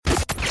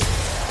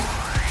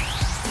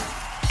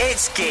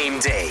It's game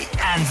day,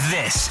 and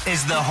this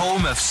is the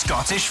home of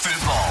Scottish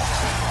football.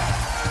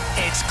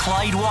 It's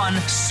Clyde One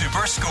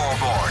Super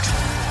Scoreboard.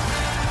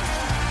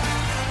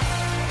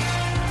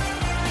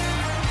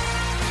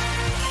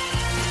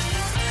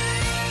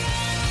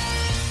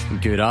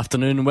 Good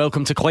afternoon and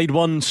welcome to Clyde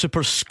One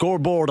Super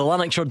Scoreboard. A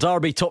Lanarkshire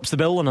derby tops the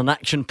bill on an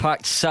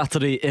action-packed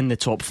Saturday in the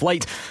top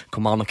flight.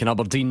 Kilmarnock and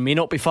Aberdeen may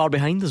not be far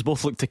behind as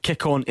both look to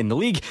kick on in the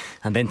league.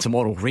 And then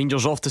tomorrow,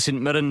 Rangers off to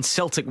St Mirren,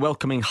 Celtic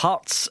welcoming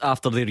Hearts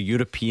after their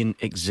European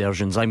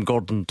exertions. I'm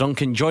Gordon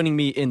Duncan. Joining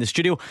me in the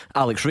studio,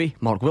 Alex Ray,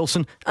 Mark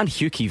Wilson and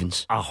Hugh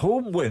Keevans. A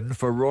home win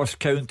for Ross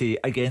County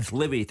against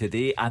Livy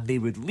today, and they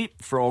would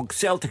leapfrog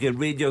Celtic and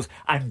Rangers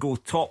and go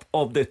top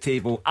of the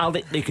table.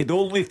 Alec, they could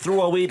only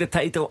throw away the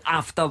title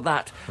after that.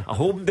 A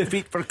home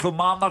defeat for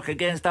Kilmarnock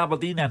against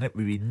Aberdeen, and it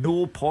would be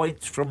no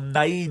points from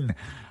 9.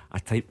 A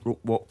tightrope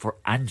walk for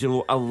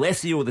Angelo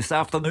Alessio this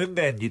afternoon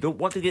then. You don't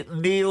want to get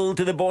nailed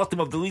to the bottom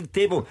of the league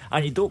table,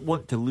 and you don't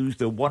want to lose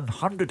the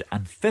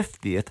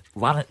 150th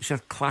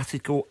Lanarkshire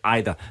Classico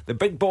either. The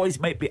big boys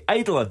might be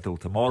idle until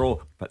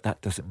tomorrow, but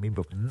that doesn't mean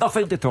we've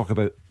nothing to talk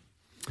about.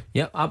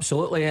 Yeah,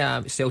 absolutely.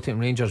 Celtic and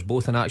Rangers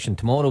both in action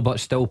tomorrow, but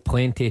still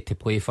plenty to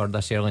play for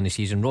this early in the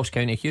season. Ross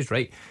County, Hugh's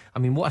right. I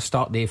mean, what a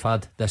start they've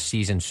had this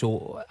season.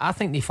 So I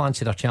think they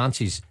fancy their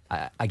chances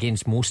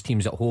against most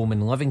teams at home.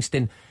 In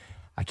Livingston,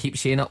 I keep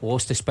saying it,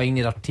 lost the spine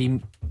of their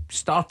team.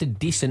 Started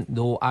decent,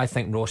 though. I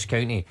think Ross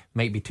County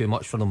might be too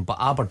much for them. But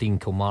Aberdeen,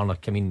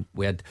 Kilmarnock, I mean,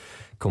 we had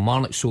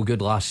Kilmarnock so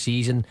good last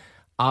season.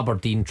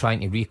 Aberdeen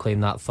trying to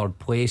reclaim that third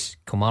place.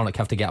 Kilmarnock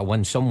have to get a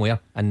win somewhere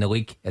in the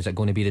league. Is it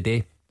going to be the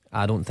day?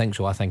 I don't think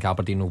so. I think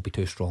Aberdeen will be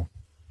too strong.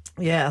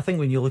 Yeah, I think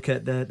when you look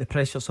at the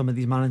pressure some of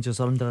these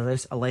managers are under,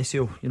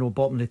 Alessio,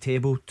 bottom of the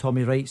table,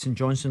 Tommy Wright and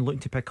Johnson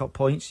looking to pick up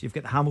points. You've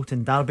got the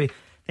Hamilton derby,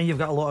 and you've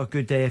got a lot of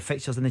good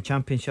fixtures in the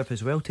Championship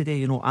as well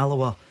today.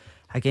 Alloa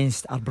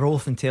against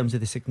Arbroath in terms of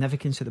the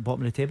significance at the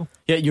bottom of the table.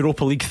 Yeah,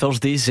 Europa League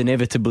Thursdays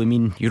inevitably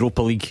mean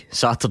Europa League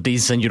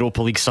Saturdays and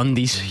Europa League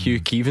Sundays, Hugh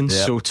Keevans.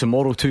 Yeah. So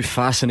tomorrow, two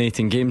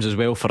fascinating games as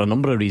well for a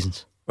number of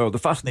reasons. Well, the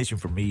fascination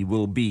for me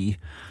will be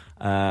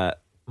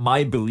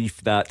my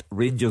belief that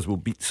Rangers will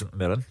beat St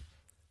Mirren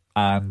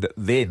and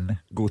then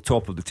go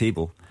top of the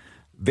table,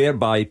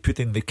 thereby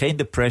putting the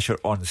kind of pressure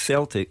on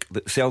Celtic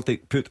that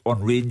Celtic put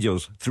on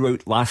Rangers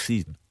throughout last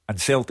season, and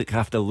Celtic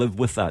have to live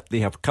with that. They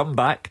have come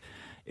back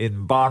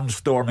in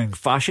barnstorming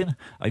fashion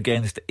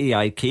against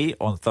AIK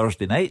on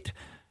Thursday night.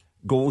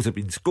 Goals have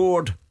been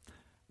scored,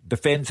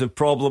 defensive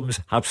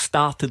problems have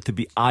started to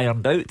be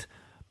ironed out,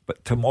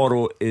 but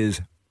tomorrow is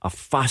a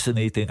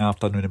fascinating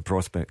afternoon in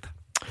prospect.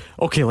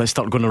 Okay, let's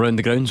start going around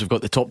the grounds. We've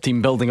got the top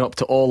team building up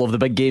to all of the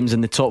big games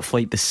in the top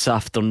flight this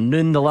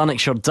afternoon. The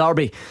Lanarkshire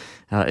derby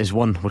is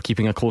one we're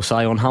keeping a close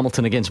eye on.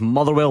 Hamilton against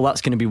Motherwell. That's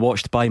going to be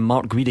watched by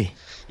Mark Guidi.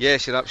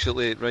 Yes, you're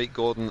absolutely right,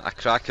 Gordon. A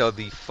cracker,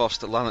 the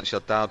first Lanarkshire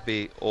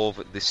derby of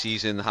the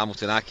season.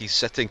 Hamilton Accies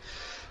sitting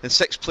in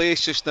 6th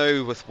place just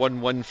now with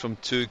 1 win from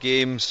 2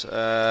 games,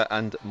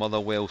 and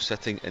Motherwell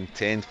sitting in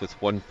 10th with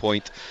 1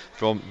 point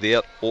from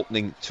their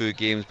opening 2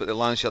 games. But the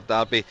Lanarkshire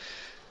derby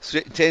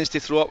tends to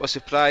throw up a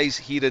surprise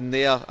here and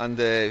there, and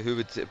who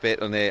would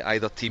bet on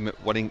either team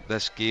winning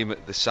this game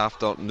this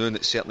afternoon?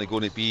 It's certainly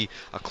going to be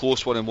a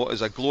close one in what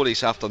is a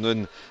glorious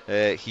afternoon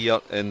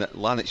here in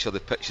Lanarkshire. The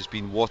pitch has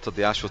been watered,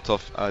 the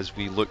AstroTurf, as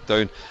we look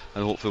down,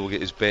 and hopefully we'll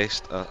get as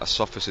best a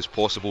surface as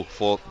possible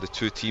for the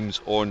two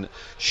teams on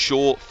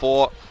show.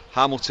 For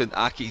Hamilton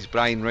Accies,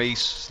 Brian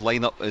Rice's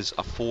lineup is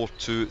a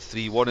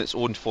 4-2-3-1. It's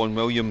Owen Fon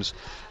Williams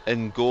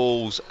in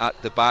goals. At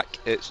the back,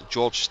 it's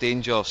George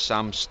Stanger,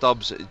 Sam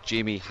Stubbs,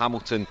 Jamie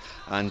Hamilton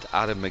and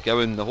Aaron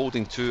McGowan. The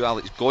holding two,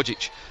 Alex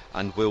Gogic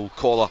and Will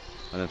Collar,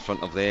 and in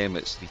front of them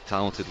it's the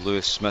talented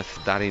Lewis Smith,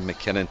 Darren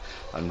McKinnon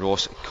and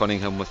Ross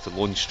Cunningham, with the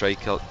lone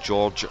striker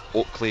George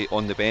Oakley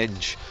on the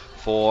bench.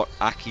 For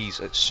Accies,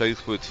 it's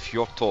Southwood,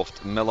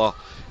 Fjortoft, Miller,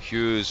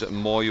 Hughes,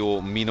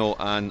 Moyo, Mino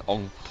and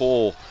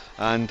Ongpo.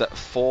 And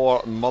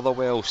for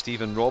Motherwell,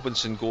 Stephen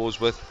Robinson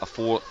goes with a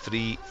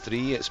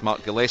 4-3-3. It's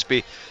Mark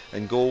Gillespie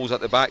in goals. At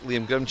the back,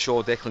 Liam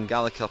Grimshaw, Declan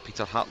Gallagher,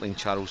 Peter Hartling,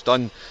 Charles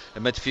Dunn.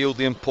 In midfield,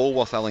 Liam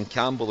Polworth, Alan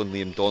Campbell and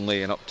Liam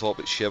Donnelly. And up top,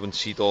 it's Sherwin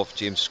Seedorf,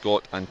 James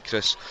Scott and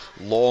Chris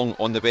Long.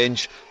 On the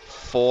bench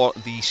for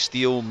the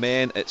Steel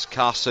men, it's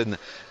Carson,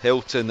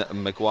 Hilton,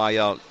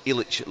 Maguire,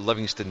 Illich,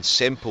 Livingston,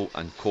 Semple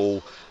and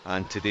Cole.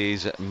 And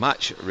today's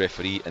match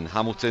referee in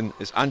Hamilton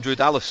is Andrew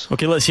Dallas.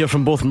 Okay, let's hear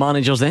from both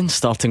managers then,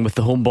 starting with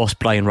the home boss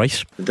Brian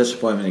Rice. The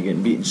disappointment of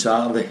getting beaten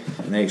Saturday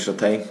in extra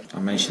time. I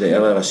mentioned it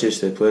earlier, I said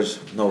to the players,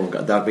 no, we've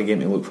got a derby game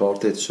to look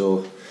forward to,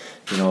 so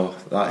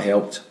that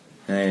helped.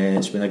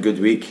 It's been a good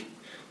week,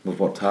 we've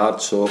worked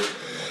hard, so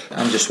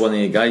I'm just one of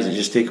the guys that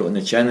just take it on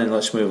the chin and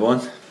let's move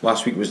on.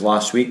 last week was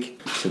last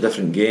week. It's a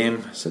different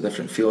game, it's a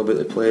different feel about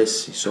the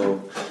place,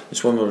 so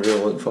it's one we're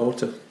really looking forward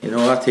to.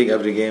 I take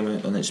every game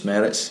on its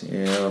merits.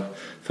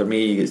 For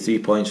me, you get 3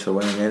 points for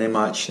winning any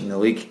match in the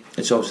league.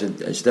 It's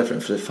obviously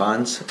different for the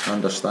fans. I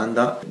understand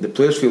that. The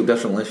players feel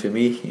differently for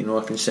me.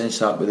 I can sense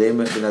that with them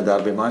being a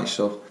derby match.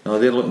 So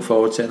they're looking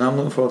forward to it, and I'm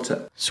looking forward to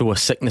it. So a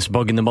sickness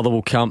bug in the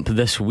Motherwell camp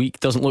this week.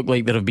 Doesn't look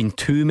like there have been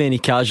too many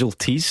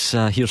casualties.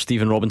 Here's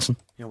Stephen Robinson.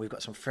 We've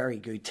got some very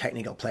good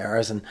technical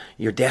players, and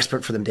you're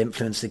desperate for them to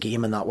influence the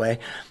game in that way.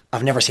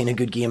 I've never seen a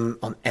good game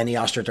on any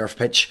AstroTurf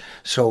pitch,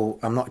 so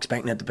I'm not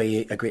expecting it to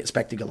be a great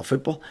spectacle of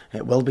football.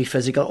 It will be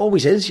physical, it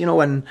always is,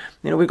 and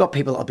we've got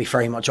people that'll be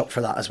very much up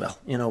for that as well,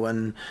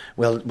 and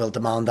we'll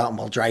demand that and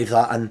we'll drive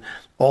that. And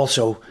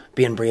also,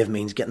 being brave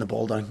means getting the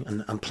ball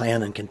down and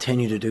playing and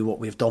continue to do what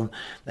we've done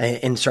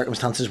in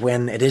circumstances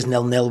when it is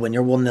 0-0, when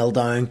you're 1-0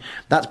 down.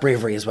 That's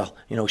bravery as well,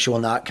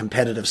 showing that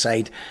competitive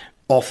side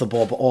off the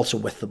ball but also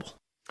with the ball.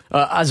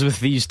 As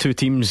with these two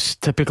teams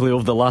typically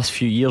over the last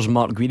few years,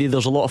 Mark Guidi,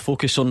 there's a lot of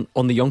focus on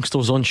the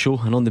youngsters on show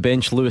and on the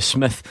bench. Lewis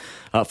Smith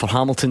for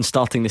Hamilton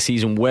starting the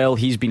season well.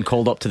 He's been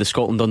called up to the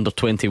Scotland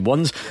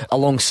under-21s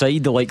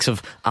alongside the likes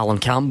of Alan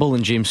Campbell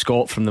and James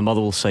Scott from the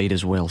Motherwell side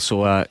as well.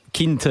 So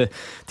keen to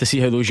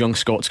see how those young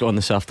Scots got on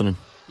this afternoon.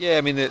 Yeah,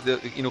 I mean,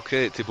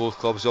 credit to both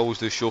clubs, always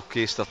do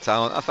showcase their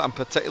talent. I'm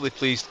particularly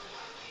pleased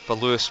for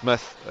Lewis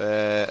Smith,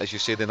 as you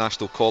say, the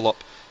national call-up.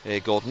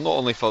 Gordon, not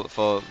only for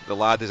the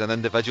lad as an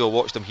individual,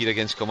 watched him here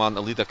against Command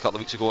and Lead a couple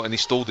of weeks ago and he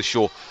stole the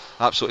show.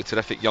 Absolutely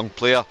terrific young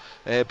player,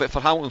 but for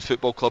Hamilton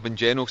Football Club in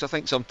general, because I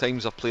think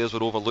sometimes our players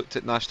were overlooked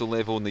at national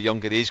level in the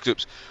younger age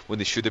groups when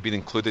they should have been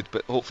included.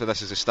 But hopefully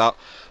this is the start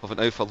of it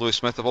now for Lewis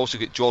Smith. I've also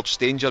got George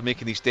Stanger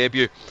making his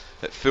debut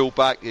at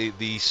full-back,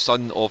 the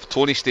son of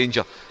Tony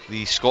Stanger,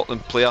 the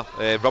Scotland player,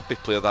 rugby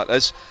player that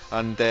is.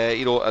 And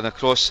and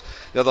across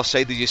the other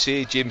side, as you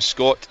say, James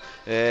Scott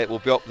will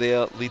be up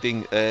there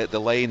leading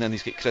the line, and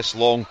he's got Chris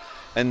Long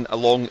in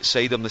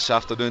alongside him this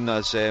afternoon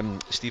as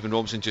Stephen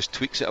Robinson just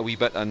tweaks it a wee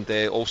bit, and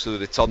also the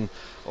return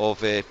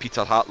of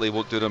Peter Hartley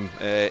won't do him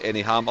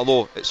any harm,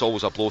 although it's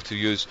always a blow to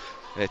use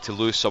to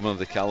lose someone of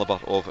the calibre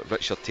of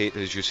Richard Tate,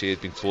 who, as you say, had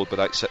been floored by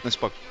that sickness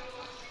bug.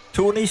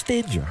 Tony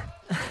Stanger,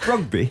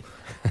 rugby.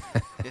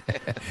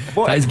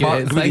 What is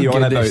Mark Guidi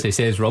on about? He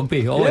says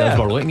rugby. All of us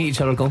were looking at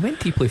each other going, when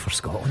did he play for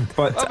Scotland?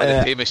 But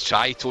the famous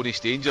try Tony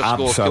Stanger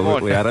score.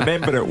 Absolutely, I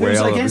remember it well. Who's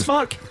that against,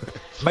 Mark?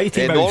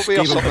 Mighty Mouse gave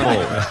him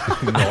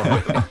the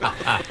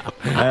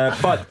ball.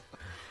 But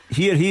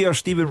here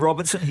Stephen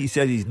Robinson, he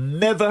said he's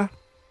never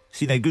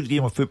seen a good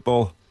game of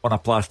football on a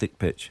plastic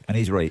pitch, and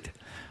he's right.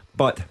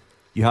 But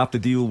you have to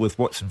deal with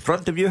what's in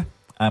front of you,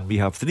 and we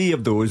have 3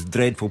 of those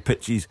dreadful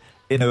pitches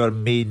in our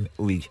main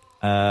league.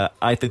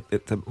 I think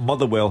that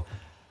Motherwell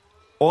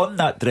on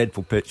that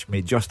dreadful pitch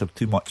may just have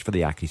too much for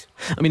the Ackies.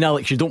 I mean,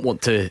 Alex, you don't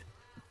want to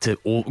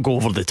go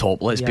over the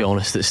top, let's be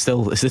honest. It's the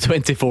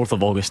 24th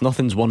of August,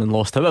 nothing's won and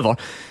lost. However,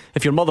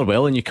 if you're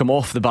Motherwell and you come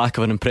off the back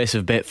of an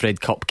impressive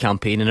Betfred Cup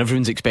campaign and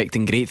everyone's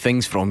expecting great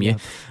things from you,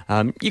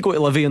 you go to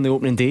Livy on the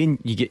opening day and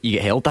you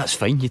get held, that's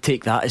fine, you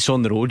take that, it's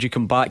on the road, you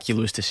come back, you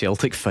lose to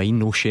Celtic, fine,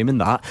 no shame in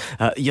that.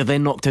 You're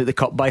then knocked out the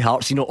cup by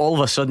Hearts. All of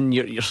a sudden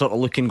you're sort of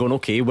looking, going,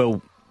 okay,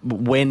 well,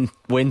 when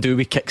do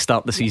we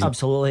kickstart the season?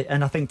 Absolutely,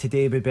 and I think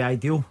today would be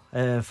ideal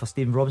for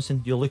Stephen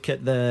Robinson. You look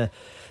at the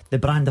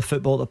brand of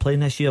football they're playing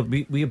this year.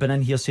 We've been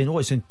in here saying, oh,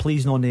 it's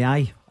pleasing on the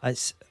eye.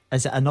 Is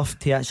it enough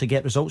to actually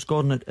get results,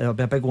 Gordon? It'll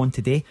be a big one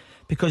today,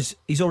 because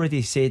he's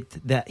already said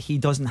that he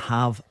doesn't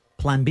have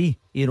plan B.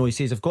 He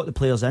says, I've got the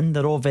players in,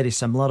 they're all very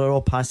similar, they're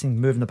all passing,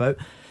 moving about,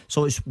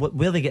 so it's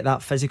where they get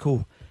that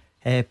physical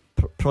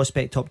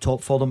prospect up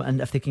top for them,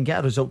 and if they can get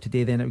a result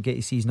today, then it'll get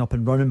the season up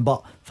and running.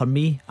 But for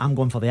me, I'm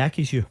going for the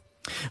Ackies here.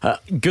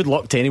 Good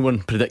luck to anyone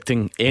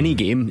predicting any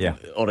game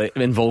or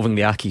involving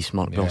the Ackies,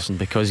 Mark Wilson,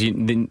 because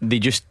they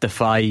just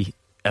defy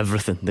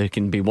everything. They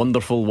can be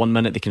wonderful one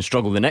minute, they can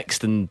struggle the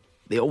next, and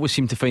they always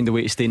seem to find a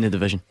way to stay in the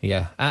division.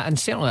 And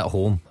certainly at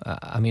home.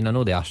 I mean, I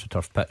know the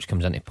AstroTurf pitch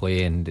comes into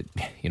play, and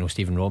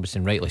Stephen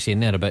Robinson rightly saying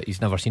there about he's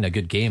never seen a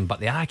good game, but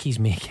the Ackies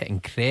make it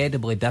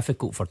incredibly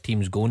difficult for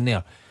teams going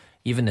there,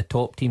 even the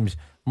top teams.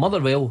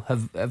 Motherwell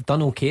have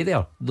done okay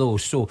there though,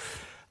 so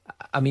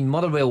I mean,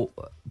 Motherwell,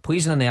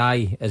 pleasing in the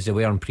eye as they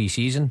were in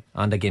pre-season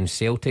and against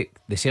Celtic,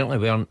 they certainly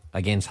weren't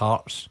against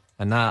Hearts,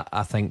 and that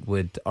I think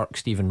would irk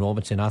Stephen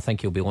Robinson. I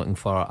think he'll be looking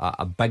for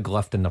a big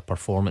lift in their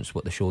performance,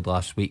 what they showed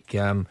last week.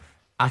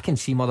 I can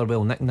see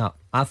Motherwell nicking that.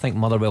 I think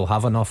Motherwell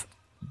have enough.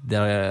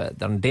 They're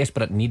in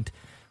desperate need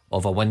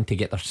of a win to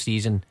get their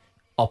season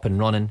up and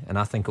running, and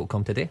I think it'll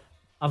come today.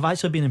 I've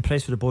actually been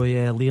impressed with the boy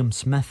Liam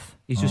Smith.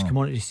 He's just come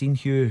onto the scene,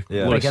 Hugh.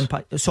 Big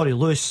impact. Sorry,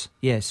 Lewis.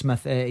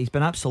 Smith. He's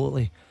been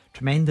absolutely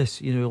tremendous.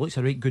 He looks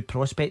a right good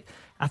prospect.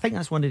 I think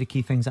that's one of the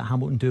key things that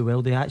Hamilton do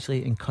well. They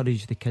actually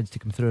encourage the kids to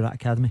come through that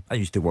academy. I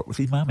used to work with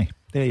his mammy.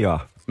 There you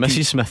are,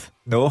 Mrs. Smith.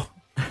 No,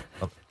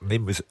 her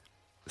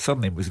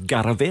surname was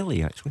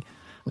Garavelli actually.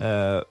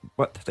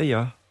 But there you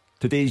are.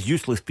 today's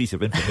useless piece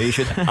of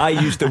information. I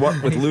used to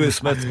work with Lewis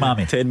Smith's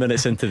mammy. 10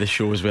 minutes into the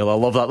show as well. I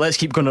love that. Let's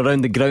keep going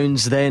around the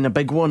grounds then. A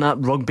big one at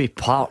Rugby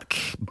Park.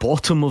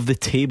 Bottom of the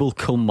table,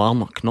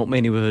 Kilmarnock. Not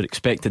many would have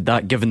expected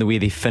that given the way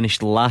they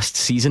finished last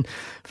season.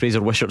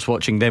 Fraser Wishart's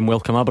watching them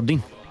welcome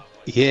Aberdeen.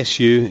 Yes,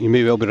 you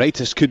may well be right.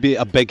 This could be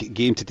a big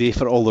game today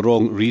for all the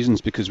wrong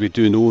reasons, because we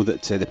do know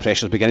that the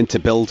pressure is beginning to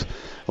build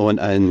on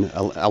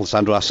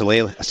Alessandro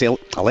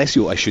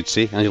Alessio, I should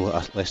say,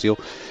 Angelo Alessio.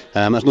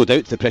 There's no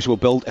doubt the pressure will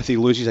build if he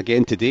loses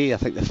again today. I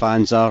think the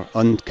fans are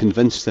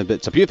unconvinced, but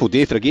it's a beautiful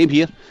day for a game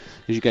here.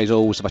 As you guys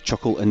always have a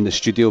chuckle in the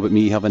studio about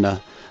me having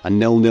a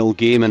 0-0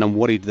 game, and I'm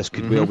worried this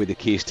could well be the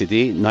case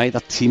today.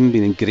 Neither team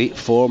been in great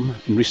form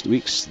in recent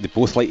weeks. They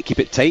both like to keep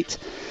it tight,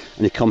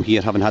 and they come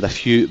here having had a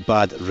few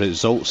bad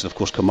results. And of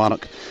course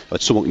Kilmarnock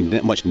had so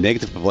much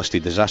negative publicity.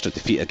 Disastrous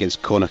defeat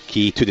against Connacht,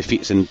 2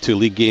 defeats in 2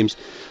 league games,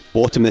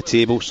 bottom of the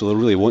table, so they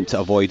really want to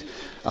avoid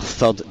a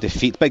third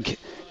defeat. Big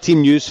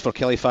team news for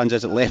Kelly fans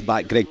is that left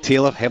back Greg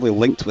Taylor, heavily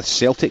linked with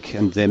Celtic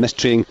and missed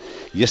training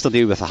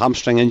yesterday with a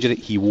hamstring injury.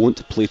 He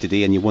won't play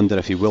today, and you wonder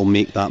if he will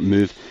make that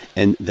move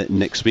in the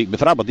next week. But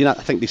for Aberdeen, I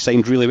think they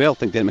signed really well. I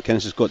think Derek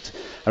McInnes has got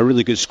a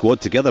really good squad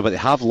together, but they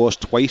have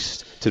lost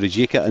twice to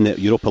Rijeka in the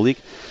Europa League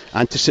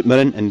and to St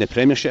Mirren in the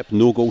Premiership.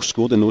 No goals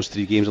scored in those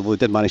 3 games, although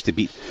they did manage to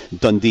beat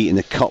Dundee in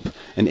the Cup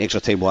in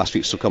extra time last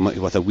week, so come out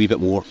with a wee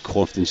bit more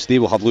confidence. They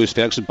will have Lewis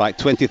Ferguson back,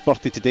 20th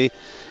birthday today,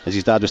 as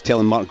his dad was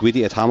telling Mark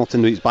Guidi at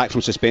Hamilton. He's back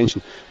from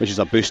suspension, which is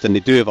a boost, and they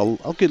do have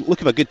a good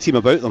look of a good team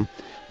about them.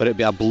 But it would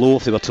be a blow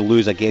if they were to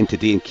lose again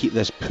today and keep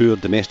this poor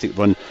domestic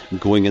run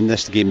going in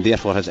this game.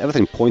 Therefore has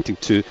everything pointing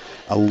to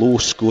a low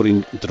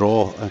scoring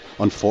draw,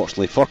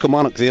 unfortunately. For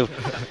Kilmarnock, they've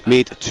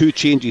made 2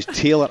 changes.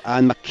 Taylor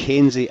and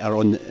Mackenzie are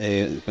on.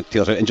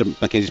 Taylor's out injured,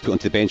 Mackenzie's put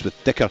onto the bench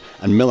with Dicker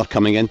and Miller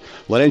coming in.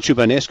 Laurentiu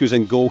Branescu's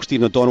in goal,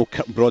 Stephen O'Donnell,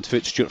 Kirk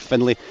Broadfoot, Stuart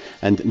Findlay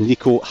and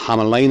Nico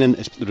Hamalainen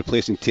is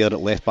replacing Taylor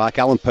at left back.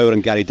 Alan Power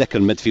and Gary Dicker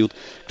in midfield.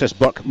 Chris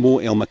Burke, Mo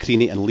El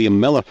Macrini and Liam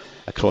Miller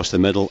across the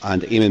middle,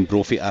 and Eamon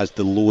Brophy as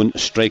the lone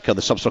striker.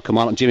 The subs for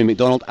Kilmarnock: Jamie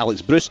McDonald,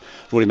 Alex Bruce,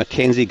 Rory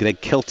McKenzie, Greg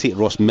Kiltie,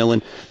 Ross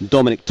Millen,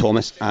 Dominic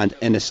Thomas and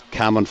Innes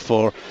Cameron.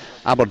 For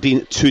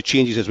Aberdeen, 2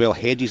 changes as well.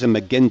 Hedges and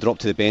McGinn drop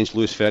to the bench.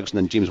 Lewis Ferguson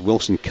and James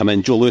Wilson come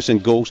in. Joe Lewis in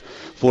goals.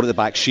 4 at the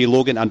back: Shea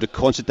Logan, Andrew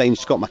Considine,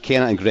 Scott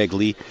McKenna and Greg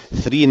Lee.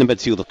 3 in the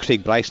midfield of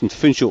Craig Bryson,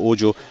 Funchal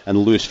Ojo and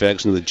Lewis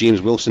Ferguson, with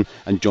James Wilson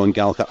and John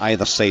Gallagher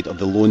either side of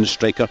the lone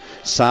striker.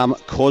 Sam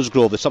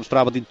Cosgrove. The subs for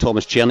Aberdeen: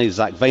 Thomas Cherney,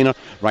 Zach Viner,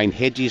 Ryan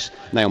Hedges,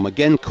 Niall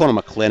McGinn,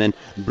 Conor McLennan,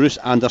 Bruce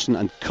Anderson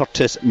and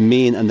Curtis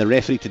Main. And the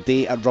referee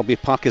today at Rugby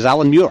Park is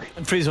Alan Muir.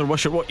 And Fraser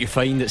Wishart, what you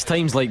find, it's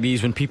times like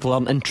these when people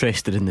aren't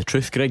interested in the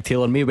truth. Greg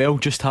Taylor may well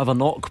just have a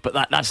knock, but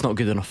that's not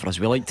good enough for us.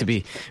 We like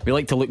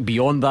to look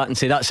beyond that and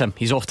say that's him,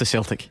 he's off to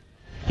Celtic.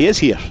 He is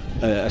here.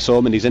 I saw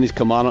him and he's in his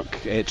Kilmarnock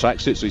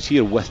tracksuit, so he's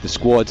here with the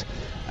squad,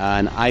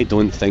 and I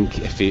don't think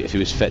if he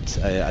was fit,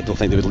 I don't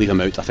think they would leave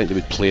him out. I think they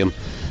would play him.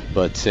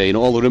 But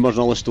all the rumours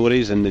and all the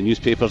stories and the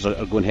newspapers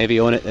are going heavy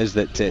on it, is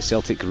that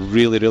Celtic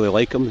really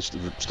like him.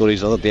 The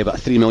stories the other day about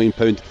a £3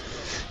 million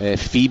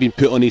fee being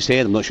put on his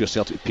head. I'm not sure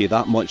Celtic would pay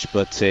that much,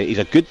 but he's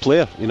a good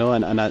player,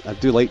 and I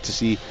do like to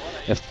see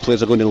if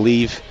players are going to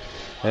leave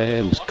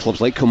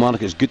clubs like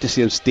Kilmarnock. It's good to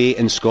see him stay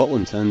in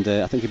Scotland, and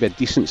I think he'd be a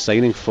decent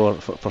signing for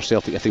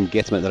Celtic if they can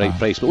get him at the right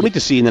price. But we'll need to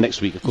see in the next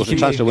week. Of course, the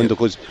transfer window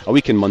goes a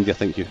week on Monday, I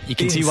think. You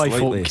can see why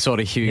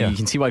Hugh, you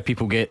can see why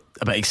people get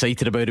a bit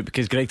excited about it,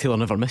 because Greg Taylor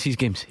never misses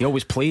games. He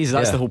always plays.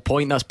 That's the whole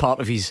point. That's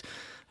part of his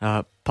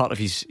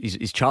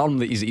charm,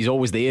 that he's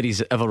always there.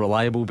 He's ever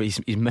reliable, but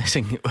he's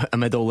missing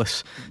amid all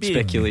this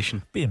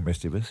speculation. Being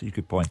mischievous, you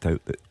could point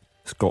out that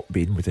Scott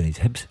Bain was in his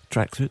Hibs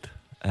tracksuit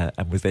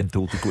and was then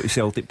told to go to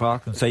Celtic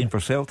Park and sign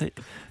for Celtic.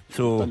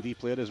 So Dundee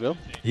player as well.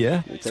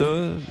 Yeah.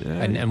 So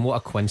and what a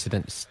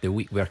coincidence, the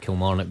week where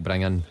Kilmarnock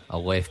bring in a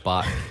left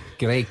back,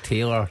 Greg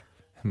Taylor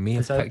may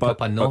have picked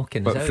up a knock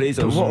and what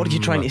are you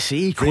trying to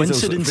say?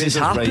 Coincidences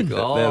happen.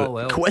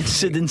 Right,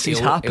 coincidences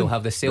happen. He'll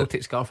have the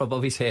Celtic scarf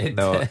above his head.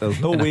 No, there's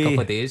no in way. A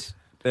couple of days.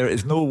 There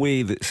is no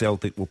way that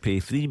Celtic will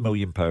pay £3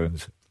 million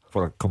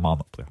for a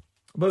Kilmarnock player.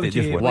 What would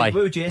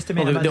you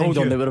estimate? Hold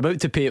on, they were about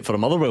to pay it for a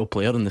Motherwell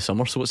player in the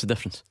summer, so what's the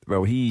difference?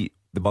 Well, the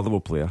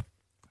Motherwell player,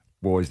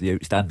 was the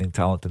outstanding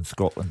talent in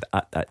Scotland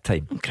at that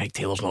time. Craig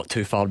Taylor's not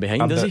too far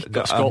behind, is he?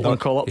 Got Scotland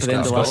call up at the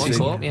end of last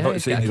season. I'm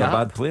not saying he's a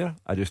bad player.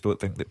 I just don't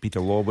think that Peter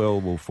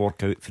Lawwell will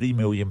fork out £3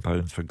 million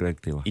for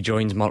Greg Taylor. He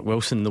joins Mark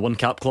Wilson in the one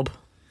cap club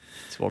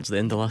towards the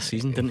end of last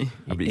season, didn't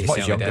he? He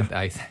much younger.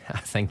 I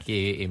think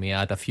he may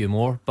add a few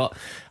more, but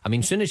I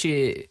mean, as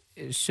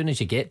soon as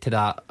you get to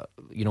that,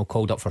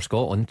 called up for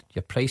Scotland,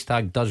 your price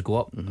tag does go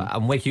up.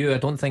 I'm with you. I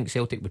don't think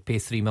Celtic would pay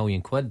 £3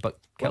 million, but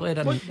Kelly in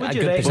a good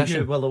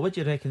position. What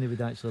do you reckon they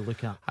would actually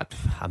look at?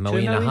 $1.5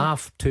 million,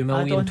 £2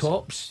 million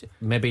tops.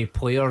 Maybe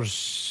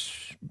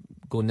players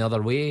going the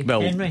other way.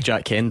 Well, Henry.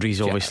 Jack Henry's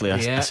obviously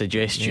a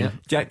suggestion. Yeah.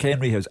 Jack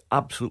Henry has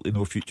absolutely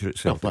no future at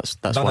Celtic. Well,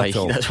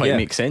 that's why it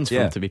makes sense for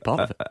him to be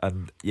part of it.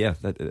 And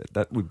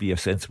that would be a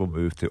sensible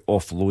move to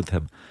offload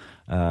him,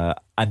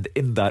 and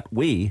in that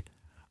way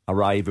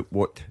arrive at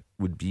what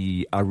would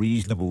be a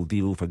reasonable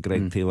deal for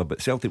Greg Taylor,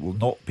 but Celtic will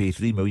not pay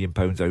 £3 million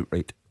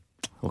outright.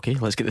 Okay,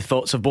 let's get the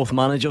thoughts of both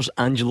managers.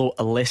 Angelo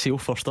Alessio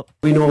first up.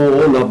 We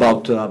know all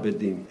about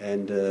Aberdeen,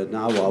 and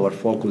now our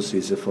focus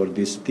is for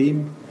this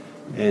team,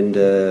 and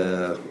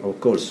of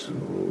course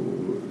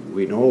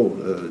we know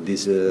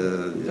this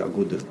is a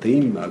good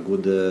team, a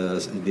good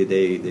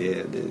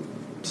they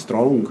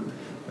strong,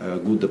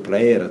 good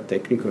player,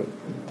 technical.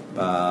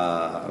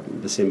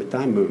 At the same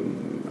time,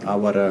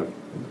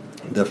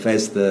 the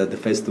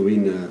first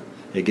win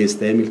against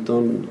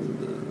Hamilton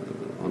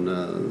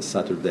on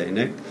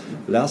Saturday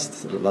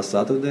last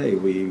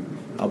Saturday,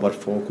 our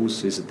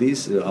focus is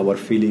this. Our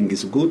feeling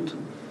is good,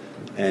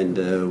 and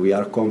we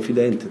are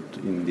confident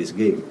in this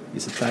game.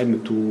 It's a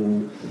time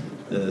to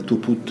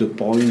put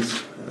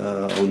points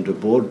on the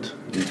board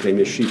in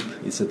Premiership.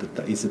 It's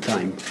a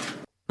time.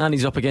 And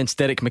he's up against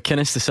Derek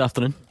McInnes this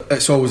afternoon.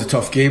 It's always a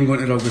tough game going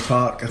to Rugby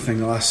Park. I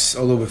think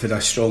although we've had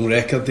a strong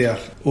record there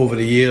over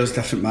the years,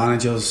 different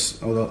managers,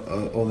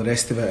 all the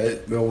rest of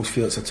it, we always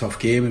feel it's a tough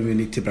game and we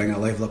need to bring a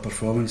lively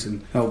performance,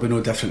 and that'll be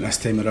no different this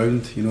time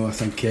around. I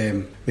think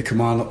the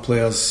Kilmarnock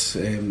players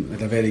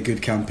had a very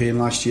good campaign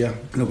last year.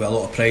 There'll be a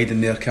lot of pride in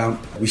their camp.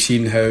 We've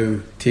seen how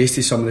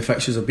tasty some of the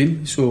fixtures have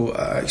been, so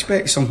I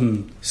expect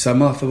something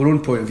similar. From our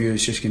own point of view,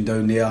 it's just going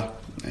down there.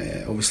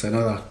 Obviously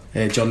another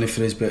journey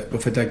for us, but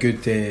we've had a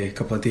good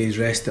couple of days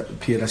rest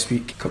up here this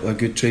week, a couple of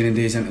good training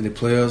days into the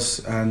players,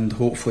 and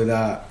hopefully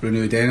that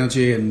renewed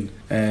energy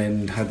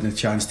and having a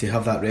chance to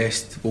have that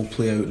rest will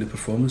play out in the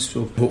performance.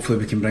 So hopefully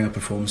we can bring a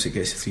performance that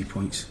gets the 3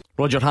 points.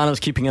 Roger Hannah's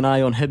keeping an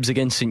eye on Hibs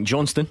against St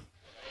Johnstone.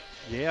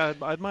 Yeah,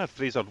 I admire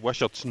Fraser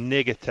Wishart's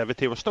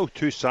negativity. We're still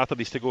 2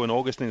 Saturdays to go in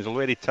August and he's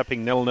already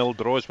tipping 0-0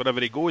 draws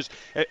wherever he goes.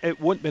 It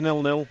won't be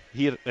 0-0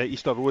 here at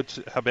Easter Road,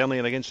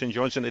 Hibernian against St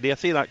Johnstone today. I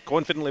say that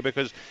confidently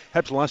because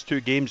Hibs' last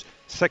 2 games,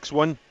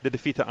 6-1 the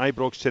defeat at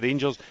Ibrox to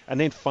Rangers, and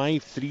then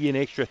 5-3 in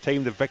extra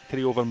time the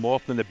victory over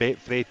Morton in the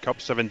Betfred Cup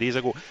 7 days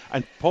ago.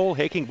 And Paul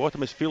Heckingbottom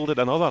has fielded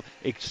another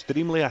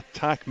extremely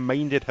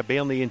attack-minded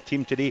Hibernian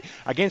team today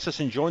against a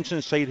St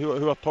Johnstone side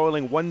who are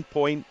toiling 1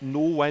 point, no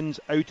wins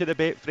out of the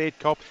Betfred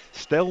Cup.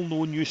 Still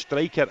no new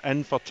striker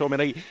in for Tommy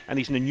Wright, and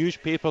he's in the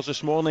newspapers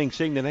this morning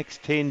saying the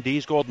next 10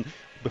 days, Gordon,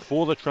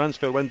 before the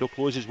transfer window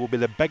closes, will be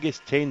the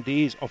biggest 10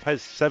 days of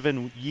his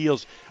 7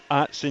 years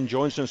at St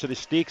Johnstone. So the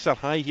stakes are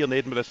high here in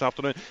Edinburgh this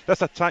afternoon.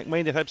 This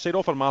attack-minded Hibs side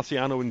offer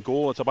Marciano in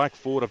goal. It's a back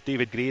 4 of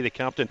David Gray, the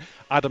captain,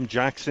 Adam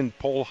Jackson,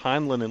 Paul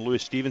Hanlon and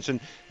Lewis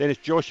Stevenson. Then it's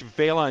Josh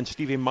Vela and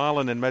Stevie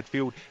Marlin in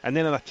midfield, and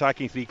then an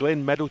attacking 3,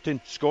 Glenn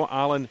Middleton, Scott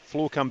Allen,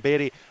 Flo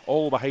Camberry,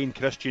 all behind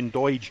Christian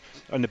Doidge.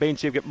 On the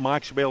bench you've got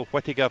Maxwell,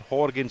 Whittaker,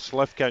 Horgan,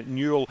 Slivka,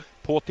 Newell,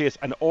 Porteous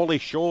and Ollie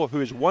Shaw,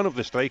 who is one of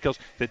the strikers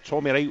that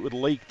Tommy Wright would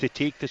like to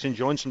take to St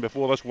Johnstone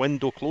before this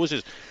window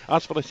closes.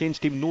 As for the Saints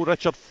team, no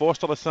Richard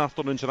Foster this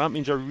afternoon, so that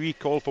means a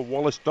recall for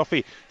Wallace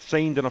Duffy,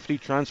 signed on a free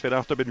transfer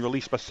after being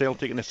released by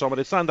Celtic in the summer.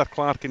 It's Sander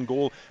Clark in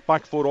goal,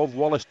 back 4 of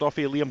Wallace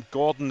Duffy, Liam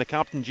Gordon, the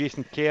captain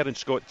Jason Kerr and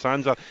Scott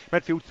Tanser,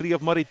 midfield 3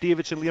 of Murray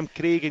Davidson, Liam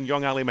Craig and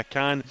young Ali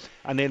McCann,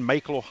 and then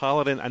Michael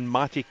O'Halloran and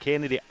Matty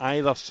Kennedy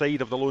either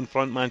side of the lone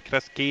frontman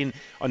Chris Kane.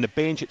 On the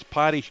bench it's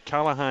Parish,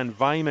 Callahan,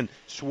 Vyman,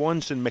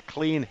 Swanson,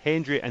 McLean,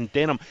 Hendry and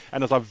Denham.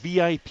 And there's a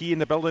VIP in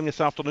the building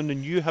this afternoon. The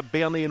new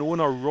Hibernian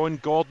owner Ron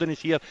Gordon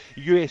is here,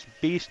 US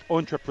based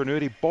entrepreneur.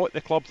 He bought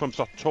the club from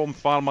Sir Tom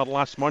Farmer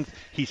last month.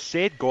 He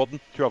said, Gordon,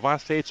 to have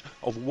assets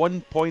of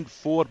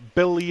 $1.4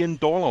 billion,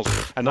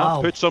 and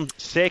that puts him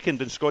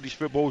second in Scottish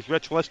football's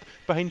rich list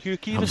behind Hugh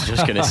Keevins. I was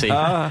just going to say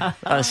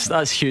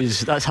that's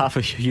Hugh's, that's half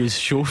of Hugh's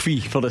show fee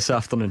for this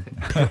afternoon.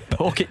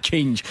 Pocket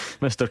change,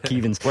 Mr.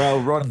 Keevins. Well,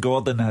 Ron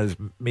Gordon has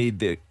made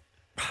the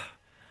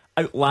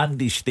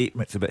outlandish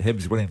statements about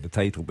Hibs winning the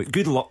title, but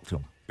good luck to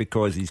him,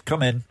 because he's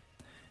come in,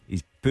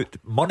 he's put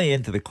money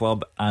into the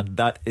club, and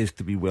that is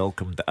to be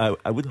welcomed.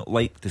 I wouldn't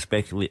like to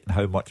speculate on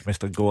how much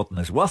Mr. Gordon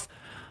is worth,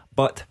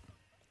 but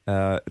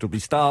it'll be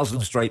stars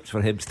and stripes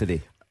for Hibs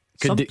today.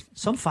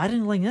 Some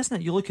firing line, isn't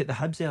it? You look at the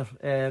Hibs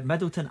there,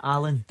 Middleton,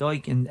 Allen,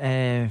 Doig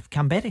and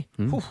Camberry.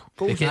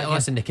 They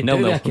can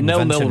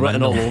nil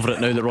written all over it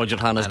now that Roger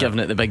Hannah's given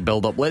it the big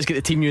build up. Let's get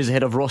the team news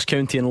ahead of Ross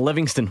County and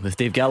Livingston with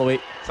Dave Galloway.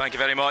 Thank you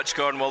very much,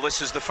 Gordon. Well,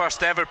 this is the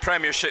first ever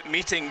Premiership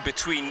meeting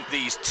between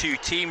these two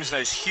teams. Now,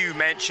 as Hugh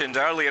mentioned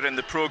earlier in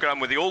the programme,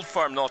 with the Old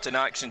Firm not in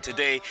action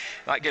today,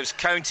 that gives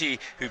County,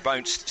 who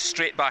bounced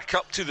straight back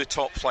up to the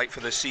top flight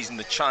for this season,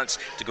 the chance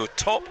to go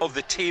top of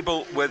the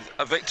table with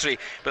a victory.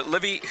 But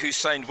Livy, who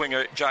signed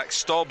winger Jack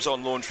Stobbs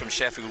on loan from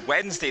Sheffield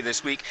Wednesday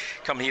this week,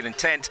 come here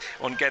intent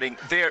on getting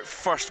their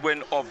first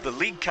win of the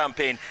league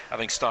campaign,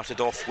 having started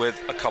off with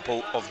a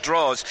couple of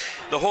draws.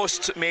 The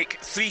hosts make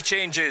 3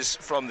 changes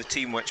from the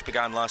team which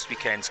began last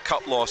weekend's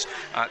cup loss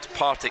at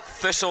Partick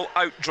Thistle.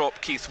 Out drop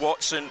Keith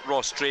Watson,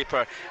 Ross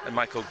Draper and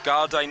Michael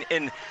Gardine.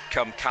 In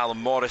come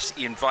Callum Morris,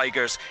 Ian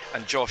Vigurs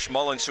and Josh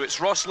Mullen. So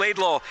it's Ross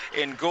Laidlaw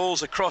in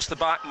goals. Across the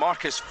back,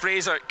 Marcus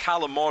Fraser,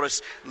 Callum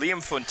Morris,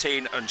 Liam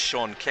Fontaine and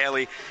Sean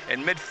Kelly.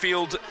 In midfield,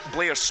 midfield,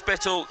 Blair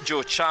Spittle,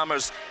 Joe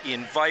Chalmers,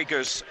 Ian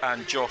Vigurs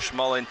and Josh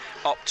Mullen.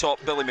 Up top,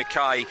 Billy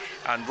Mackay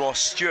and Ross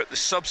Stewart. The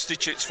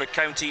substitutes for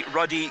County: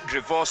 Ruddy,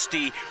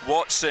 Grivosti,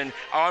 Watson,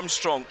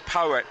 Armstrong,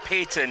 Power,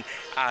 Payton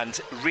and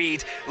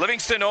Reid.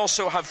 Livingston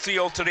also have 3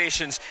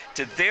 alterations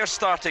to their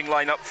starting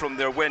lineup from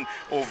their win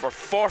over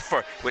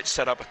Forfar, which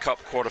set up a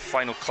cup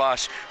quarter-final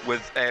clash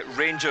with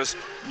Rangers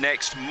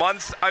next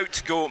month. Out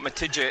to go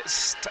Matija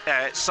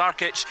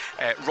Sarkic,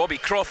 Robbie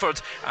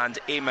Crawford and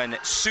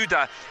Eamon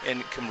Suda.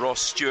 In come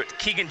Ross Stewart,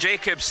 Keegan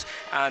Jacobs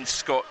and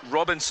Scott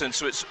Robinson.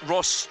 So it's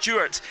Ross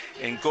Stewart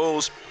in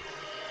goals.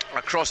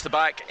 Across the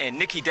back,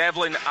 Nicky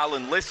Devlin,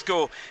 Alan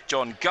Lithgow,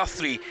 John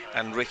Guthrie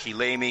and Ricky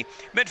Lamy.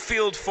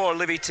 Midfield for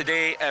Livy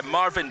today,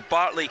 Marvin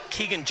Bartley,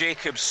 Keegan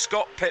Jacobs,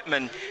 Scott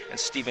Pittman and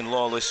Stephen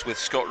Lawless, with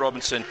Scott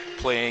Robinson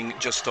playing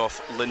just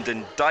off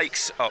Lyndon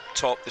Dykes. Up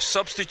top, the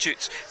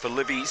substitutes for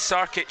Livy: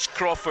 Sarkic,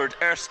 Crawford,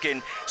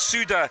 Erskine,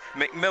 Suda,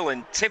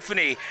 McMillan,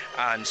 Tiffany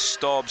and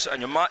Stobbs.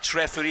 And your match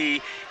referee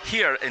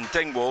here in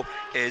Dingwall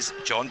is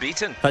John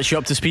Beaton. That's you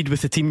up to speed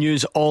with the team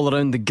news all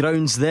around the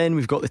grounds. Then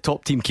we've got the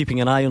top team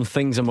keeping an eye on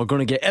things, and we're going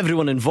to get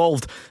everyone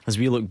involved as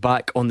we look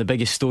back on the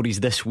biggest stories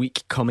this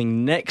week.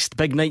 Coming next,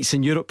 big nights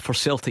in Europe for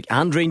Celtic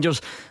and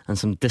Rangers, and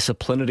some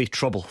disciplinary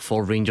trouble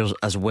for Rangers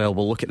as well.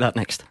 We'll look at that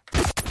next.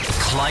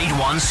 Clyde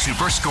One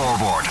Super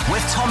Scoreboard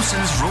with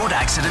Thompson's Road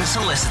Accident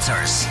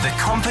Solicitors. The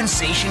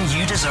compensation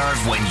you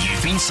deserve when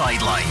you've been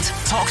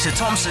sidelined. Talk to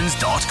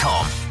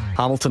Thompsons.com.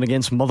 Hamilton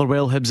against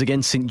Motherwell, Hibs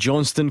against St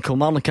Johnstone,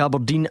 Kilmarnock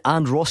Aberdeen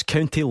and Ross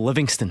County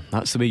Livingston.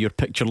 That's the way your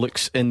picture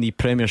looks in the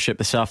Premiership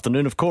this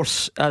afternoon. Of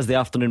course, as the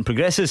afternoon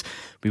progresses,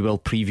 we will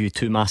preview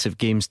 2 massive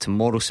games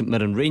tomorrow: St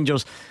Mirren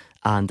Rangers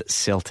and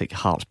Celtic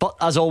Hearts. But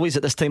as always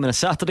at this time on a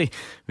Saturday,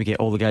 we get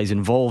all the guys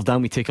involved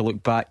and we take a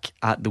look back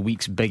at the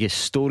week's biggest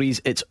stories.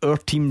 It's our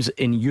teams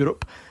in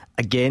Europe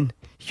again,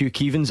 Hugh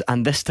Keevins,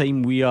 and this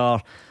time we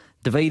are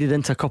divided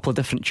into a couple of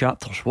different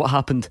chapters. What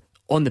happened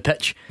on the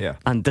pitch,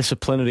 and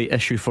disciplinary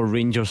issue for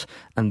Rangers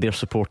and their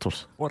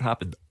supporters. What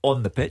happened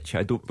on the pitch?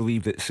 I don't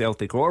believe that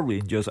Celtic or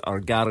Rangers are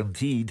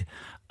guaranteed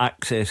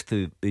access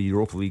to the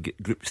Europa League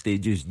group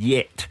stages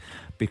yet,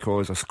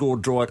 because a score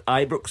draw at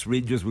Ibrox,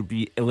 Rangers would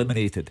be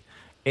eliminated.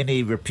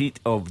 Any repeat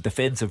of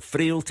defensive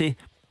frailty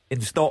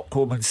in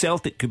Stockholm and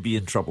Celtic could be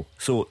in trouble.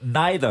 So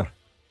neither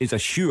is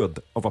assured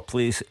of a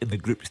place in the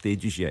group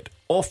stages yet.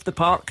 Off the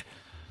park,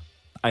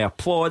 I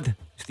applaud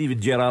Steven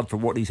Gerrard for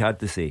what he's had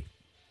to say.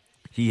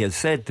 He has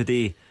said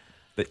today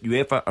that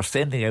UEFA are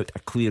sending out a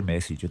clear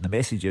message, and the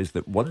message is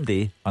that one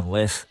day,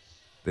 unless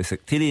the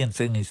sectarian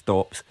singing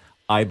stops,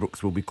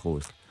 Ibrox will be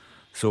closed.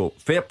 So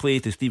fair play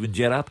to Steven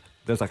Gerrard.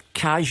 There's a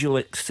casual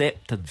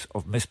acceptance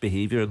of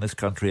misbehaviour in this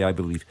country, I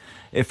believe.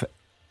 If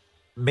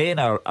men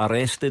are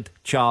arrested,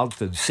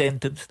 charged and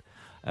sentenced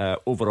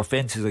over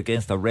offences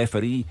against a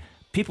referee,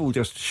 people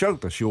just shrug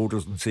their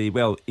shoulders and say,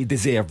 well, he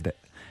deserved it.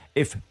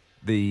 If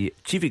the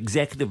chief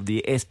executive of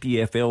the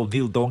SPFL,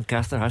 Neil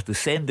Doncaster, has to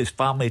send his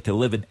family to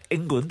live in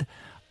England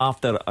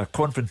after a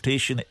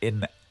confrontation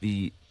in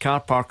the car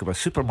park of a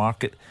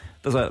supermarket,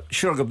 there's a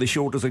shrug of the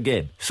shoulders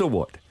again. So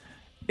what?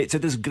 It's a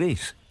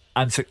disgrace.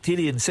 And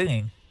sectarian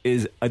singing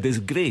is a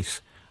disgrace.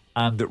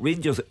 And the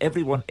Rangers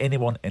Everyone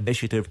Anyone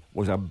initiative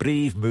was a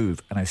brave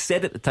move. And I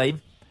said at the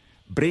time,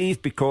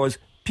 brave because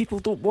people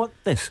don't want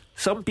this.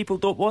 Some people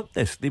don't want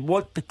this. They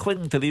want to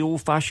cling to the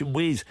old-fashioned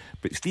ways.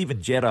 But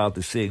Steven Gerrard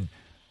is saying,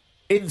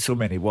 in so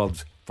many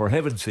words, for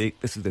heaven's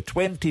sake, this is the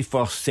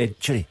 21st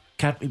century.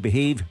 Can't we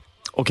behave?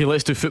 OK,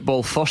 let's do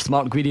football first.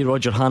 Mark Guidi,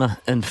 Roger Hanna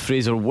and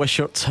Fraser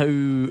Wishart. How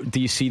do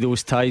you see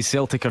those ties?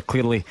 Celtic are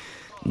clearly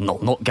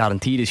not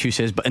guaranteed, as Hugh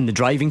says, but in the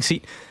driving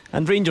seat,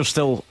 and Rangers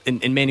still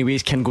in many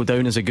ways can go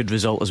down as a good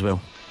result as well.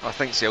 I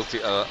think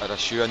Celtic are a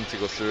shoe-in to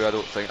go through. I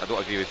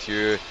don't agree with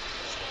you.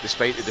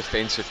 Despite the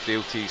defensive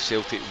frailty,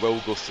 Celtic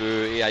will go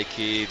through.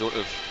 AIK don't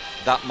have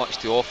that much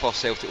to offer.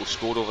 Celtic will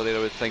score over there,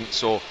 I would think.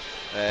 So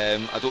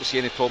I don't see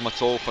any problem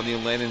at all for Neil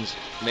Lennon's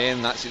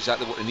men. That's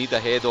exactly what they need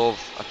ahead of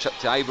a trip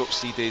to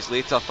Ibrox 3 days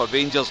later. For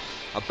Rangers,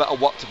 a bit of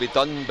work to be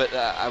done, but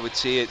I would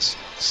say it's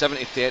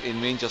 70-30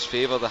 in Rangers'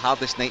 favour. The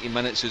hardest 90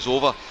 minutes is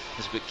over.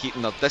 It's about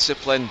keeping their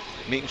discipline,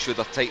 making sure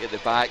they're tight at the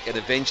back, and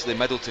eventually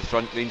middle to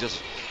front. Rangers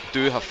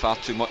do have far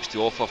too much to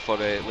offer for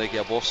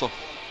Legia Warsaw.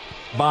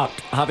 Mark,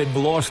 having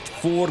lost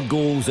 4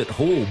 goals at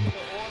home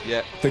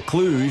to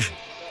Cluj,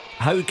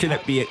 how can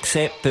it be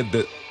accepted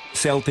that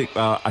Celtic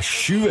are a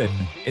shoe-in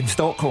in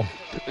Stockholm?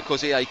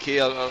 Because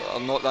AIK are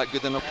not that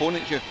good an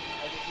opponent, Hugh.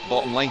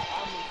 Bottom line.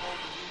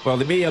 Well,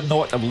 they may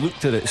not have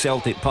looked at it at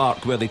Celtic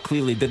Park, where they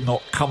clearly did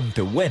not come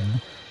to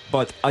win,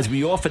 but as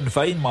we often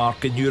find,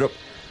 Mark, in Europe,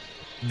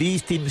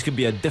 these teams can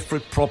be a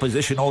different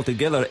proposition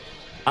altogether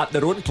at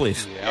their own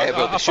place. Yeah,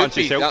 well, they should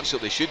be. They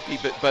absolutely should be,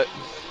 but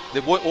they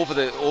won't over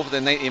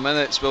the 90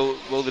 minutes. Will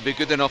they be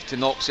good enough to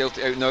knock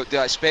Celtic out? Now, do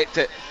I expect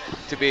it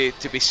to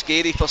be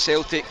scary for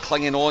Celtic,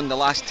 clinging on the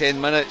last 10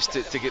 minutes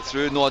to get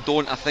through? No, I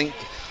don't. I think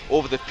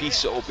over the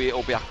piece, it'll be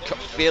a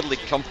fairly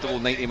comfortable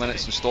 90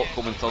 minutes in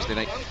Stockholm on Thursday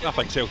night. I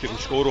think Celtic will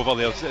score over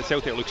there.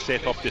 Celtic looks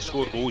set up to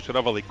score goals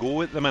wherever they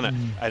go at the minute,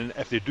 and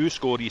if they do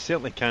score, you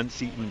certainly can't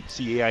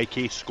see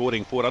AIK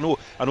scoring 4. I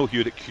know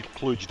Hugh that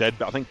Cluj did,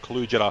 but I think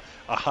Cluj are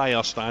a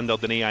higher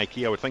standard than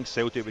AIK. I would think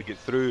Celtic would get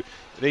through.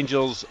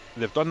 Rangers,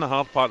 they've done the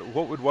hard part.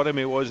 What would worry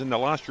me was in the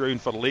last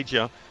round for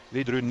Legia,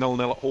 they drew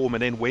 0-0 at home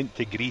and then went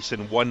to Greece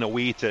and won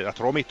away to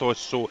Atromitos,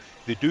 so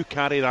they do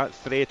carry that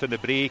threat on the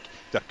break.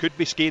 There could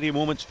be scary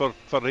moments for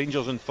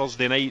Rangers on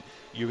Thursday night.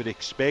 You would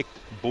expect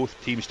both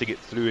teams to get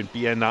through and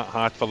be in that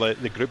hat for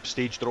the group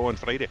stage draw on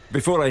Friday.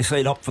 Before I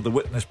sign up for the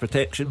Witness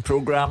Protection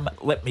programme,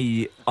 let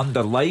me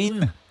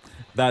underline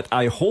that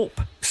I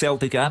hope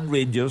Celtic and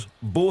Rangers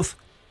both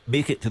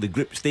make it to the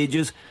group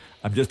stages.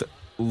 I'm just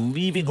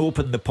leaving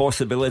open the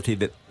possibility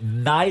that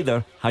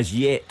neither has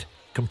yet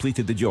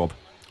completed the job.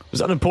 Was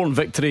that an important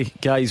victory,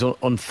 guys,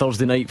 on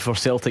Thursday night for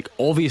Celtic?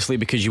 Obviously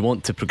because you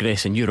want to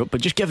progress in Europe,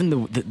 but just given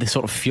the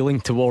sort of feeling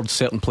towards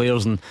certain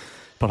players and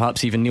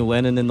perhaps even Neil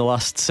Lennon in the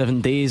last 7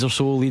 days or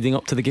so leading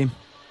up to the game?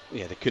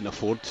 Yeah, they couldn't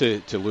afford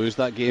to lose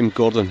that game,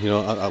 Gordon. You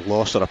know, a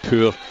loss or a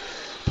poor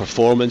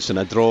performance and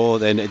a draw,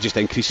 then it just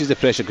increases the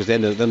pressure, because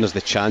then there's the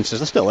chances,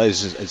 there still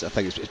is, as I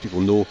think as people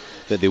know,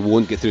 that they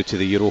won't get through to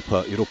the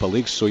Europa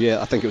League. So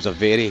yeah, I think it was a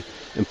very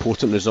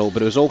important result,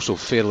 but it was also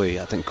fairly,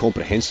 I think,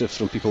 comprehensive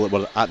from people that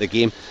were at the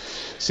game,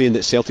 saying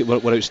that Celtic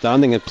were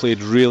outstanding and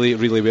played really,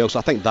 really well. So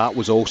I think that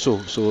was also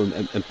so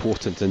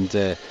important,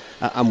 and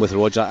I'm with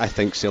Roger. I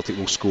think Celtic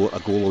will score a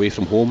goal away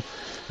from home,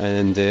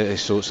 and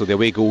so the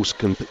away goals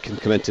can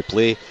come into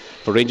play.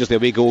 For Rangers, the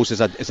away goals is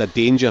a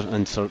danger,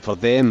 and for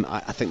them,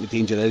 I think the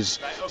danger is,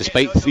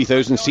 despite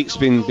 3,000 seats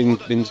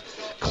being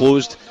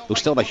closed, they'll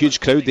still have a huge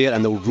crowd there,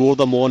 and they'll roar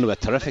them on with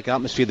a terrific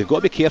atmosphere. They've got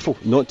to be careful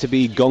not to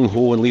be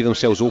gung-ho and leave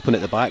themselves open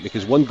at the back,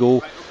 because one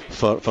goal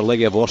for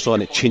Legia Warsaw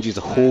and it changes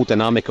the whole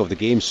dynamic of the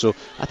game. So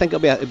I think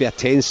it'll be a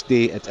tense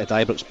day at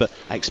Ibrox, but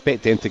I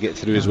expect them to get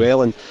through as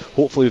well, and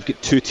hopefully we've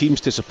got two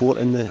teams to support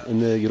in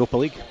the Europa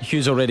League.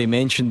 Hugh's already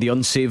mentioned the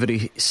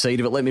unsavoury side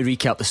of it. Let me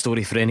recap the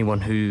story for anyone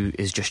who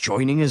is just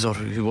joining us or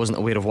who wasn't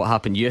aware of what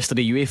happened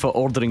yesterday. UEFA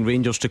ordering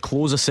Rangers to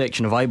close a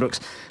section of Ibrox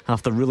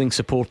after ruling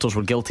supporters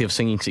were guilty of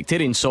singing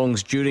sectarian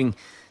songs during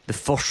the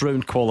first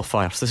round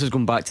qualifiers. This is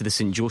going back to the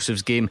St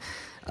Joseph's game.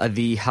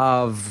 They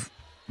have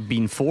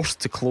been forced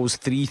to close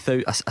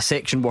a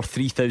section worth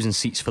 3,000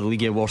 seats for the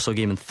Legia Warsaw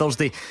game on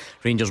Thursday.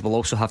 Rangers will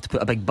also have to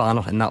put a big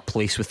banner in that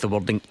place with the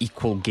wording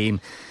 "equal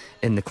game"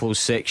 in the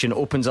closed section. It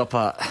opens up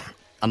a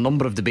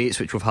number of debates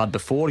which we've had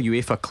before.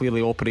 UEFA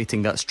clearly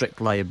operating that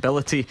strict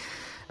liability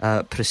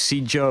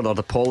procedure or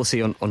the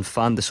policy on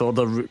fan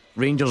disorder.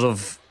 Rangers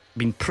have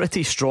been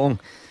pretty strong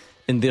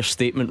in their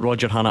statement,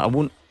 Roger Hannah. I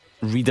won't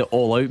read it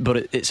all out,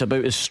 but it's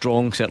about as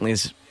strong, certainly,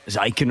 as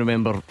I can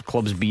remember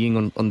clubs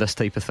being on this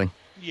type of thing.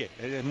 Yeah,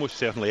 it most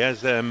certainly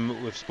is.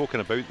 We've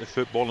spoken about the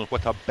football and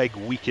what a big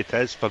week it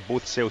is for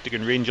both Celtic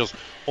and Rangers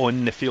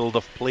on the field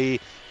of play.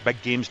 Big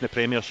games in the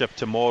Premiership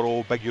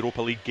tomorrow, big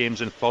Europa League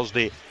games on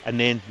Thursday, and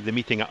then the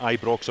meeting at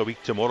Ibrox a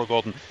week tomorrow,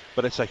 Gordon.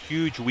 But it's a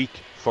huge week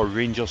for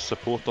Rangers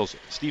supporters.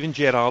 Steven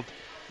Gerrard,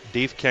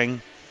 Dave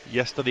King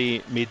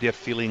yesterday made their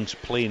feelings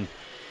plain.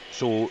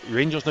 So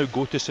Rangers now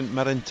go to St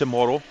Mirren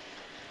tomorrow.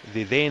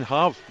 They then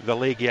have the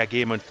Legia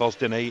game on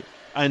Thursday night,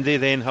 and they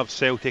then have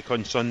Celtic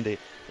on Sunday.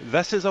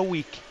 This is a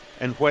week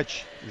in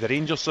which the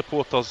Rangers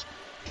supporters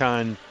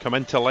can come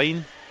into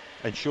line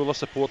and show their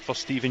support for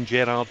Steven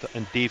Gerrard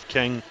and Dave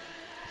King,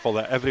 for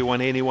the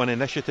Everyone Anyone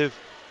initiative,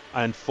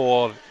 and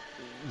for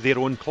their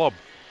own club.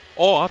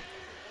 Or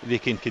they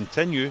can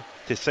continue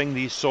to sing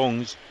these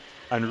songs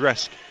and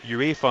risk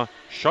UEFA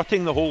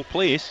shutting the whole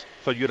place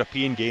for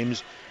European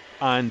games,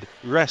 and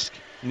risk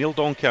Neil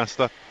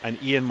Doncaster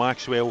and Ian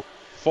Maxwell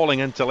falling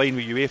into line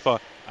with UEFA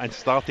and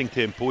starting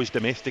to impose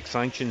domestic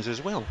sanctions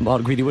as well.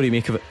 Mark Guidi, what do you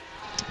make of it?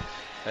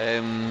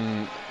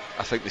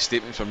 I think the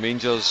statement from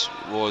Rangers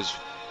was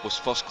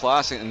first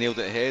class. I think they nailed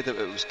it ahead.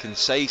 It was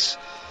concise,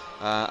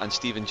 and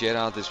Steven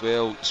Gerrard as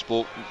well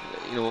spoke,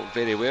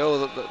 very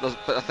well.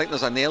 But I think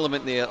there's an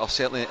element there, or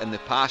certainly in the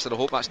past, and I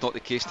hope that's not the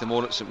case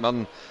tomorrow at St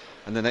Mirren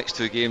and the next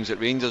two games at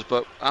Rangers.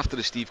 But after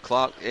the Steve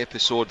Clarke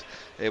episode,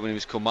 when he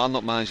was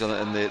Kilmarnock manager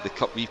in the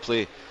Cup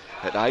replay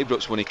at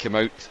Ibrox, when he came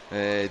out,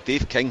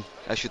 Dave King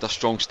issued a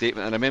strong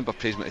statement, and I remember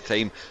praising him at the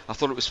time. I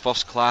thought it was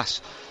first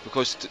class,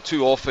 because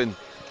too often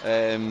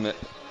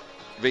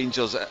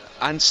Rangers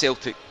and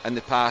Celtic in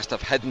the past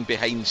have hidden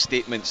behind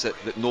statements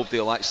that nobody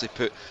will actually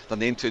put their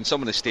name to, and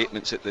some of the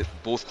statements that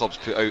both clubs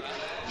put out,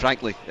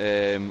 frankly,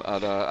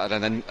 are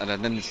an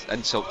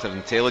insult to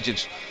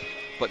intelligence.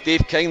 But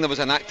Dave King, there was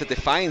an act of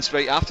defiance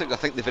right after it. I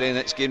think the very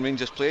next game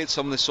Rangers played,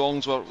 some of the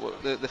songs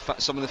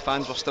some of the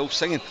fans were still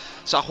singing.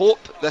 So I hope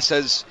this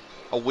is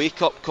a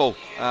wake-up call,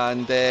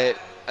 and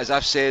as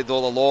I've said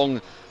all along,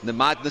 the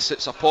madness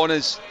that's upon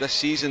us this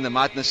season, the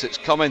madness that's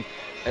coming,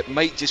 it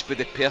might just be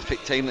the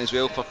perfect time as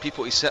well for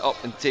people to sit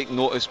up and take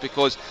notice,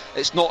 because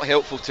it's not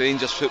helpful to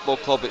Rangers Football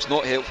Club, it's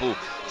not helpful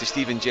to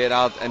Steven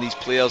Gerrard and his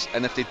players,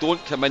 and if they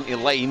don't come into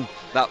line,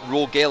 that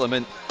rogue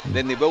element,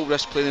 then they will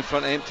risk playing in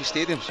front of empty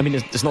stadiums. I mean,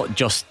 it's not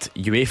just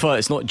UEFA,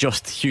 it's not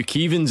just Hugh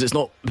Keevins, it's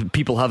not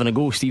people having a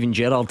go. Steven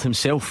Gerrard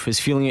himself is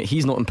feeling it.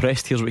 He's not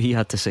impressed. Here's what he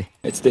had to say.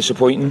 It's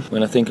disappointing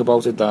when I think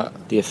about it,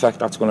 that the effect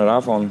that's going to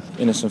have on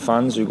innocent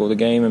fans who go to the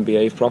game and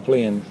behave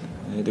properly, and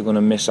they're going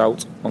to miss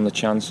out on the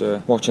chance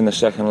of watching the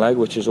second leg,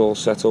 which is all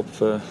set up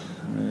for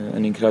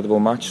an incredible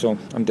match. So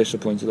I'm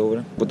disappointed over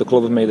it, but the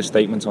club have made a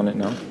statement on it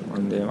now,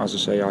 and as I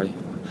say, I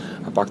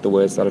back the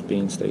words that have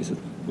been stated.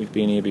 We've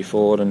been here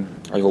before, and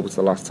I hope it's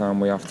the last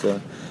time we have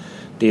to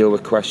deal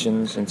with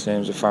questions in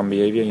terms of fan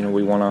behaviour. You know,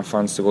 we want our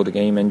fans to go to the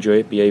game, enjoy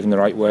it, behave in the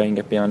right way and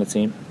get behind the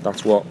team.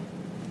 That's what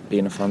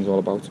being a fan's all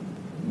about.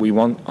 We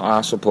want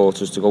our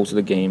supporters to go to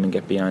the game and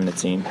get behind the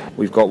team.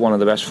 We've got one of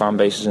the best fan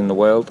bases in the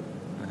world.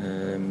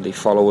 They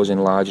follow us in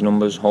large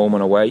numbers, home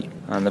and away,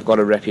 and they've got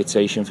a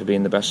reputation for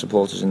being the best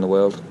supporters in the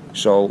world.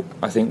 So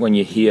I think when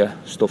you hear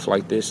stuff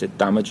like this, it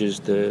damages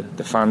the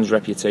fans'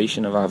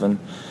 reputation of having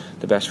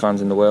the best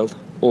fans in the world.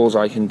 All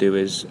I can do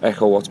is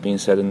echo what's being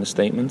said in the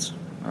statement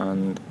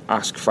and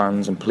ask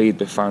fans and plead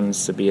with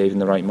fans to behave in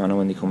the right manner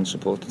when they come and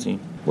support the team.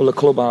 Well, the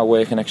club are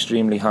working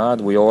extremely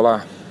hard. We all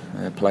are,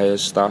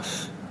 players,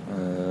 staff,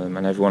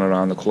 and everyone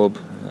around the club.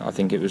 I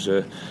think it was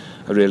a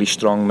really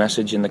strong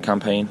message in the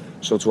campaign.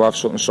 So to have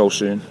something so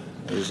soon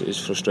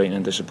is frustrating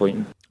and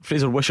disappointing.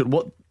 Fraser Wishart,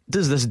 what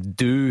does this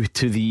do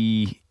to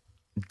the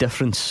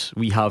difference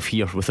we have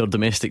here with our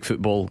domestic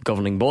football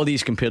governing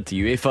bodies compared to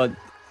UEFA?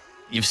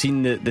 You've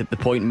seen the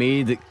point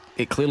made.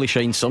 It clearly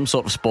shines some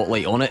sort of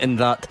spotlight on it, in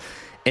that,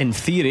 in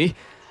theory,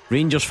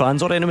 Rangers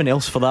fans, or anyone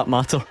else for that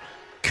matter,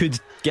 could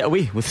get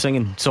away with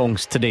singing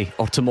songs today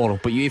or tomorrow,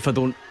 but UEFA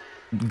don't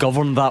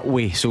govern that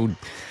way. So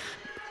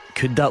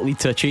could that lead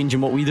to a change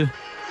in what we do?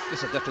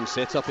 It's a different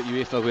setup at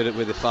UEFA, where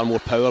with far more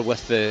power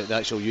with the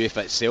actual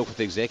UEFA itself, with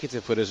the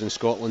executive, whereas in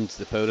Scotland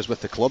the power is with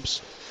the clubs.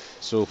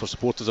 So for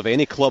supporters of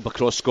any club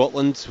across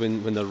Scotland,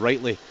 when they're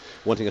rightly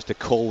wanting us to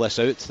call this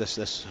out,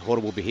 this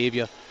horrible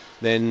behaviour,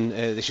 then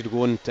they should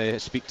go and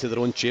speak to their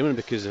own chairman,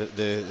 because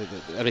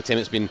every time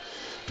it's been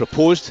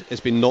proposed,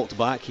 it's been knocked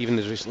back, even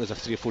as recently as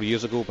 3 or 4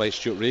 years ago by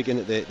Stuart Regan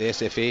at the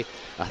SFA.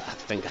 I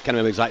can't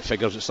remember exact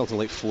figures, it's something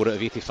like 4 out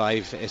of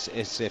 85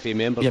 SFA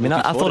members. Yeah, I mean,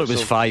 I thought it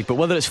was 5, but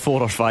whether it's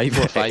 4 or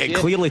 5, it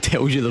clearly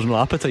tells you there's no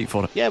appetite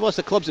for it. Yeah, well, it's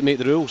the clubs that make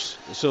the rules,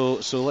 so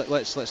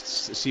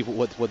let's see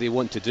what they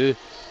want to do.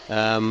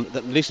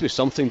 There needs to be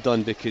something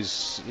done,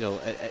 because you know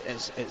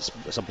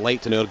it's a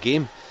blight on our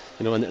game.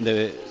 You know, and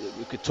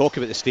we could talk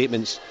about the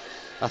statements.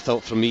 I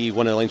thought, for me,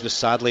 one of the lines was,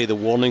 sadly the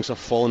warnings are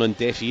falling on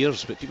deaf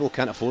ears, but people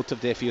can't afford to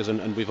have deaf ears,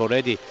 and we've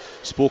already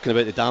spoken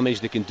about the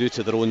damage they can do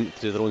to their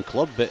own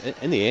club. But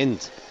in the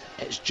end,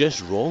 it's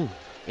just wrong.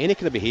 Any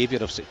kind of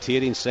behaviour of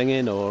sectarian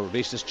singing or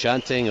racist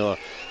chanting or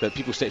about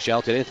people's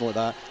sexuality or anything like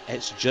that,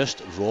 it's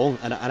just wrong.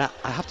 And I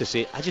have to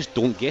say, I just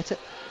don't get it.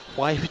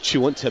 Why would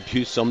you want to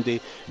abuse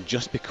somebody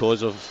just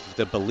because of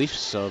their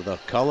beliefs or their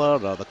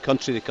colour or the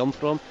country they come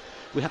from?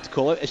 We have to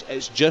call it.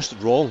 It's just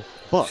wrong.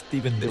 But they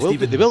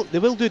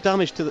will do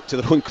damage to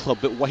their own club.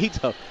 But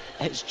wider,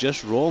 it's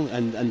just wrong.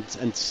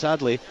 And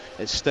sadly,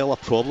 it's still a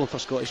problem for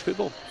Scottish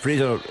football.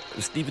 Fraser,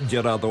 Steven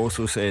Gerrard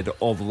also said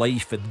of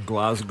life in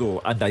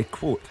Glasgow, and I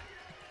quote,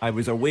 "I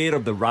was aware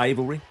of the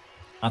rivalry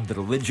and the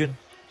religion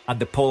and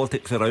the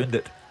politics around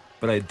it,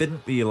 but I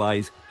didn't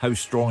realise how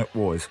strong it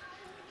was."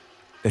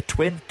 The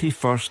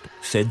 21st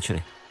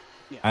century,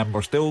 and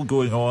we're still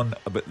going on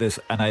about this.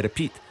 And I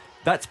repeat,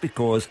 that's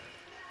because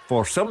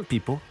for some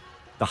people,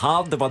 the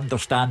hard of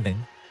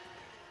understanding,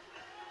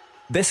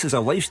 this is a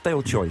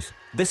lifestyle choice.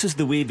 This is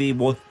the way they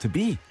want to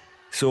be.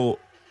 So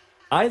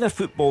either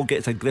football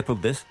gets a grip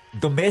of this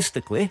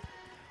domestically,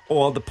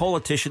 or the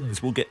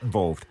politicians will get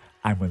involved.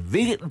 And when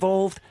they get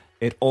involved,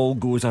 it all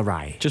goes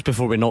awry. Just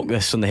before we knock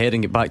this on the head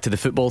and get back to the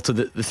football, to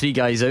the three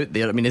guys out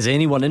there, I mean, is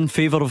anyone in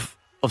favour of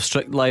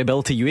strict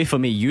liability? UEFA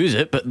may use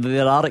it, but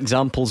there are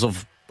examples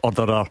of, or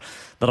there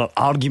are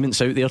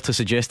arguments out there to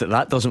suggest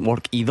that doesn't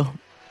work either.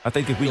 I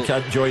think if we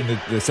can't join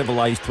the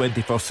civilised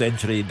 21st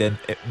century, then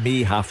it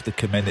may have to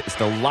come in. It's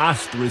the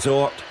last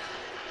resort.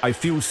 I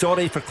feel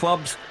sorry for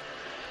clubs.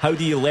 How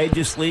do you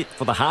legislate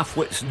for the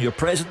half-wits in your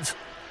presence?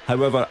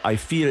 However, I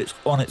fear it's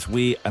on its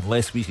way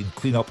unless we can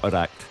clean up our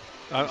act.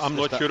 I'm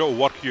not sure it'll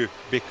work, you,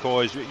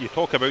 because you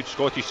talk about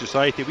Scottish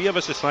society. We have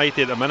a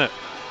society at the minute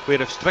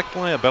where if strict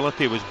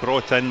liability was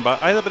brought in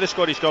either by the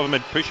Scottish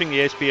Government pushing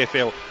the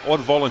SPFL or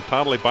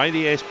voluntarily by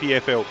the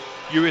SPFL,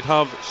 you would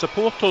have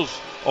supporters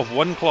of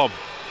one club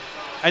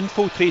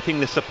infiltrating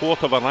the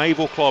support of a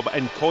rival club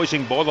and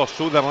causing bother,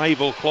 so the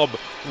rival club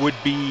would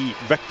be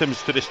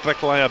victims to the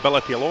strict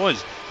liability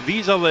laws.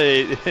 These are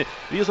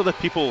the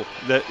people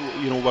that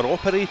we're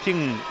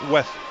operating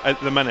with at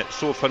the minute.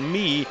 So for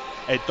me,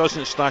 it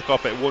doesn't stack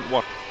up. It won't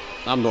work.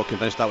 I'm not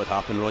convinced that would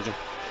happen, Roger.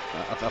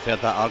 I've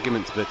heard that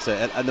argument, but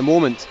at the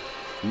moment,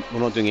 we're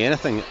not doing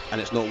anything and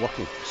it's not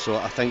working. So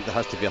I think there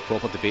has to be a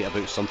proper debate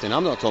about something.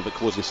 I'm not talking about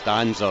closing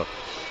stands or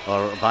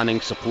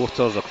banning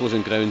supporters or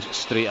closing grounds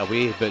straight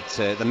away, but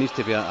there needs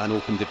to be an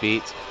open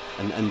debate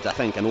and I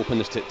think an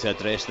openness to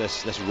address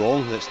this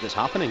wrong that's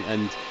happening.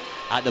 And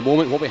at the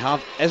moment what we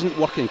have isn't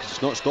working because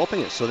it's not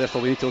stopping it, so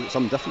therefore we need to look at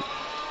something different.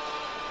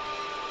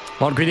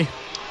 Mark Greedy?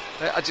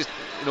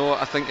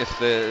 I think if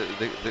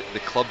the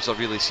clubs are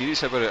really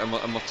serious about it, and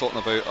we're talking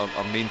about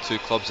our main two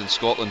clubs in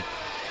Scotland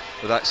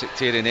with that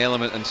sectarian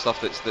element and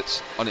stuff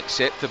that's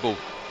unacceptable,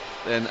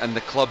 and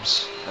the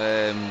clubs,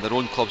 their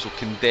own clubs will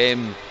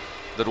condemn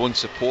their own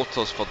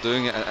supporters for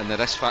doing it, and the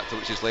risk factor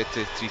which has led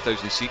to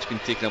 3,000 seats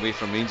being taken away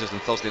from Rangers on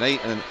Thursday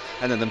night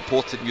and an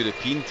important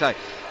European tie.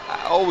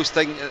 I always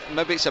think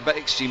maybe it's a bit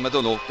extreme, I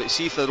don't know, but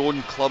see if their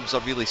own clubs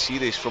are really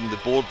serious, from the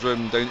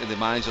boardroom down to the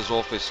manager's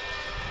office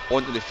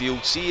onto the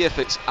field, see if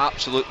it's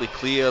absolutely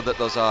clear that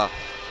there's a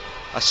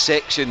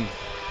section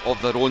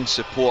of their own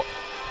support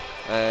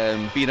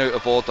being out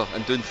of order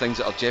and doing things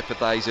that are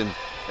jeopardising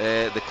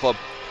the club.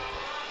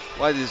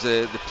 Why does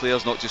the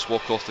players not just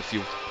walk off the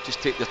field, just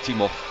take their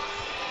team off?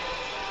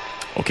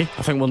 Okay,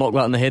 I think we'll knock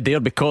that on the head there,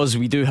 because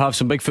we do have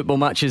some big football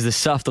matches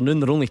this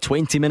afternoon. They're only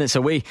 20 minutes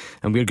away,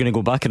 and we're going to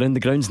go back around the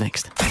grounds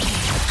next.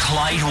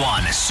 Clyde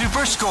One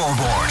Super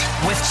Scoreboard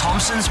with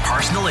Thompson's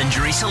personal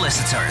injury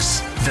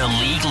solicitors, the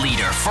league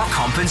leader for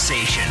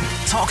compensation.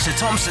 Talk to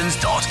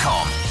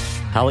Thompsons.com.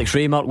 Alex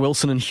Ray, Mark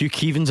Wilson and Hugh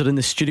Keevins are in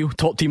the studio.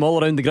 Top team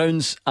all around the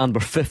grounds, and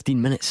we're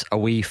 15 minutes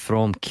away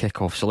from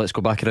kick-off. So let's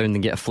go back around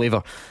and get a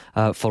flavour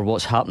for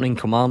what's happening.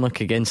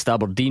 Kilmarnock against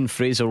Aberdeen.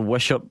 Fraser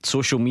Wishart.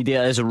 Social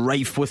media is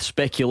rife with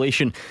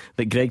speculation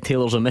that Greg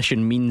Taylor's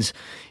omission means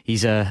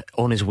he's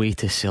on his way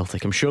to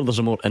Celtic. I'm sure there's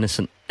a more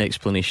innocent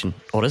explanation,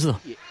 or is there?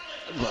 Yeah,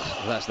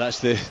 well,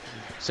 that's the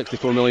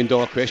 $64 million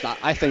question.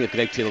 I think if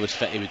Greg Taylor was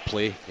fit, he would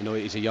play.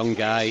 He's a young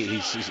guy.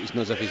 He's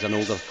not as if he's an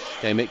older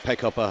guy. He might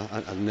pick up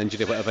an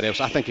injury, whatever else.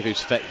 I think if he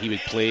was fit, he would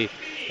play.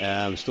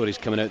 Stories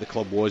coming out of the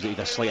club was that he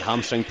had a slight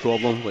hamstring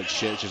problem,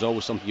 which is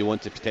always something you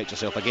want to protect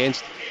yourself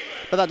against.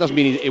 But that doesn't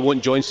mean he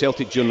won't join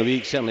Celtic during the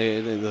week.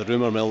 Certainly the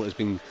rumour mill has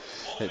been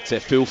at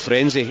full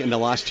frenzy in the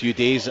last few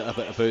days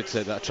about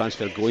that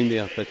transfer going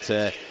there. But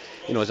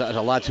as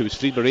a lad who was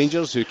freed by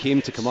Rangers, who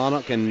came to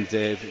Kilmarnock and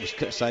was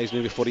criticised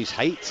maybe for his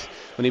height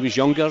when he was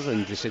younger,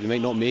 and they said he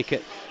might not make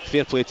it.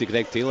 Fair play to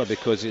Greg Taylor,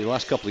 because in the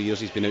last couple of years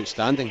he's been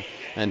outstanding,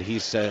 and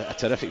he's a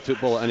terrific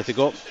footballer. And if he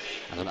got,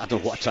 I don't know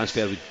what a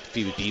transfer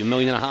fee would be, $1.5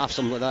 million,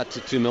 something like that, to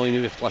 $2 million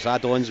maybe plus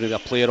add-ons, maybe a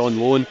player on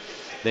loan,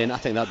 then I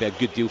think that'd be a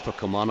good deal for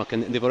Kilmarnock.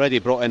 And they've already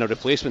brought in a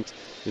replacement,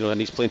 and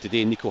he's playing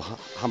today, Nico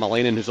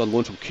Hamalainen, who's on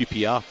loan from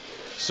QPR.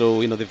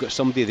 So they've got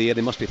somebody there.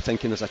 They must be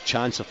thinking there's a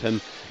chance of him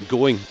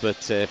going. But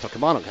for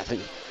Kilmarnock, I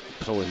think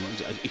probably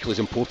equally as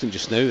important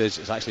just now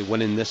is actually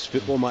winning this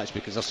football match,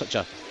 because there's such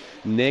a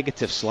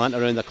negative slant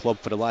around the club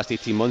for the last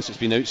 18 months. It's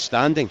been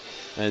outstanding,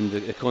 and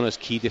the Connah's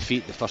Key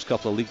defeat, the first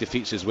couple of league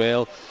defeats as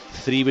well,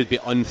 3 would be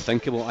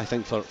unthinkable, I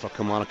think, for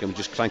Kilmarnock, and would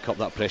just crank up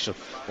that pressure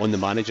on the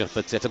manager.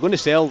 But if they're going to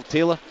sell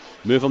Taylor,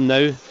 move him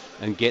now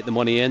and get the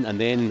money in, and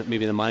then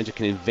maybe the manager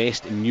can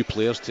invest in new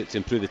players to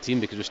improve the team,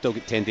 because we've still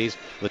got 10 days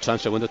of the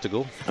transfer window to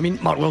go. I mean,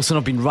 Mark Wilson,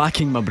 I've been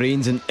racking my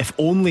brains, and if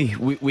only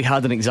we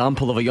had an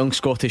example of a young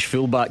Scottish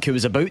fullback who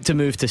was about to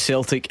move to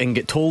Celtic and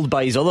get told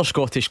by his other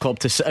Scottish club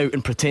to sit out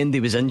and pretend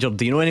he was injured.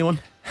 Do you know anyone?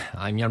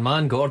 I'm your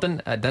man,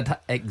 Gordon. It did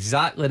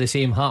exactly the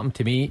same happen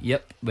to me.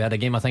 Yep, we had a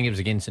game, I think it was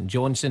against St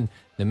Johnstone.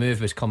 The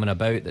move was coming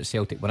about that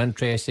Celtic were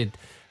interested.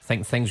 I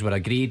think things were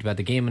agreed. We had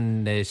a game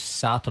on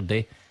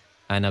Saturday,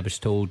 and I was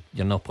told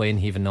you're not playing,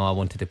 even though I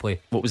wanted to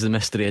play. What was the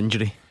mystery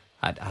injury?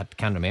 I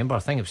can't remember. I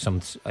think it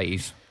was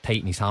he's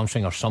tightened his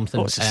hamstring or something.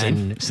 Oh, it's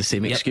the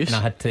same excuse. And I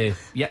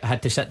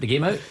had to sit the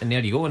game out, and there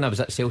you go. And I was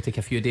at Celtic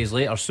a few days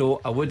later,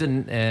 so I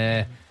wouldn't.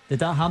 Did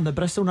that harm the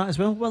Bristol nut as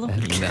well, Willow?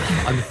 No,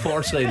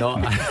 unfortunately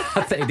not.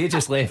 I think they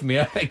just left me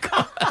out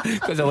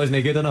because I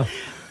wasn't good enough.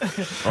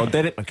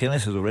 Derek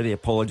McInnes has already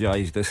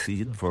apologised this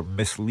season for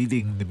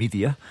misleading the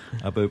media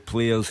about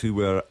players who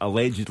were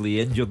allegedly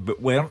injured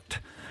but weren't.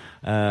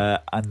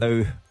 And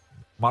now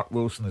Mark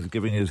Wilson is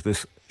giving us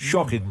this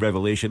shocking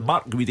revelation.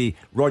 Mark Guidi,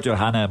 Roger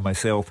Hanna and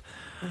myself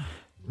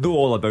know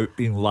all about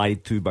being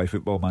lied to by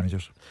football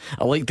managers.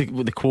 I like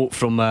the quote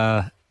from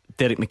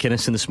Derek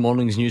McInnes in this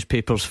morning's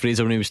newspapers,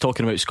 Fraser, when he was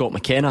talking about Scott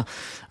McKenna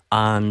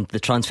and the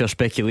transfer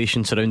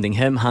speculation surrounding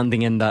him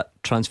handing in that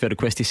transfer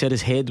request. He said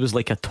his head was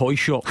like a toy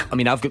shop. I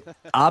mean, I've got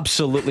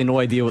absolutely no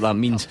idea what that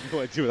means. No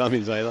idea what that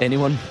means either.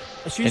 Anyone?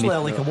 It's usually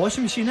like a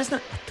washing machine, isn't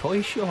it? A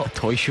toy shop. A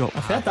toy shop.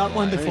 I've heard that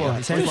one before. Yeah.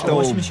 It sounds like a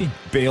washing machine.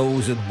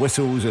 Bells and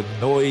whistles and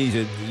noise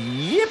and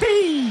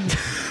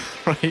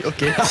yippee. Right,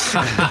 okay.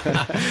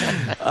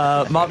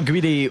 Mark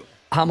Guidi,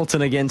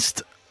 Hamilton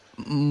against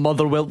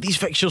Motherwell. These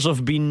fixtures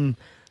have been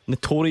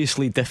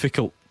notoriously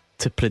difficult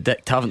to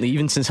predict, haven't they?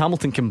 Even since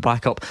Hamilton came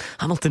back up.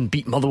 Hamilton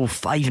beat Motherwell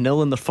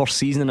 5-0 in their first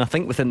season, and I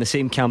think within the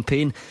same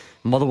campaign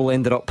Motherwell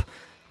ended up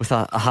with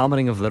a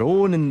hammering of their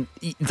own, and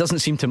it doesn't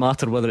seem to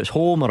matter whether it's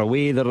home or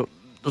away. There's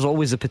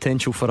always the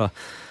potential for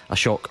a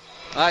shock.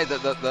 Aye,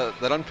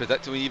 they're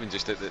unpredictable. Even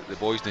just the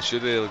boys in the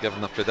studio, they're giving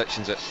their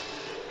predictions at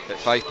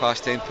 5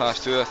 past 10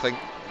 past 2. I think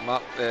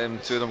Mark, 2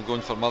 of them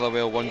going for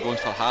Motherwell, 1 going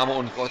for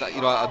Hamilton. God,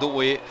 I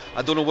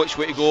don't know which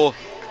way to go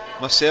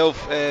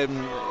myself,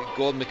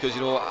 Gordon, because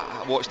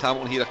I watched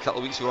Hamilton here a couple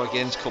of weeks ago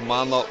against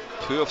Kilmarnock.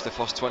 Poor for the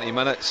first 20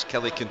 minutes.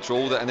 Kelly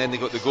controlled it, and then they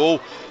got the goal.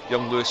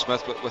 Young Lewis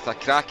Smith with a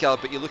cracker.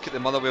 But you look at the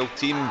Motherwell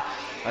team,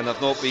 and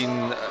they've not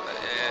been.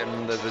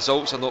 The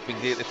results have not been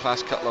great the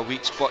past couple of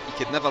weeks, but you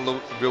could never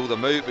rule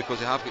them out because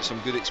they have got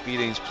some good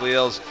experienced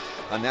players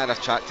and they're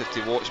attractive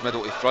to watch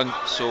middle to front.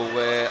 So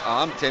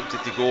I am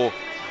tempted to go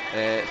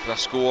for a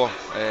score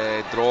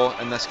draw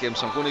in this game,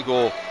 so I'm going to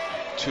go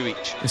 2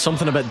 each. It's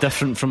something a bit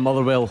different from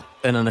Motherwell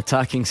in an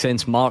attacking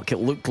sense, Mark. It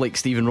looked like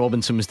Stephen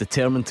Robinson was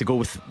determined to go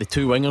with the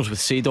 2 wingers, with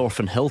Seedorf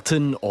and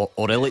Hilton, or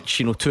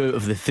Illich, 2 out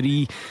of the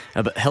 3,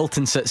 but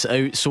Hilton sits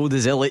out, so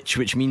does Illich,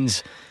 which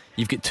means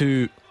you've got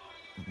 2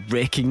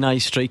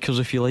 recognised strikers,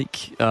 if you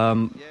like.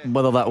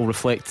 Whether that will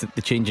reflect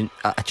a change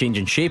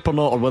in shape or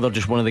not, or whether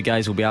just one of the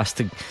guys will be asked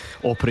to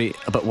operate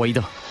a bit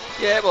wider.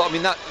 Yeah, well,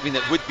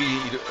 it would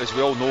be, as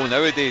we all know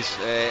nowadays,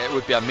 it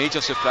would be a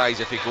major surprise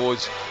if he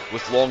goes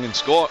with Long and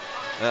Scott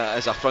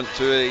as a front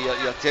 2.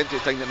 You're tempted to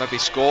think that maybe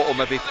Scott will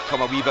maybe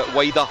come a wee bit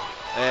wider.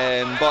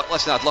 But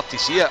listen, I'd love to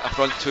see it, a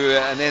front 2,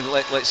 and then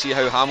let's see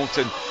how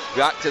Hamilton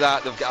react to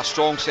that. They've got a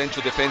strong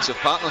central defensive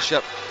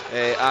partnership,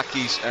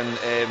 Akis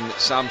and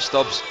Sam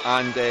Stubbs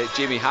and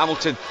Jamie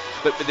Hamilton,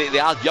 but they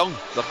are young,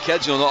 they're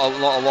kids, not a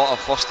lot of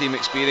first team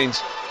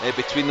experience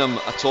between them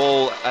at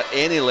all at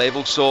any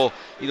level. So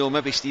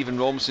maybe Stephen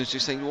Robinson's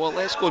just thinking, well,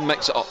 let's go and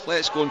mix it up,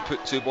 let's go and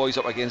put 2 boys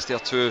up against their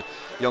 2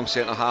 young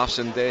centre halves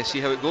and see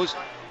how it goes.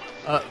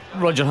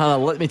 Roger Hannah,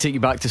 let me take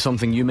you back to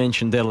something you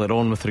mentioned earlier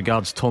on with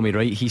regards to Tommy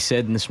Wright. He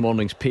said in this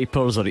morning's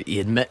papers, or he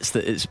admits,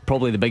 that it's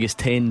probably the biggest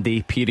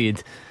 10-day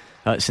period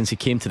since he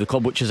came to the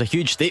club, which is a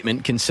huge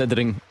statement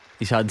considering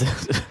he's had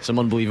some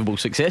unbelievable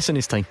success in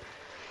his time.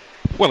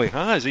 Well, he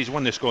has. He's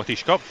won the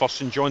Scottish Cup, first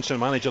St Johnstone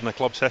manager in the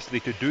club's history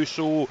to do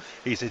so.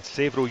 He's had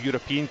several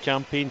European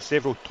campaigns,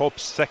 several top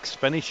 6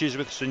 finishes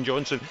with St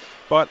Johnstone.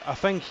 But I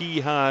think he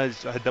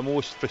has had the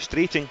most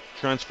frustrating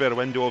transfer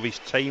window of his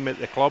time at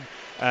the club.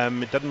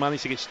 Didn't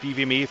manage to get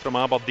Stevie May from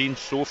Aberdeen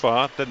so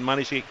far. Didn't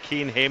manage to get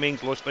Kane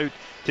Hemmings, lost out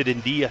to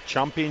Dundee, a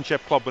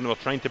championship club, when they were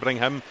trying to bring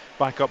him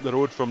back up the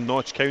road from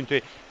Notts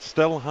County.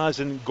 Still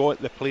hasn't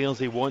got the players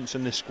he wants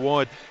in the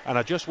squad. And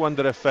I just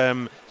wonder if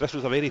this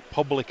was a very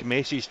public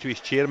message to his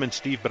chairman,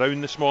 Steve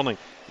Brown, this morning,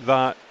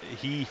 that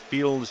he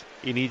feels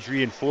he needs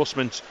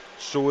reinforcements,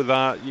 so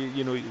that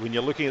when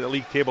you're looking at the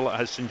league table, it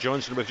has St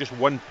Johnstone with just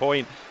 1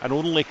 point and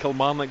only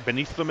Kilmarnock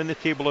beneath them in the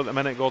table at the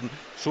minute, Gordon,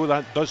 so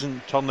that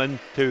doesn't turn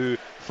into,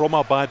 from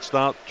a bad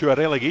start, to a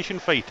relegation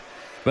fight.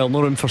 Well,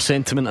 no room for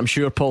sentiment, I'm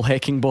sure. Paul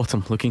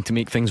Heckingbottom looking to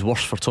make things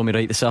worse for Tommy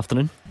Wright this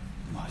afternoon.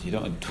 I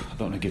don't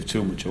want to give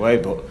too much away,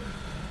 but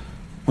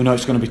we know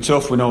it's going to be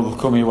tough. We know they'll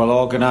come here well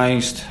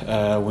organised.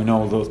 We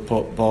know they'll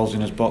put balls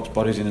in his box,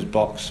 bodies in his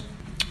box,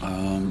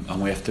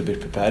 and we have to be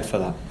prepared for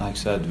that. Like I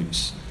said,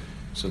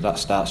 so that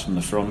starts from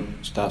the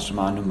front, starts from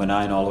our number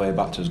 9 all the way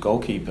back to his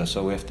goalkeeper.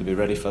 So we have to be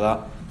ready for that.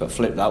 But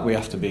flip that, we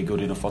have to be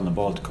good enough on the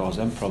ball to cause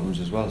them problems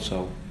as well.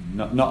 So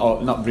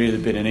not really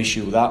been an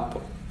issue with that,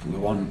 but we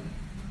want,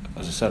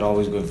 as I said,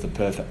 always go for the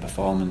perfect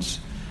performance.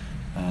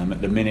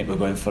 At the minute we're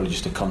going for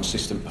just a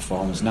consistent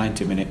performance.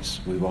 90 minutes,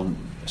 we want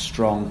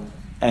strong,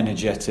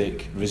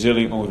 energetic,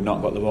 resilient when we've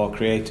not got the ball,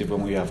 creative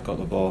when we have got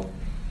the ball,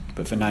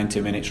 but for 90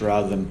 minutes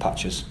rather than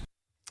patches.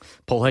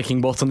 Paul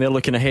Heckingbottom there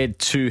looking ahead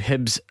to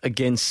Hibs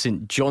against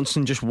St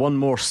Johnstone. Just one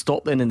more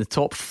stop then in the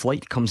top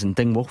flight comes in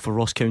Dingwall for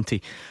Ross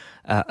County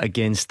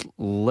against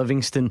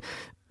Livingston.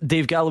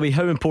 Dave Galloway,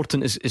 how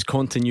important is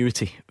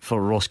continuity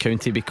for Ross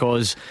County?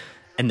 Because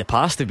in the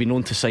past they've been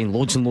known to sign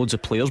loads and loads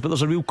of players, but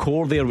there's a real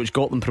core there which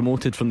got them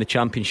promoted from the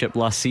Championship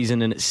last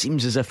season, and it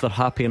seems as if they're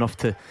happy enough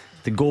to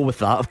go with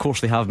that. Of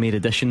course they have made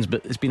additions,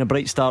 but it's been a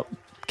bright start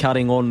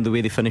carrying on the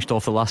way they finished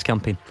off the last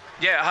campaign.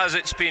 Yeah, it has.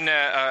 It's been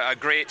a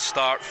great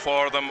start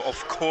for them.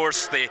 Of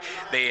course, they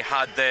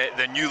had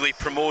the newly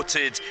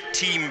promoted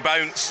team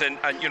bounce, and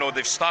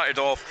they've started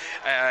off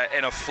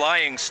in a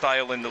flying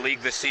style in the league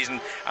this season.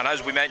 And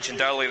as we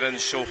mentioned earlier in the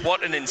show,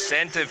 what an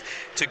incentive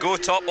to go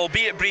top,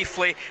 albeit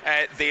briefly.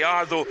 They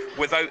are, though,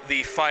 without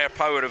the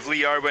firepower of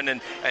Lee Irwin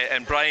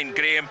and Brian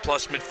Graham,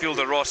 plus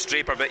midfielder Ross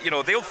Draper. But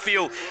they'll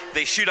feel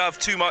they should have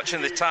too much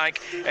in the tank.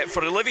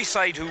 For a Livy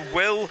side who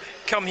will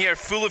come here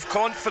full of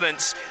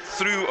confidence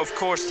through, of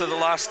course, to the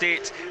last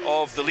 8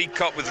 of the League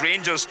Cup, with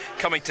Rangers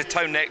coming to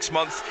town next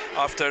month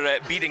after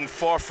beating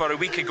Forth a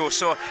week ago.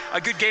 So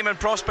a good game in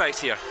prospect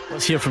here.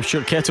 Let's hear from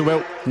Stuart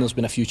Kettlewell. There's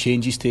been a few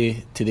changes to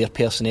their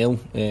personnel.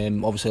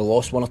 Obviously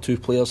lost 1 or 2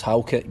 players,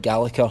 Halkett,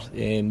 Gallagher,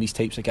 these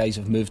types of guys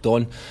have moved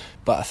on.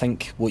 But I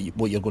think what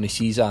you're going to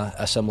see is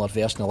a similar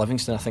version of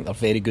Livingston. I think they're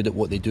very good at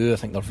what they do. I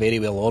think they're very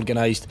well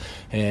organised.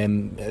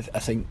 I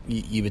think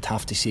you would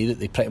have to say that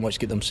they pretty much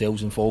get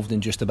themselves involved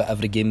in just about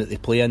every game that they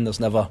play in. There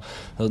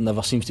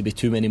never seems to be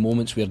too many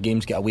moments where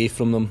games get away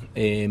from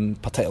them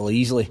particularly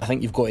easily. I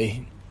think you've got to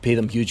pay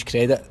them huge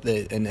credit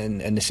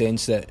in the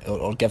sense that,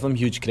 or give them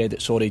huge credit,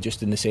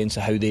 just in the sense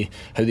of how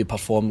they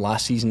performed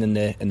last season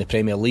in the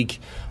Premier League.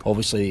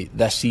 Obviously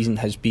this season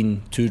has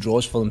been 2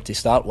 draws for them to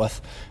start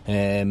with,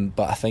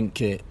 but I think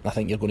you're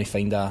going to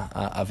find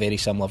a very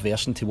similar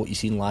version to what you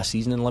seen last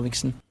season in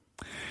Livingston.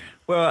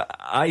 Well,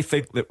 I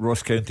think that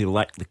Ross County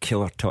lacked the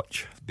killer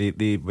touch.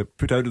 They were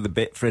put out of the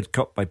Betfred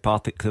Cup by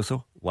Partick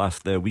Thistle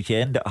last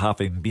weekend,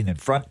 having been in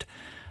front.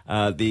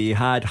 They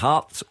had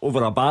Hearts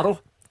over a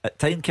barrel at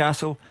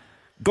Tynecastle,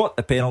 got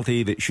the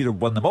penalty that should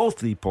have won them all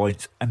 3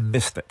 points and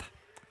missed it.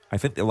 I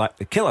think they lacked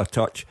the killer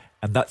touch,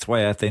 and that's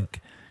why I think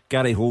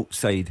Gary Holt's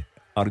side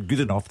are good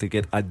enough to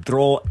get a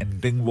draw in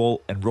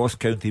Dingwall, and Ross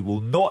County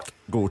will not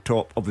go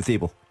top of the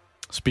table.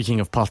 Speaking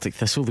of Partick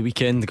Thistle, the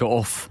weekend got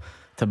off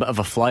to a bit of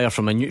a flyer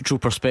from a neutral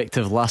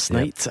perspective last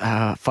night.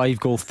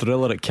 5-goal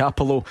thriller at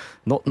Capello.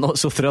 Not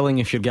so thrilling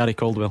if you're Gary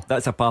Caldwell.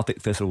 That's a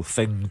Partick Thistle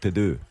thing to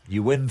do.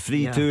 You win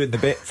 3-2 in the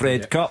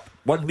Betfred Cup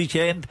one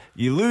weekend,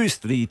 you lose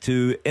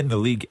 3-2 in the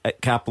league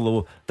at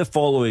Capello the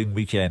following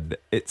weekend.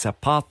 It's a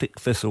Partick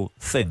Thistle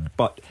thing,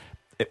 but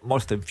it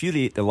must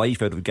infuriate the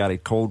life out of Gary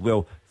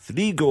Caldwell.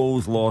 3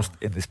 goals lost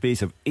in the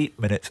space of 8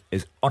 minutes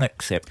is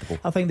unacceptable.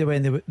 I think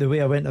the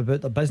way I went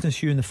about the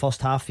business, in the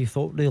first half, you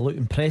thought they looked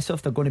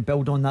impressive. They're going to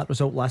build on that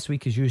result last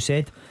week, as you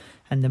said,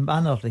 and the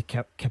manner they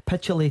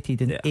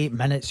capitulated in 8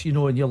 minutes,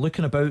 and you're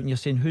looking about and you're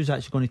saying, who's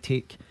actually going to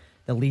take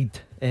the lead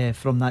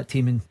from that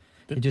team? And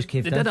they just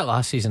caved in. They did it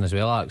last season as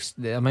well, Alex.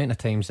 The amount of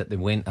times that they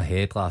went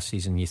ahead last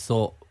season, you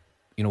thought,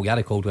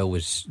 Gary Caldwell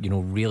was,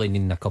 really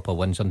needing a couple of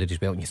wins under his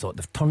belt, and you thought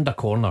they've turned a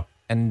corner,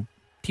 and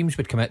teams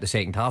would come out the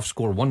second half,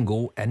 score 1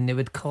 goal, and they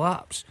would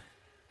collapse.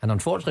 And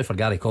unfortunately for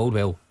Gary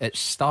Caldwell, it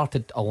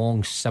started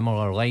along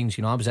similar lines.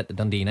 I was at the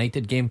Dundee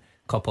United game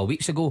a couple of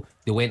weeks ago.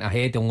 They went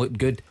ahead and looked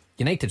good.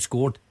 United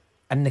scored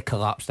and they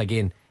collapsed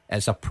again.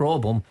 It's a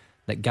problem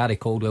that Gary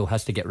Caldwell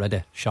has to get rid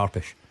of,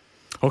 sharpish.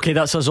 OK,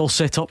 that's us all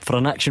set up for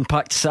an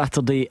action-packed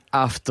Saturday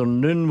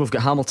afternoon. We've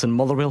got Hamilton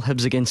Motherwell,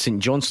 Hibs against St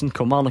Johnstone,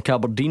 Kilmarnock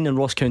Aberdeen and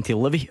Ross County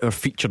Livy, our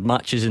featured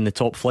matches in the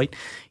top flight.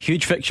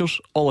 Huge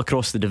fixtures all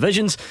across the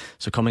divisions.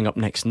 So coming up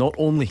next, not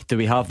only do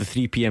we have the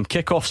 3pm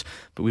kickoffs,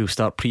 but we'll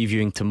start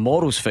previewing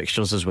tomorrow's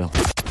fixtures as well.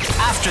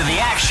 After the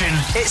action,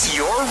 it's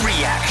your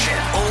reaction.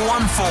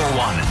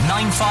 0141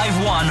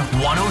 951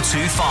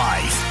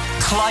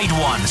 1025. Clyde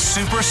One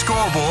Super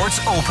Scoreboard's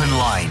open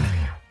line.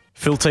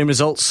 Full-time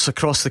results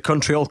across the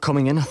country all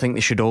coming in. I think they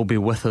should all be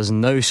with us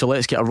now. So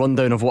let's get a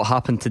rundown of what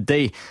happened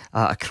today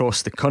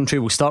across the country.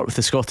 We'll start with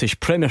the Scottish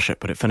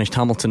Premiership, where it finished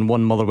Hamilton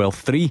 1, Motherwell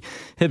 3,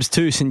 Hibs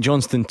 2, St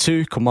Johnstone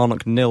 2,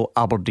 Kilmarnock 0,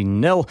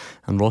 Aberdeen 0,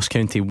 and Ross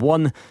County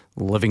 1,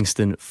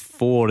 Livingston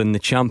 4. In the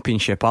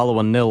Championship,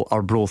 Alloa 0,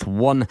 Arbroath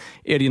 1,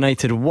 Ayr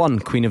United 1,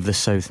 Queen of the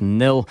South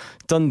 0,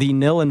 Dundee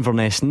 0,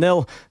 Inverness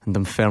 0, and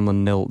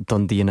Dunfermline 0,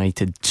 Dundee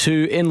United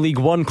 2. In League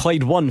 1,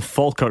 Clyde 1,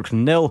 Falkirk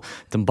 0,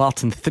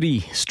 Dumbarton 3,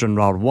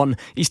 Stranraer 1,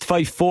 East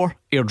Fife 4,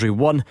 Airdrie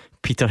 1,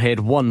 Peterhead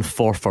 1,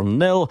 Forfar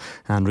 0,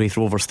 and Raith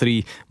Rovers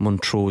 3,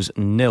 Montrose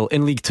 0.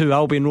 In League 2,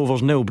 Albion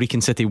Rovers 0,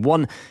 Brecon City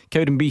 1,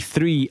 Cowdenbeath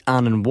 3,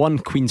 Annan 1,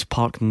 Queen's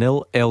Park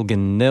 0,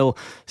 Elgin 0,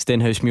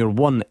 Stenhousemuir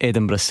 1,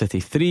 Edinburgh City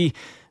 3,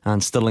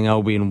 and Stirling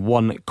Albion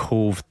 1,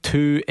 Cove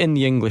 2. In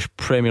the English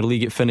Premier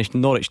League, it finished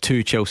Norwich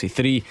 2, Chelsea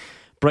 3,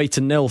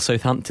 Brighton 0,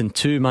 Southampton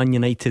 2, Man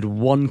United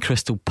 1,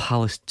 Crystal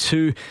Palace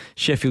 2,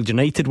 Sheffield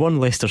United 1,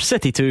 Leicester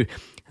City 2,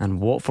 and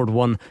Watford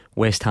 1,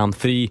 West Ham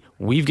 3.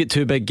 We've got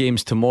 2 big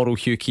games tomorrow.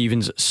 Hugh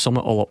Keevins, sum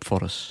it all up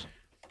for us.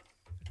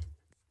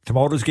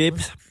 Tomorrow's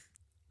games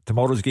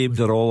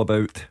are all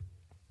about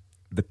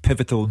the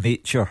pivotal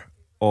nature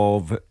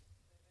of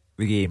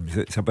the games.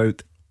 It's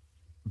about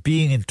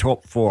being in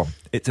top form.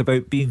 It's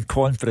about being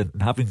confident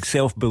and having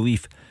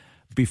self-belief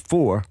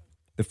before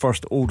the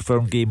first Old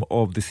Firm game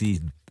of the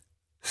season.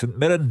 St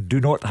Mirren do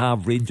not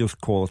have Rangers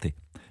quality.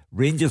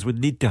 Rangers would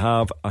need to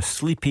have a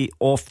sleepy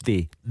off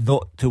day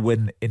not to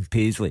win in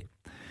Paisley.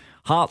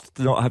 Hearts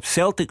do not have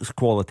Celtic's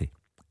quality.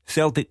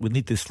 Celtic would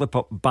need to slip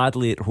up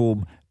badly at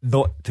home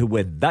not to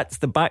win. That's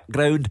the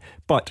background.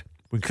 But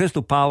when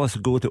Crystal Palace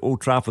go to Old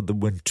Trafford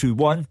and win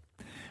 2-1,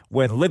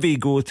 when Livy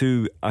go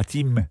to a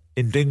team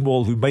in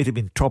Dingwall who might have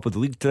been top of the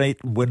league tonight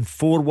and win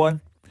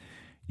 4-1,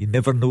 you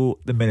never know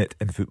the minute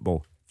in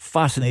football.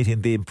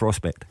 Fascinating day in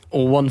prospect.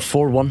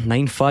 0141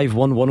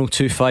 951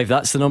 1025.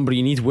 That's the number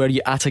you need. Were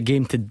you at a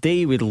game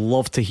today? We'd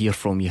love to hear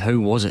from you. How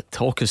was it?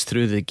 Talk us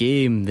through the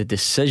game, the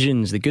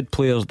decisions, the good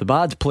players, the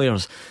bad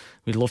players.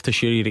 We'd love to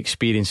share your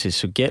experiences.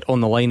 So get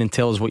on the line and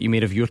tell us what you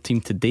made of your team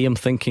today. I'm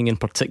thinking in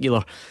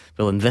particular,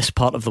 well, in this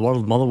part of the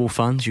world, Motherwell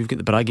fans, you've got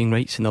the bragging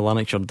rights in the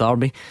Lanarkshire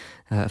Derby.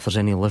 If there's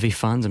any Livy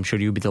fans, I'm sure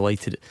you'll be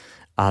delighted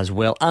as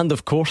well. And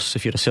of course,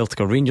 if you're a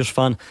Celtic or Rangers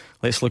fan,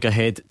 let's look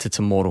ahead to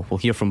tomorrow. We'll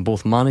hear from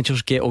both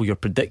managers, get all your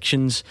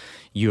predictions,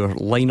 your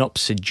lineup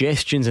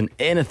suggestions, and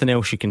anything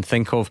else you can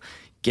think of.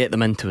 Get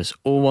them into us.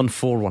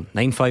 0141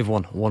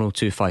 951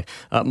 1025.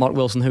 Mark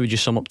Wilson, how would you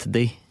sum up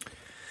today?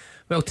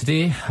 Well,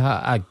 today,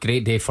 a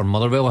great day for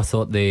Motherwell. I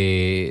thought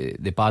they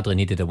badly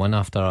needed a win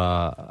after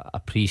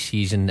a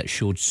pre-season that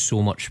showed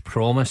so much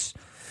promise.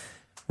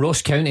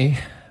 Ross County,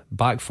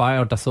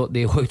 backfired. I thought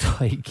they looked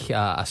like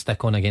a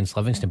stick on against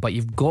Livingston, but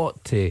you've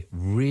got to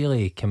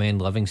really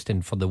commend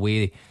Livingston for the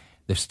way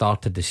they've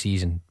started the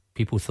season.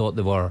 People thought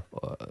they were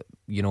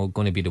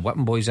going to be the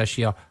whipping boys this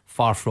year.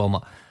 Far from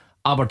it.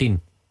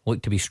 Aberdeen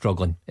look to be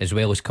struggling as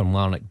well as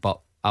Kilmarnock, but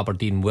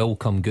Aberdeen will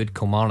come good.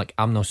 Kilmarnock,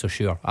 I'm not so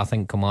sure. I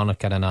think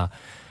Kilmarnock are in a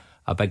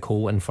big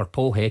hole, and for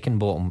Paul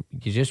Heckingbottom,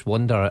 you just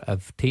wonder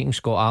if taking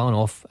Scott Allen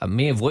off, it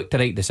may have looked the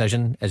right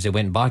decision as they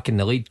went back in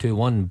the lead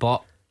 2-1,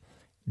 but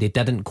they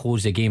didn't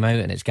close the game out,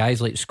 and it's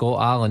guys like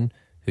Scott Allen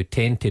who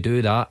tend to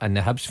do that, and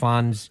the Hibs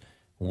fans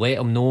let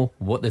them know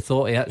what they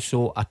thought of it.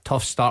 So a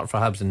tough start for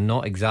Hibs, and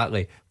not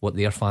exactly what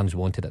their fans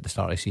wanted at the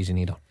start of the season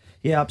either.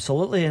 Yeah,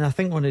 absolutely. And I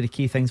think one of the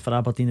key things for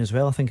Aberdeen as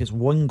well, I think it's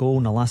 1 goal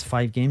in the last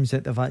 5 games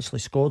that they've actually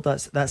scored.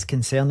 That's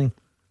concerning.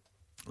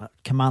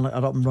 Kilmarnock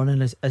are up and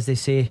running, as they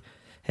say,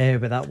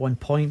 with that 1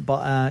 point.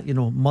 But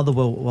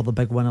Motherwell were the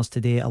big winners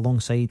today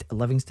alongside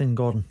Livingston.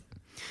 Gordon.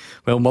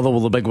 Well, Motherwell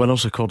the big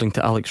winners according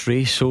to Alex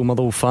Ray. So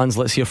Motherwell fans,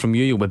 let's hear from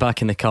you. You'll be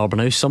back in the Carbour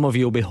now. Some of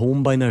you will be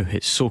home by now.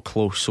 It's so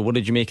close. So what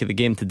did you make of the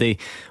game today?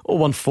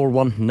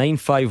 0141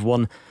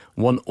 951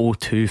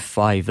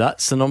 1025.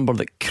 That's the number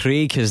that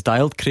Craig has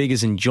dialed. Craig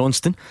is in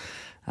Johnston,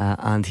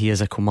 and he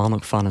is a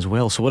Kilmarnock fan as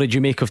well. So what did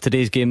you make of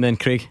today's game then,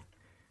 Craig?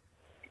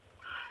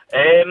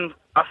 I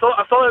thought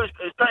it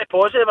was pretty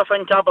positive. I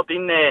think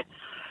Aberdeen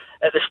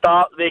at the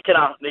start they kind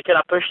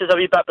of pushed us a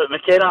wee bit, but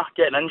McKenna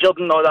getting injured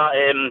and all that,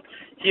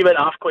 he went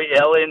off quite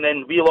early, and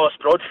then we lost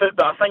Broadfoot.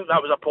 But I think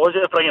that was a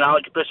positive, bringing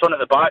Alex Bruce on at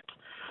the back.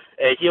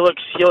 He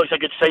looks a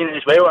good signing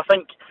as well. I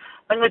think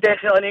we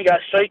definitely need to get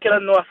a striker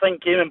in though. I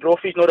think Eamon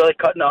Brophy's not really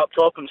cutting it up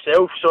top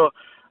himself, so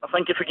I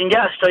think if we can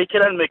get a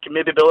striker in, we can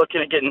maybe be looking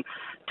at getting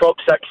top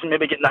 6 and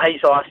maybe getting the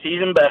heights of last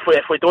season. But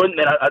if we don't,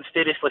 then I'd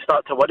seriously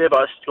start to worry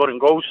about us scoring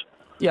goals.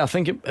 Yeah, I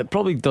think it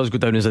probably does go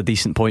down as a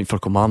decent point for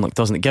Kilmarnock,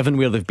 doesn't it? Given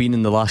where they've been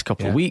in the last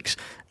couple of weeks.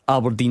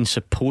 Aberdeen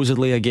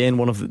supposedly again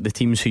one of the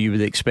teams who you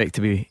would expect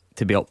to be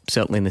up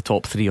certainly in the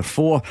top 3 or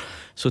 4.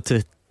 So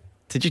to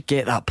just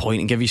get that point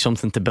and give you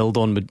something to build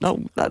on, but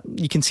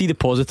you can see the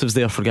positives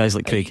there for guys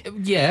like Craig.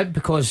 Yeah,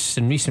 because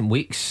in recent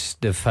weeks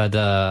they've had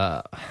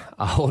a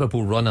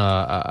horrible run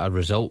of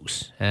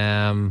results.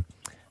 Again,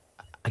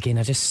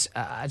 I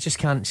just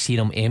can't see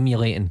them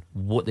emulating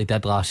what they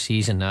did last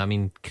season. I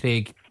mean,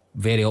 Craig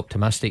very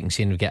optimistic and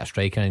saying we get a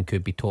striker and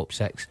could be top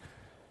 6.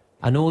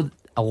 I know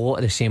a lot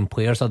of the same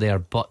players are there,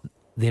 but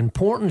the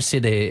importance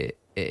of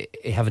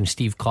having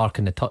Steve Clarke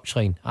in the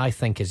touchline, I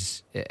think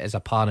is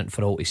apparent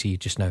for all to see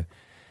just now.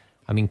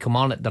 I mean,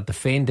 Kilmarnock, they're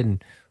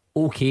defending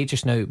okay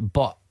just now,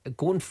 but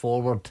going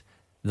forward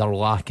they're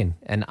lacking,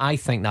 and I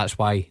think that's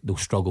why they'll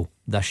struggle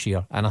this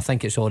year. And I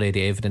think it's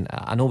already evident.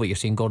 I know what you're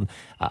saying, Gordon.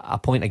 A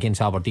point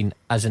against Aberdeen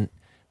isn't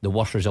the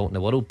worst result in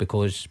the world,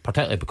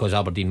 particularly because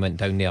Aberdeen went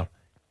down there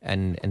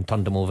and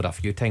turned them over a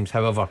few times.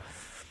 However,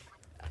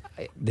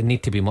 they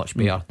need to be much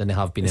better than they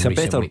have been in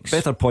recent weeks.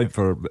 Better point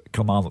for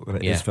Kilmarnock than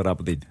it is for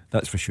Aberdeen,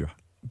 that's for sure.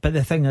 But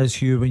the thing is,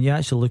 Hugh, when you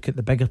actually look at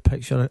the bigger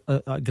picture,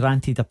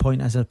 granted a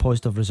point is a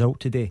positive result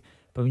today,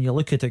 but when you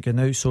look at it going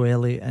out so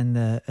early in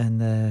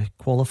the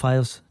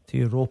qualifiers to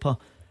Europa,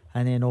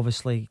 and then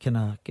obviously kind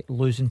of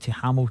losing to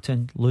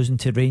Hamilton, losing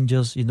to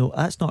Rangers,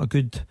 that's not a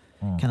good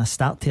kind of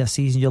start to a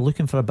season. You're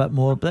looking for a bit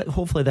more, but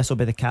hopefully this will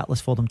be the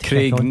catalyst for them to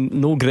Craig, kick on.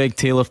 No Greg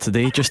Taylor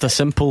today, just a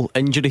simple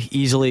injury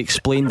easily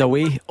explained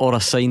away, or a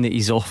sign that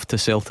he's off to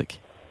Celtic?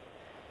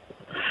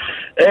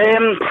 I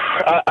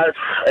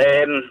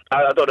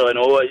don't really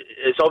know.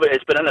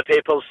 It's been in the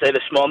papers this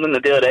morning, the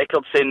Daily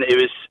Record, saying that he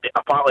was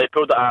apparently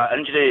pulled an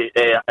injury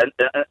out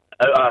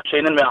of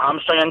training with a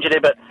hamstring injury,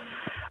 but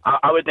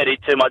I wouldn't read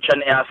too much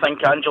into it. I think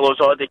Angelo's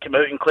already come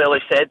out and clearly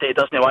said that he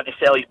doesn't want to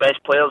sell his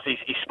best players.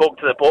 He spoke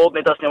to the board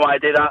and he doesn't want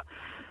to do that.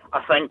 I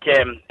think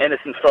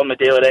anything from the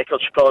Daily Record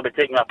should probably be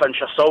taken with a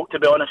pinch of salt, to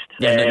be honest.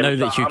 Yeah, now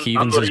that Hugh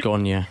Keevins has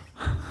gone, Yeah,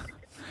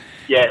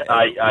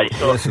 aye.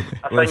 So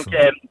I think,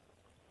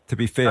 to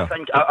be fair, I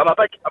think I'm a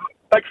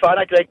big fan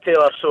of Greg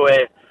Taylor. So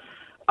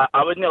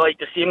I wouldn't like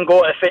to see him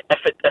go. If it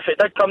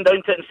did come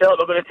down to it and Celtic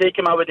were going to take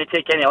him, I wouldn't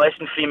take any less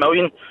than 3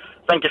 million.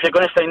 I think if you're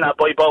going to sign that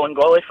boy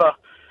Bolingoli for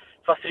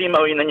 3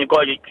 million, then you've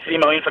got to get 3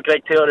 million for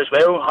Greg Taylor as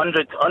well.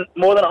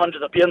 More than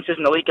 100 appearances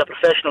in the league, a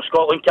professional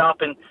Scotland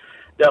cap, and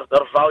they're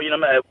valuing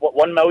him at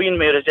 1 million.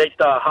 We rejected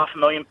a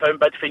 £500,000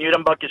 bid for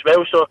Nuremberg as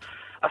well. So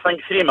I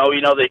think 3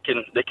 million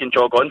they can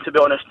jog on, to be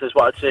honest, is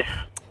what I'd say.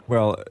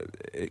 Well,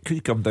 it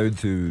could come down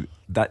to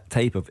that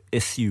type of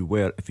issue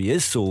where if he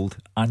is sold,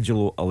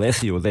 Angelo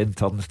Alessio then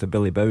turns to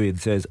Billy Bowie and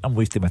says, I'm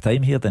wasting my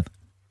time here then.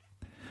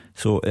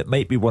 So it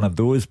might be one of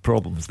those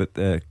problems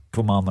that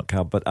Kilmarnock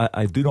have, but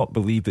I do not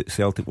believe that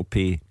Celtic will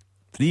pay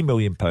 £3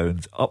 million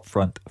up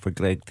front for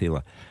Greg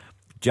Taylor.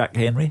 Jack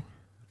Henry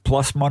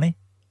plus money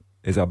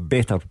is a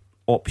better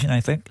option,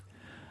 I think,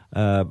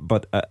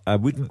 but I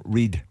wouldn't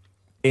read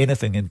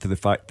anything into the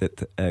fact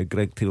that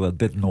Greg Taylor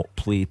did not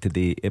play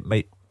today. It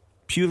might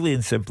purely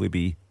and simply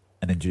be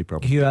an injury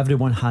problem. Hugh,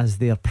 everyone has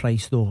their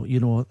price though.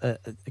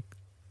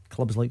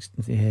 clubs like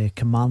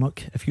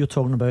Kilmarnock, if you're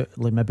talking about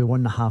like maybe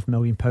 £1.5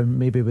 million,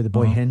 maybe with the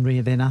boy Henry,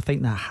 then I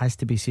think that has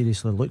to be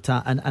seriously looked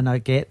at. And I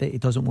get that he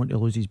doesn't want to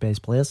lose his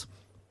best players,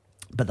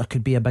 but there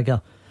could be a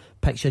bigger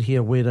picture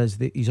here, whereas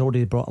he's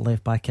already brought a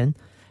left back in.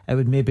 It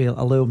would maybe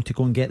allow him to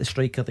go and get the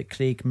striker that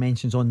Craig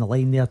mentions on the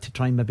line there, to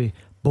try and maybe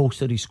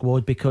bolster his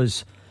squad,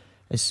 because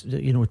it's,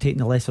 you know, taking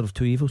the lesser of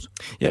two evils.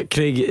 Yeah,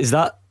 Craig, is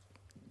that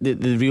the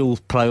real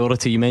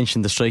priority? You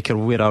mentioned the striker.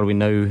 Where are we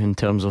now in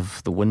terms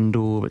of the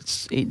window?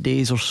 It's 8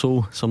 days or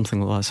so,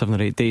 something like that, 7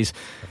 or 8 days.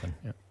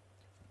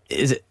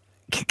 Is it?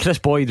 Chris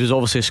Boyd was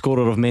obviously a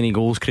scorer of many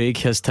goals, Craig.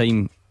 His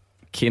time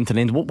came to an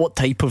end. What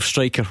type of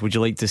striker would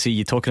you like to see?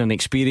 You talking an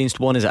experienced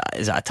one? Is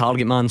it a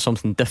target man,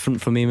 something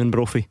different from Eamon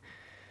Brophy?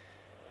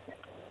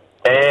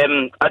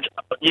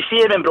 You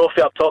see Eamon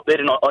Brophy up top there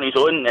on his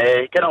own.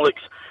 He kind of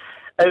looks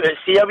out at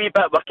sea a wee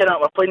bit.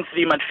 We're playing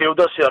three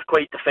midfielders who are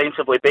quite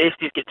defensively based.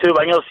 He's got two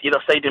wingers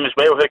either side of him as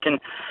well who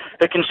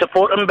can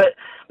support him. But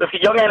we've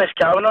got young Ennis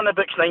Cowan on the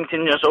books,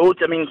 19 years old.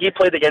 I mean, he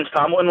played against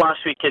Hamilton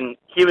last week and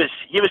he was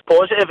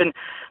positive. And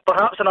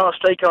perhaps another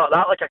striker like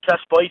that, like a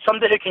Chris Boyd,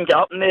 somebody who can get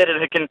up in there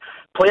and who can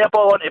play a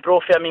ball onto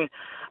Brophy. I mean,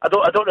 I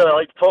don't really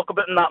like to talk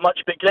about him that much,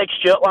 but Greg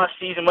Stewart last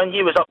season, when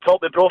he was up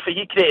top with Brophy,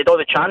 he created all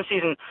the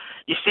chances. And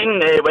you've seen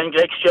when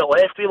Greg Stewart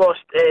left, we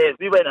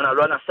went on a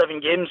run of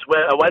 7 games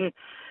with a win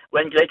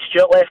when Greg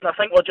Stewart left, and I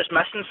think we're just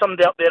missing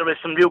somebody up there with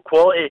some real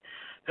quality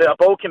who a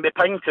ball can be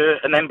pinged to,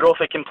 and then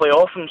Brophy can play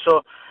off him.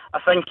 So I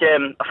think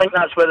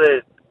that's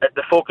where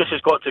the focus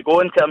has got to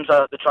go in terms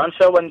of the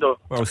transfer window.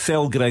 Well,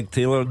 sell Greg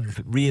Taylor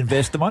and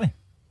reinvest the money.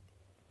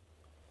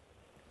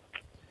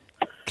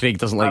 Craig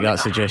doesn't like that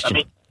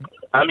suggestion.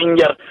 I mean,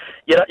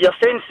 you're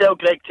saying sell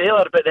Greg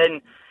Taylor, but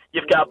then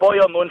you've got a boy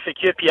on loan for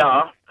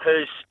QPR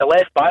who's a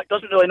left back,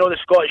 doesn't really know the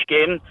Scottish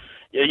game.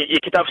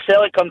 You could have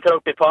Celtic come to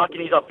Rugby Park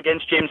and he's up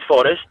against James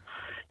Forrest.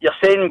 You're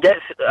saying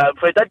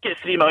if we did get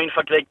 $3 million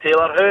for Greg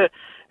Taylor,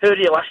 who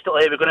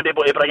realistically are we going to be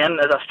able to bring in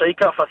as a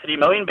striker for $3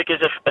 million?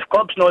 Because if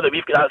clubs know that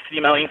we've got that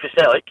 $3 million for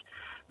Celtic,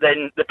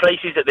 then the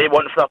prices that they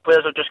want for their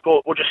players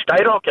will just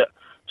skyrocket.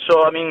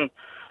 So I mean,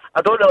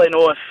 I don't really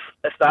know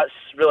if that's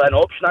really an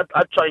option.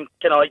 I'd try and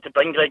kind of like to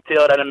bring Greg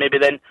Taylor in and maybe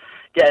then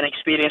get an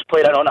experienced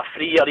player in on a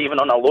free or even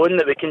on a loan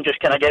that we can just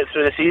kind of get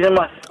through the season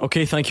with.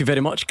 Okay, thank you very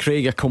much,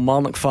 Craig. A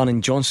Kilmarnock fan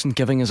in Johnson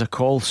giving us a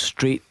call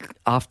straight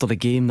after the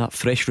game. That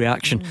fresh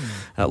reaction,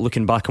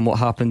 looking back on what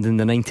happened in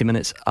the 90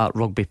 minutes at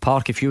Rugby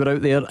Park. If you were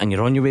out there and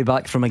you're on your way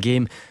back from a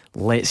game,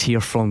 let's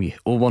hear from you.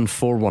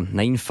 0141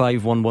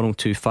 951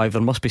 1025.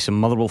 There must be some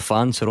Motherwell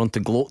fans who are on to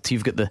gloat.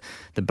 You've got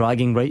the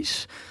bragging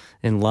rights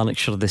in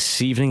Lanarkshire this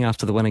evening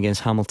after the win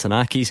against Hamilton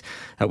Accies.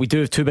 We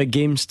do have 2 big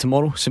games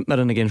tomorrow: St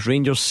Mirren against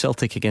Rangers,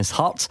 Celtic against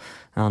Hearts.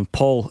 And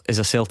Paul is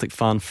a Celtic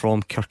fan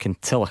from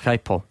Kirkintilloch. Hi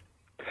Paul.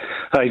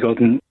 Hi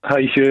Gordon.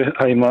 Hi Hugh.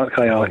 Hi Mark.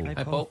 Hi Alec.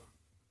 Hi Paul.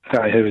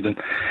 Hi, how are we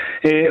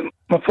doing?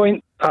 My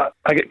point, I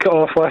got cut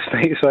off last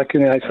night so I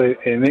couldn't actually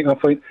make my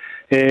point.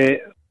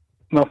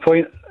 My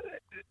point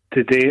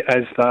today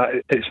is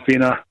that it's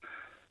been a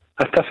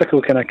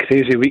typical kind of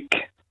crazy week,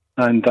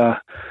 and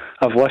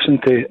I've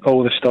listened to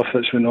all the stuff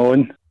that's been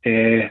on.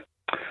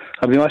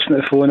 I've been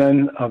listening to phone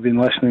in. I've been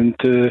listening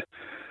to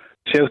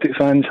Celtic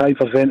fans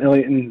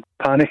hyperventilating,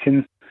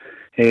 panicking.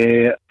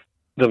 There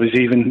was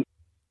even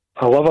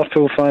a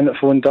Liverpool fan that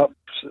phoned up.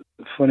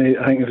 Funny,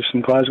 I think it was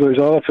from Glasgow. It was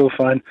a Liverpool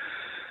fan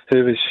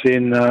who was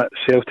saying that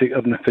Celtic are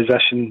in a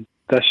position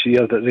this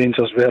year that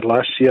Rangers were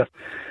last year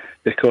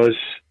because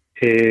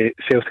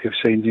Celtic have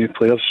signed new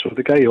players. So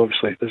the guy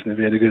obviously isn't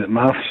very good at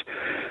maths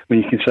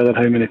when you consider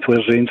how many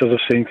players Rangers are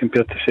signed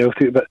compared to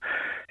Celtic. But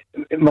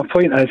my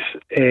point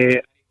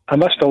is,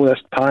 amidst all this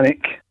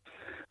panic,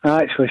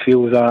 I actually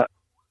feel that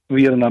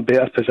we are in a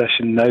better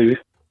position now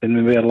than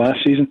we were last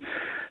season.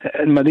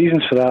 And my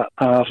reasons for that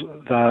are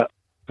that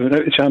we went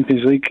out the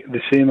Champions League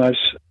the same as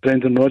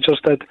Brendan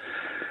Rodgers did.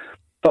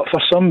 But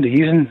for some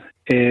reason,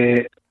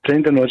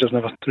 Brendan Rodgers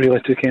never really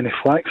took any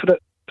flack for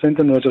it.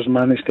 Brendan Rodgers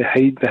managed to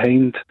hide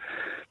behind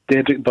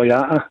Dedrick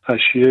Boyata, as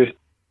you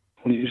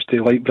used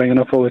to like bringing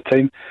up all the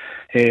time,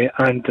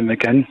 and the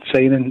McGinn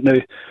signing. Now,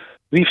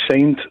 we've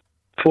signed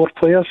 4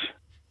 players,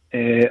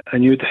 a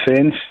new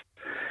defence.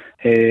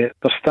 They're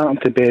starting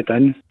to bed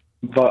in,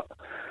 but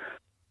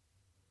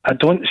I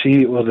don't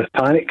see where the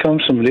panic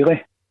comes from,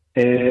 really.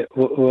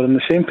 We're in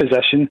the same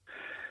position.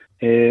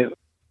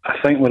 I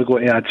think we're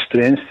going to add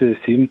strength to the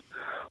team,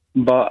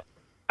 but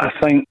I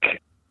think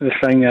the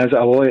thing is,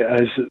 a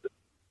lot is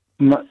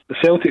the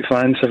Celtic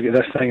fans have got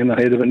this thing in their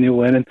head about Neil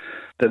Lennon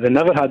that they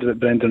never had about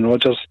Brendan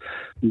Rodgers.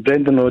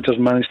 Brendan Rodgers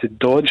managed to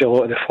dodge a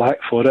lot of the flack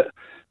for it,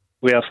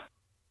 where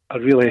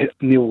really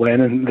Neil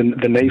Lennon,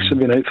 the knives have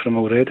been out for him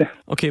already.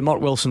 Okay, Mark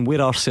Wilson,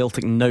 where are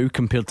Celtic now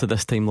compared to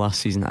this time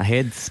last season?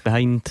 Ahead,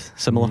 behind,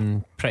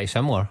 similar? Pretty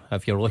similar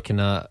if you're looking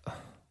at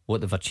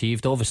what they've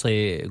achieved.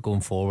 Obviously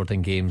going forward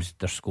in games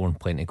they're scoring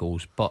plenty of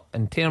goals, but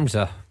in terms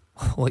of,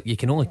 look, you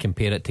can only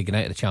compare it to getting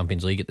out of the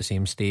Champions League at the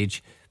same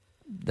stage.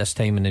 This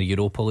time in the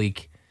Europa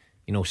League,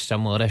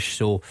 similar-ish.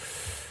 So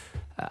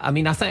I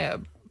mean, I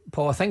think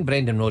Paul, I think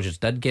Brendan Rodgers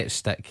did get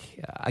stick.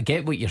 I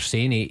get what you're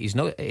saying. He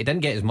didn't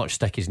get as much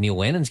stick as Neil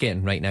Lennon's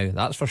getting right now,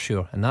 that's for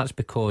sure. And that's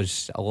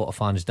because a lot of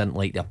fans didn't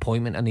like the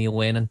appointment of Neil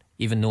Lennon.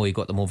 Even though he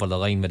got them over the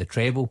line with the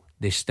treble,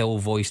 they still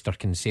voiced their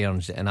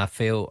concerns. And I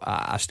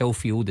still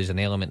feel there's an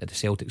element of the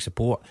Celtic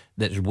support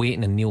that's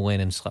waiting in Neil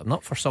Lennon's slip,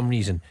 not for some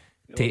reason,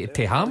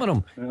 to hammer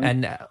him.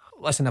 And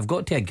listen, I've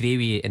got to agree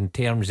with you in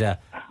terms of,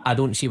 I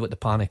don't see what the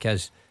panic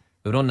is.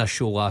 We were on this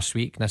show last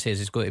week and I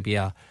says it's got to be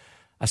a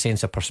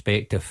sense of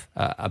perspective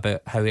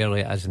about how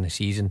early it is in the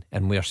season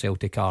and where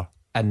Celtic are.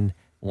 And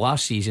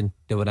last season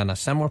they were in a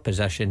similar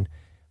position,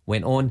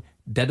 went on,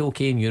 did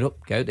okay in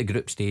Europe, got out the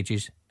group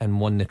stages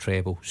and won the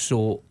treble.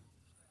 So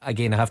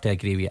again, I have to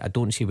agree with you, I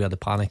don't see where the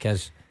panic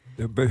is.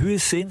 But who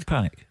is saying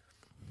panic?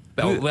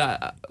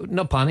 Well,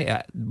 not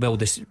panic. Well,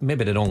 this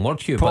maybe the wrong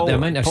word, Hugh, Paul, but the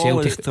amount of Paul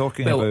Celtic is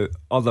talking about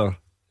other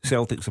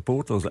Celtic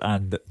supporters,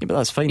 and but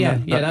that's fine. Yeah,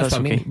 that's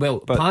what okay. I mean. Well,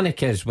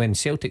 panic is when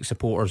Celtic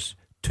supporters,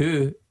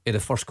 2 of the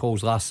first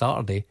calls last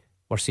Saturday,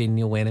 were saying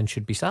Neil Lennon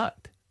should be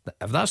sacked.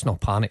 If that's not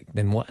panic,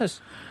 then what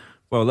is?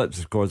 Well, that's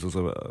because there's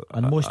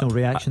an emotional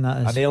reaction.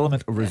 That is an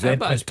element of resentment.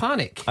 But it's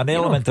panic. An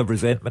element of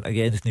resentment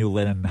against Neil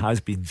Lennon has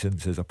been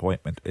since his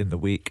appointment in the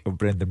wake of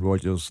Brendan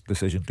Rodgers'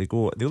 decision to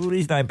go. The only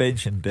reason I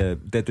mentioned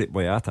Dedryck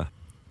Boyata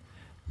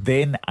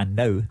then and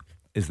now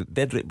is that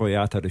Dedryck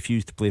Boyata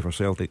refused to play for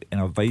Celtic in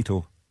a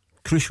vital,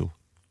 crucial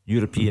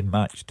European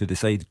match to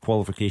decide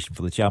qualification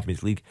for the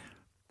Champions League.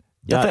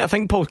 I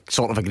think Paul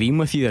sort of agreeing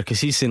with you there,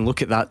 because he's saying,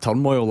 look at that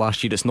turmoil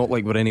last year, it's not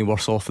like we're any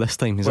worse off this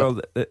time, is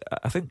it?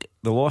 I think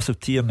the loss of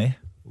Tierney,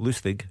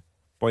 Lustig,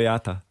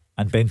 Boyata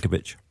and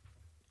Benkovic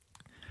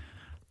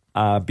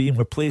being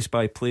replaced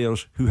by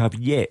players who have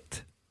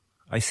yet,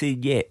 I say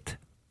yet,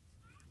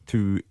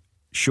 to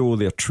show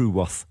their true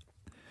worth.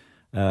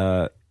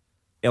 El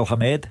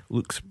Hamed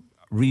looks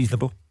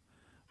reasonable.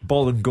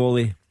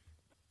 Bolingoli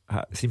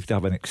seems to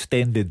have an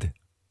extended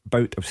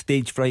bout of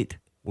stage fright.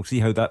 We'll see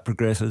how that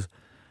progresses.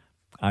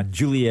 And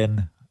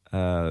Julian,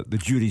 the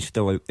jury's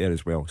still out there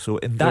as well. So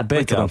in that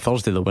better regard, on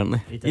Thursday though,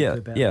 weren't they?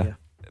 Yeah.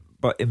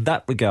 But in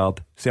that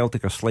regard,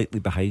 Celtic are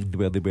slightly behind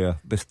where they were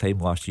this time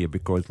last year,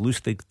 because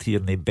Lustig,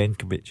 Tierney,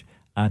 Benkovic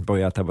and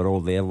Boyata were all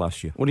there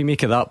last year. What do you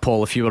make of that,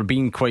 Paul? If you were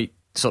being quite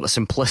sort of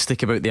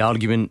simplistic about the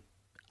argument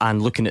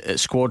and looking at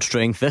squad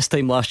strength, this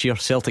time last year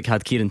Celtic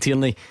had Kieran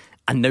Tierney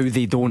and now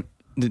they don't.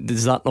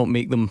 Does that not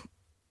make them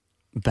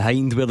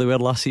behind where they were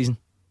last season?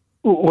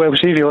 Well,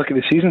 see, if you look at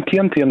the season,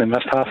 Kieran Tierney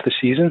missed half the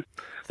season.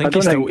 I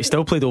think he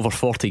still played over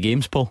 40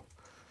 games, Paul.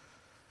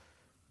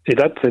 He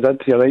did,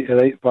 you're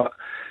right. But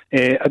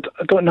I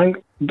don't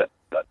think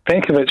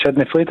Benkovic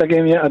hadn't played a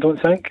game yet, I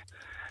don't think.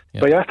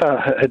 Yeah.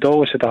 Boyata had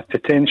always had a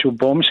potential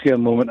bomb scare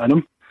moment in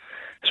him.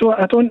 So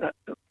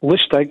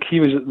Lustig, he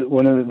was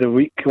one of the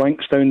weak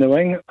links down the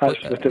wing.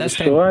 This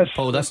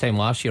time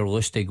last year,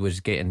 Lustig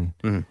was getting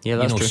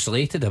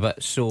slated a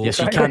bit. So yes,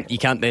 you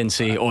can't then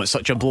say, oh, it's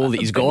such a blow that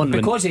he's gone.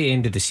 Because he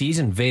ended the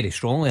season very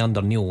strongly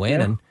under Neil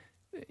Lennon,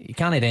 you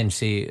can't then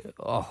say,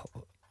 oh,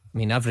 I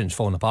mean, everything's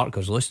falling apart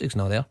because Lustig's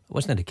not there. It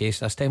wasn't the case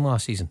this time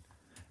last season.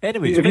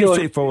 Anyway, it's very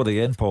straightforward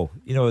again, Paul.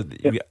 You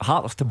get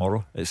Hearts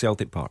tomorrow at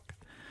Celtic Park.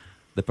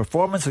 The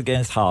performance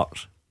against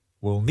Hearts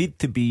will need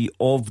to be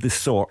of the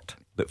sort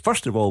that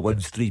first of all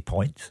wins 3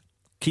 points,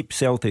 keeps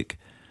Celtic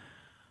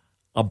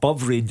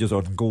above Rangers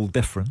on goal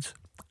difference,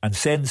 and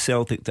sends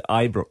Celtic to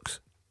Ibrox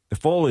the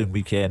following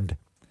weekend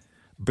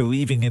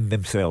believing in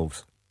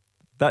themselves.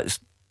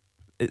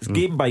 It's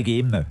game by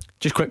game now.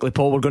 Just quickly,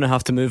 Paul, we're going to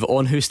have to move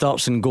on. Who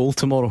starts in goal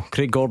tomorrow?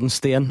 Craig Gordon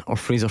stay in or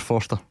Fraser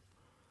Forster?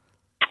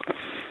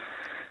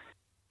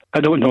 I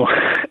don't know,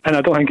 and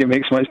I don't think it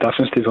makes much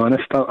difference, to be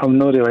honest. I'm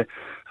not really.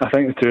 I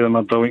think the two of them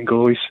are brilliant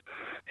goalies.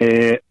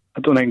 I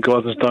don't think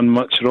Gordon's done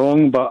much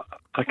wrong, but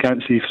I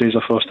can't see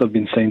Fraser Forster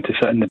being signed to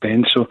sit in the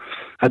bench, so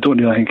I don't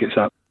really think it's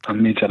a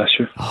major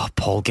issue. Oh,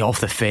 Paul, get off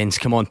the fence.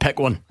 Come on, pick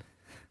one.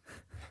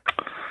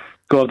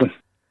 Gordon.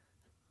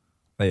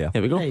 There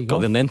we go.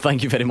 Got them then.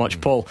 Thank you very much,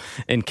 Paul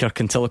in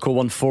Kirkintillico.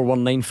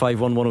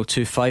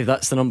 1419511025.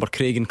 That's the number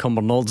Craig in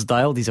Cumbernaulds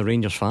dialed. He's a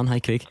Rangers fan. Hi,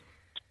 Craig.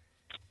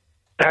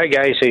 Hi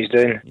guys, how you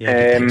doing?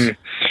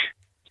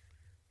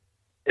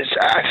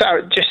 I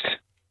thought just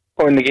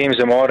on the games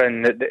tomorrow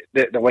and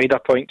the wider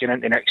point going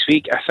into next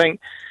week, I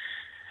think,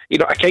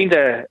 I kind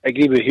of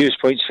agree with Hugh's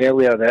points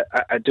earlier that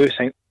I do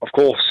think, of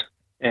course,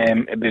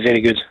 it'd be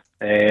very good.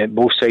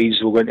 Both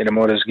sides will go into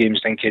tomorrow's games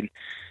thinking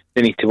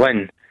they need to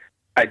win.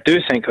 I do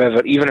think,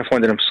 however, even if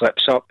one of them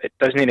slips up, it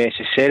doesn't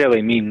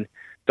necessarily mean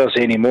there's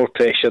any more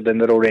pressure than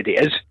there already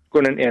is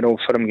going into an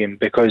Old Firm game,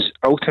 because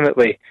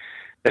ultimately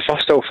the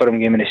first Old Firm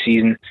game in the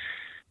season,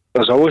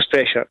 there's always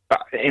pressure.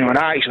 But and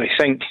I actually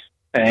think,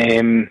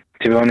 to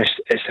be honest,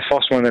 it's the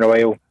first one in a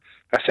while.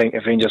 I think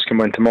if Rangers can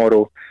win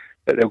tomorrow,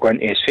 that they'll go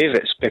into as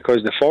favourites,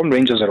 because the form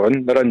Rangers are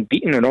on, they're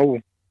unbeaten in all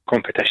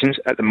competitions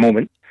at the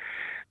moment.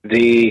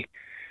 They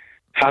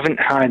haven't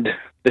had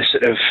the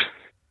sort of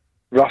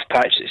rough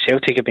patch that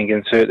Celtic have been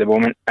going through at the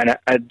moment, and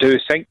I do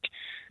think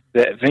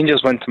that if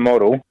Rangers win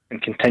tomorrow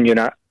and continue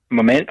that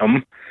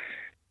momentum,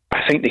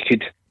 I think they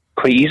could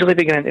quite easily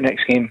be going into the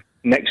next game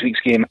next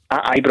week's game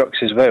at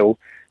Ibrox as well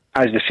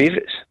as the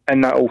favourites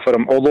in that Old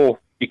Firm, although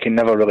you can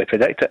never really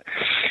predict it.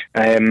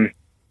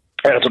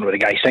 I don't know what the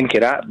guys think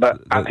of that,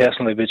 but I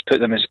personally would put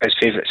them as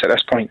favourites at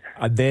this point.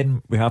 And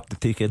then we have to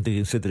take into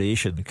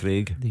consideration,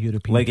 Craig, the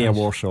European Legia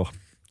Warsaw.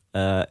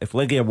 If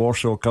Legia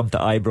Warsaw come to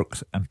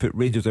Ibrox and put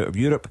Rangers out of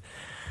Europe,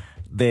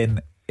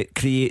 then it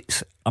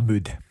creates a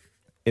mood.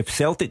 If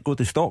Celtic go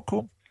to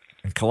Stockholm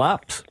and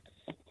collapse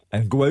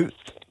and go out,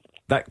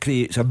 that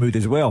creates a mood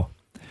as well.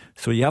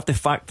 So you have to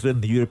factor in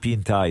the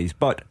European ties.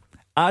 But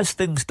as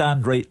things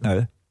stand right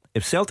now,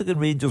 if Celtic and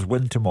Rangers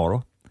win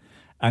tomorrow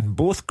and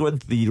both go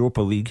into the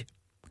Europa League,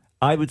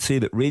 I would say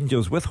that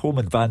Rangers with home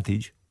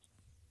advantage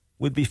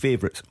would be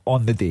favourites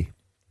on the day.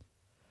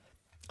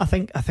 I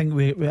think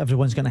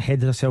everyone's going to head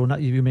themselves.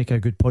 You make a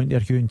good point there,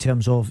 Hugh, in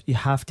terms of you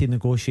have to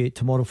negotiate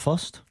tomorrow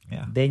first.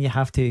 Yeah. Then you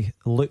have to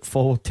look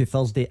forward to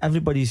Thursday.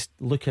 Everybody's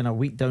looking a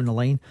week down the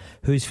line.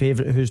 Who's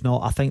favourite, who's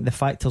not. I think the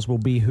factors will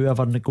be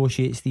whoever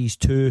negotiates these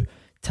two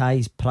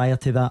ties prior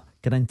to that,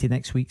 get into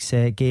next week's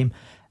game.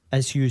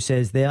 As Hugh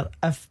says there,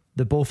 if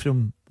the both of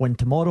them win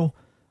tomorrow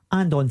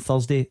and on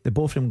Thursday, the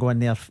both of them go in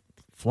there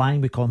flying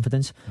with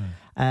confidence.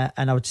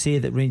 And I would say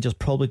that Rangers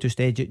probably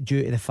just edge it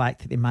due to the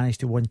fact that they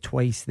managed to win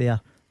twice there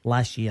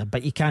last year,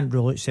 but you can't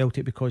rule out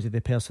Celtic because of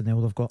the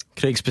personnel they've got.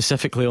 Craig,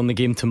 specifically on the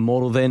game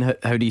tomorrow then,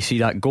 how do you see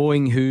that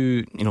going?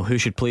 Who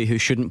should play, who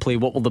shouldn't play?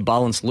 What will the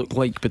balance look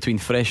like between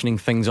freshening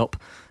things up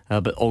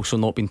but also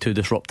not being too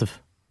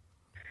disruptive?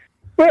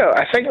 Well,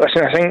 I think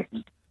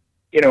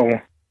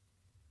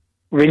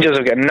Rangers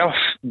have got enough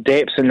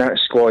depth in that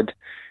squad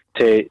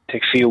to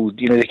field,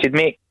 they could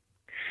make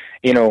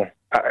a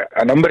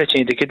number of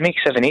changes. They could make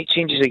 7-8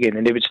 changes again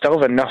and they would still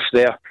have enough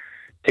there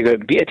to go out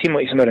and beat a team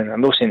like St Mirren. I'm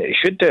not saying that they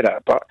should do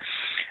that, but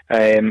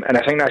and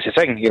I think that's the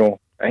thing.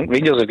 I think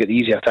Rangers have got the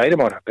easier tie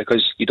tomorrow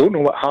because you don't know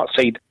what Hearts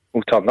side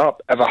will turn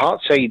up. If a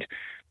Hearts side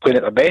playing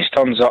at their best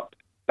turns up,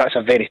 that's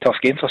a very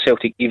tough game for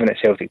Celtic, even at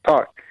Celtic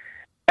Park.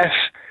 If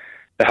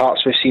the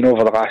Hearts we've seen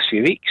over the last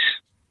few weeks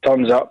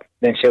turns up,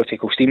 then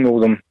Celtic will steamroll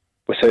them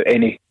without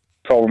any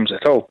problems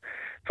at all.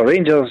 For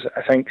Rangers,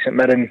 I think St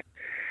Mirren,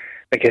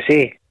 like I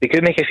say, they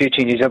could make a few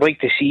changes. I'd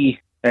like to see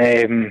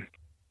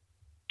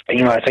I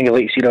think I'd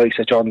like to see the likes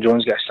of Jordan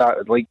Jones get a start.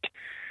 I'd like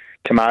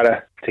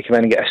Kamara to come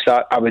in and get a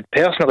start. I'd be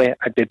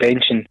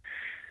benching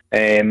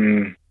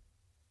I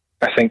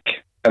think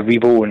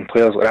Aribo and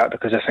players like that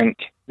because I think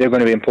they're going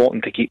to be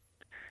important to keep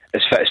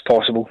as fit as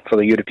possible for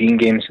the European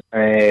games.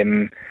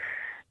 I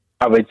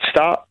would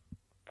start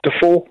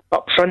Defoe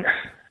up front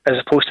as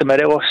opposed to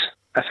Morelos,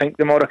 I think,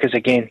 tomorrow, because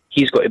again,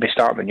 he's got to be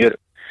starting in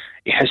Europe.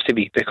 He has to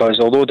be, because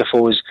although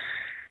Defoe's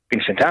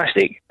been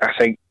fantastic,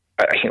 I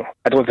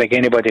don't think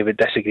anybody would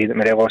disagree that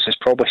Morelos is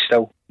probably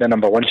still the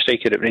number one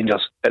striker at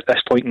Rangers at this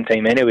point in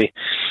time anyway.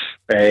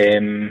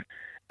 And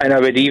I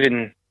would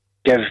even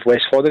give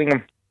Wes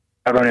Fotheringham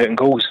a run out in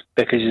goals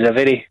because he's a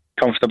very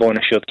comfortable and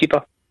assured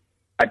keeper.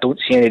 I don't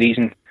see any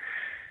reason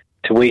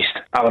to waste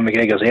Alan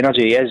McGregor's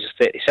energy. He is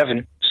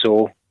 37,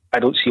 so I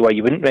don't see why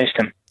you wouldn't rest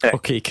him.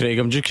 Okay, Craig,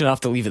 I'm just going to have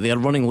to leave it there.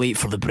 Running late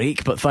for the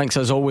break, but thanks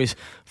as always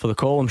for the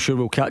call. I'm sure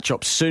we'll catch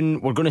up soon.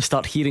 We're going to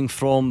start hearing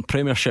from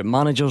Premiership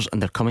managers, and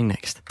they're coming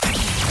next.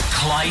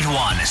 Clyde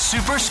One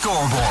Super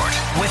Scoreboard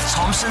with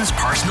Thompson's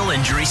personal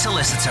injury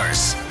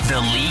solicitors,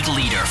 the league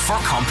leader for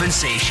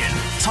compensation.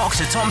 Talk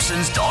to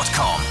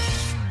Thompsons.com.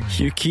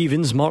 Hugh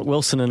Keevins, Mark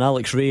Wilson and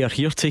Alex Ray are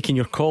here taking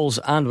your calls,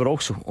 and we're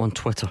also on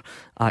Twitter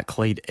at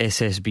Clyde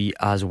SSB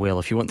as well.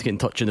 If you want to get in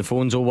touch on the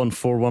phones,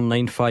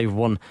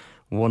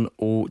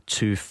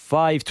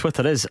 01419511025.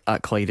 Twitter is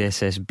at Clyde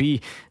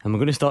SSB, and we're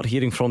going to start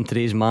hearing from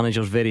today's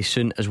managers very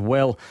soon, as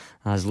well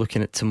as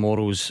looking at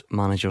tomorrow's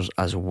managers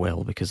as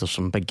well, because there's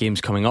some big games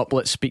coming up.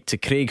 Let's speak to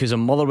Craig, who's a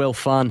Motherwell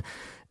fan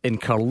in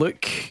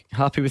Carluke.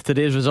 Happy with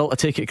today's result, I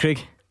take it, Craig?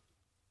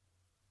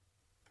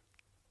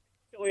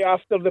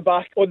 After the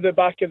back of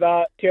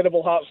that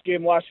terrible Hearts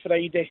game last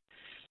Friday,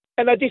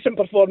 and a decent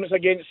performance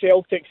against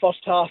Celtic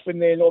first half,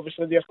 and then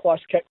obviously their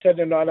class kicked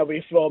in and ran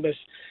away from us.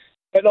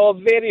 But no,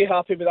 very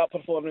happy with that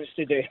performance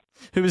today.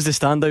 Who was the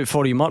standout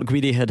for you? Mark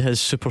Guidi had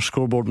his Super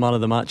Scoreboard man of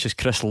the match as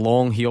Chris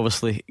Long. He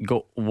obviously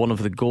got one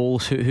of the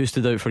goals. Who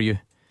stood out for you?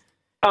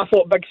 I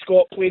thought Big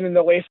Scott playing in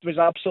the left was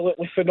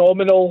absolutely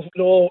phenomenal.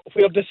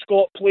 Where does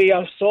Scott play?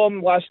 I saw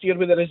him last year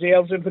with the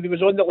reserves, and when he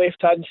was on the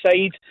left hand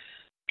side,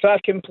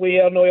 cracking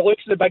player. No, he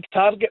looks the big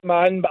target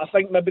man, but I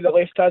think maybe the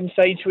left hand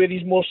side's where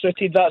he's more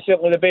suited. That's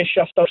certainly the best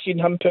shift I've seen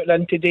him putting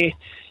in today,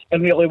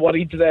 and really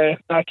worried the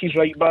Aki's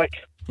right back.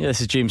 Yeah,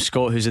 this is James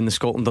Scott, who's in the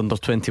Scotland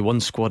under-21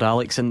 squad,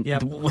 Alex, and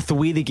with the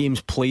way the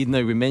game's played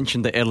now, we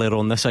mentioned it earlier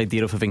on, this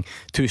idea of having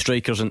two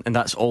strikers and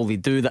that's all they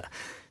do, that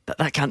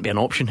can't be an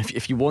option.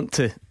 If you want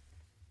to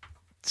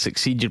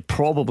succeed, you're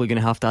probably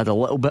going to have to add a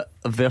little bit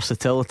of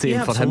versatility,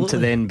 and for him to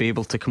then be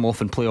able to come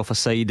off and play off a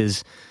side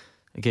is,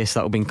 I guess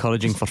that'll be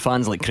encouraging for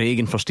fans like Craig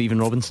and for Stephen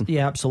Robinson.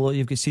 Yeah, absolutely.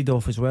 You've got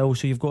Seedorf as well,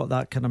 so you've got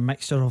that kind of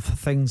mixture of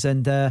things.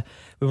 And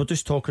we were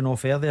just talking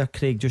off air there,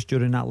 Craig, just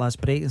during that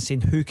last break, and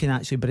saying who can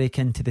actually break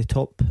into the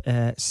top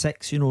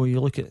six. You know, you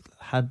look at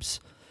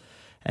Hibs,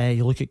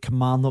 You look at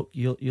Kilmarnock,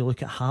 you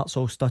look at Hearts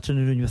all stuttering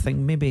around. You think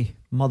maybe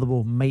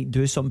Motherwell might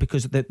do something,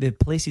 because the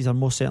places are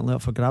most certainly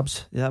up for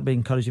grabs. That'd be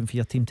encouraging for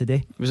your team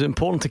today. Was it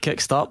important to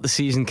kick-start the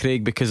season,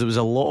 Craig, because there was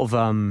a lot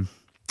of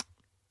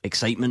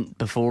excitement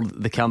before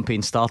the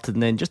campaign started,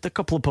 and then just a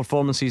couple of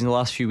performances in the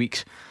last few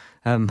weeks?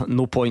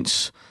 No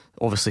points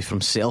obviously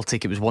from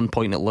Celtic. It was 1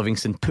 point at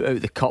Livingston, put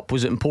out the cup.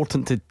 Was it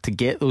important to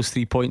get those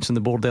 3 points on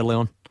the board early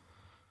on?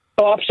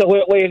 Oh,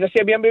 absolutely. As I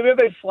say, we were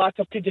very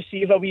flattered to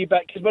deceive a wee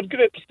bit, because our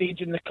group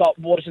stage in the cup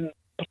wasn't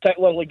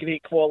particularly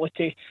great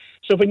quality.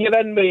 So when you're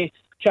in the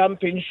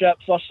Championship,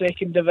 first,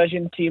 second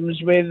division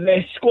teams, with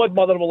the squad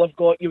Motherwell have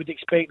got, you would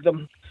expect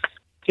them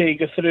to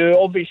go through.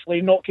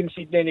 Obviously, not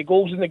conceding any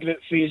goals in the group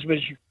phase was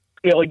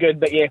really good.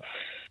 But yeah,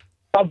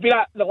 I've been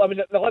at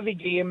the Livy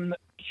game,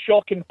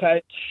 shocking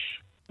pitch,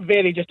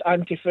 very just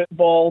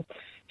anti-football.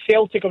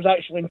 Celtic, I was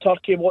actually in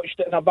Turkey, watched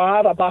it in a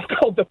bar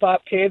called the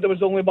Parkhead. There was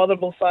the only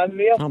Motherwell fan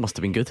there. That must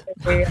have been good.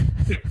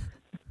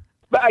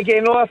 But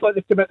again, I thought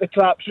they came out the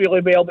traps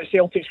really well, but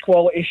Celtic's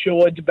quality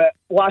showed. But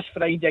last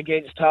Friday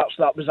against Hearts,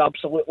 that was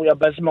absolutely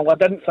abysmal. I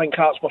didn't think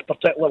Hearts were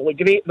particularly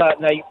great that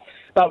night.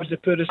 That was the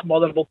poorest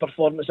Motherwell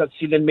performance I'd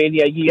seen in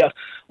many a year.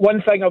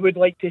 One thing I would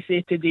like to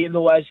say today,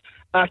 though, is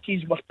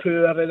Accies were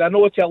poor. And I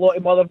know to a lot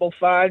of Motherwell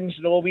fans,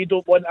 no, we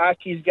don't want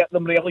Accies, get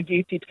them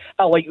relegated.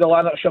 I like the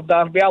Lanarkshire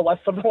Derby. I live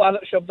for the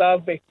Lanarkshire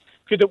Derby.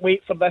 Couldn't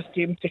wait for this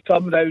team to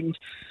come round.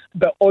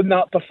 But on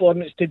that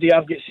performance today,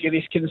 I've got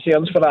serious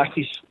concerns for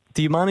Accies.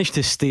 Do you manage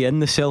to stay in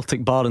the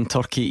Celtic bar in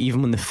Turkey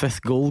even when the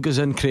 5th goal goes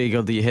in, Craig,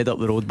 or do you head up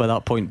the road by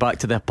that point, back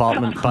to the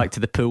apartment, back to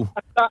the pool?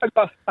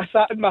 I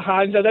sat in my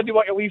hands. I didn't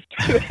want to leave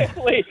too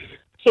early,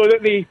 so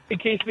that in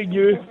case they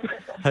knew.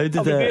 How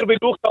did there with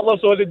no colours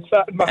on and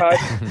sat in my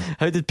hands.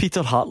 How did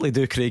Peter Hartley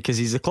do, Craig? Because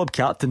he's the club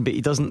captain, but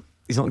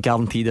he's not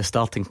guaranteed a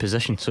starting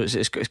position, so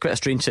it's quite a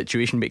strange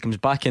situation. But he comes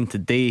back in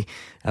today,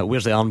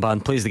 wears the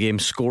armband, plays the game,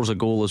 scores a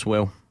goal as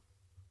well.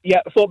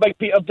 Yeah, I thought Big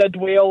Peter did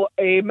well.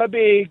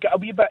 Maybe got a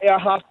wee bit of a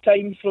hard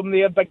time from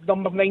there, big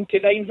number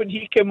 99. When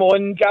he came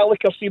on,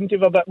 Gallagher seemed to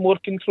have a bit more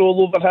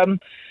control over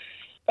him.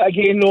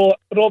 Again, no,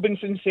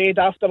 Robinson said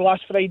after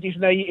last Friday's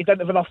night he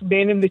didn't have enough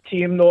men in the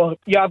team. No,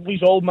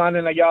 Yardley's all man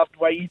in a yard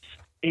wide.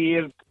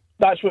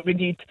 That's what we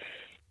need.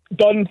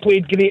 Dunn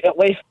played great at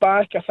left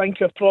back. I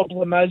think our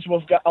problem is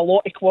we've got a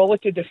lot of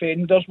quality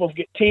defenders. We've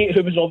got Tate,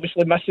 who was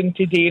obviously missing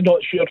today, not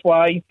sure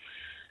why.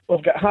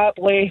 We've got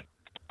Hartley,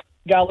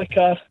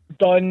 Gallagher,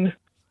 Dunn,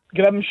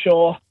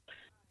 Grimshaw,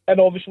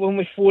 and obviously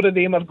only 4 of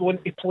them are going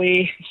to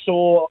play.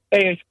 So,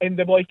 and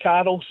the boy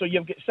Carroll. So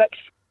you've got 6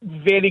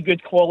 very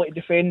good quality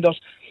defenders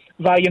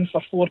vying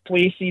for 4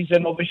 places,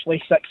 and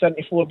obviously 6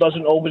 into 4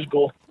 doesn't always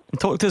go.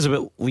 Talk to us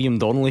about Liam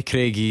Donnelly,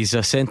 Craig. He's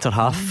a centre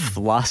half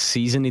last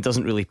season. He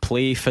doesn't really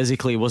play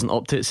physically, he wasn't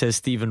up to it, says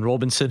Stephen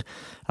Robinson.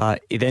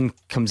 He then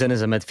comes in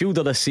as a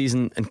midfielder this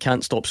season and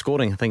can't stop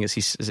scoring. I think it's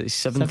his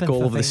 7th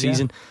goal of the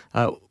season.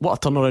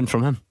 What a turnaround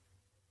from him.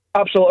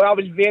 Absolutely. I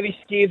was very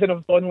scathing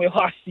of Donnelly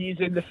last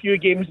season. The few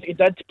games that he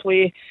did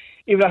play,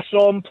 even I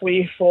saw him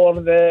play for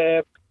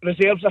the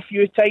reserves a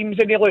few times,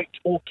 and he looked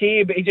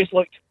okay, but he just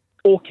looked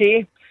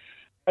okay.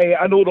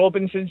 I know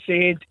Robinson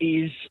said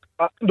he's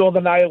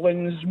Northern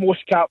Ireland's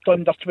most capped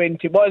under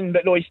 21,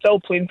 but no, he's still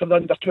playing for the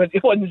under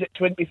 21s at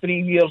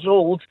 23 years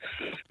old.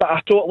 But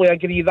I totally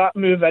agree, that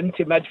move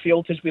into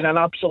midfield has been an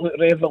absolute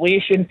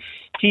revelation.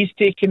 He's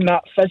taken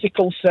that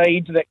physical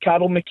side that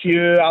Carol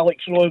McHugh,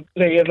 Alex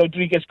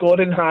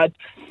Rodriguez-Gorin had,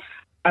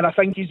 and I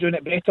think he's doing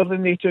it better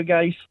than they two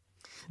guys.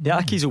 The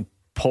Accies will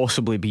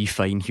possibly be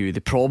fine, Hugh. They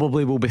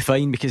probably will be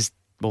fine because,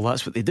 well,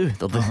 that's what they do.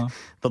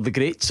 They're the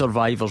great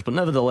survivors, but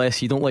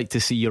nevertheless you don't like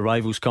to see your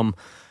rivals come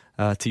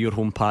to your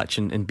home patch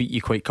and beat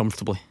you quite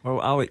comfortably.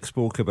 Well, Alex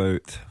spoke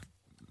about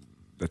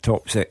the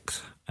top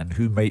 6 and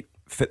who might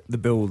fit the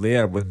bill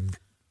there when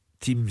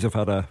teams have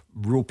had a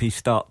ropey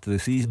start to the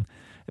season.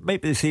 It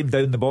might be the same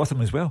down the bottom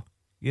as well.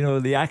 You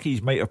know, the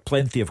Accies might have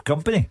plenty of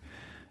company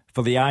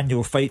for the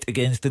annual fight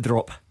against the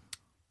drop.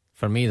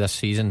 For me, this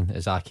season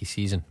is Aki's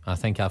season. I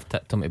think I've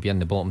tipped him to be in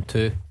the bottom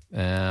 2.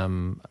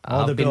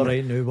 They'll be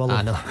alright now, will they?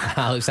 I know,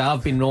 Alex,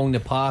 I've been wrong in the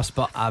past,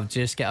 but I've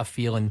just got a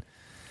feeling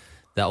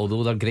that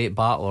although they're great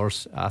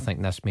battlers, I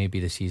think this may be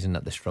the season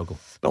that they struggle.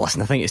 But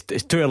listen, I think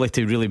it's too early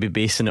to really be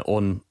basing it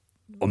on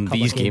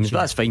these games, but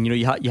that's fine. You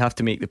know, you have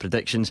to make the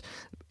predictions.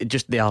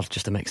 They are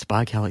just a mixed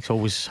bag, Alex.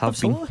 Always have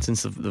been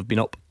since they've been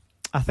up.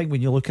 I think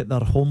when you look at their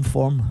home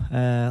form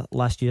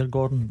last year,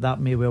 Gordon, that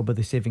may well be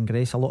the saving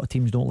grace. A lot of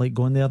teams don't like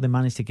going there. They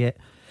manage to get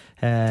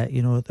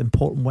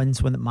important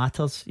wins when it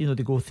matters. You know,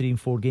 they go 3 and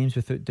 4 games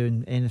without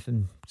doing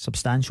anything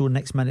substantial.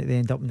 Next minute they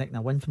end up nicking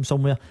a win from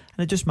somewhere,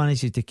 and it just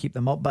manages to keep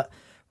them up. But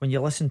when you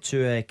listen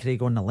to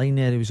Craig on the line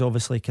there, he was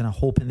obviously kind of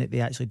hoping that they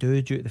actually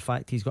do, due to the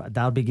fact he's got a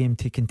derby game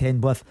to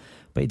contend with,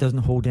 but he doesn't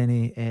hold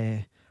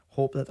any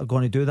hope that they're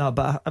going to do that.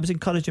 But I was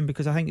encouraging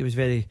because I think it was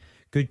very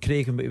good,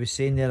 Craig, and what he was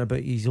saying there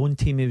about his own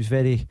team. He was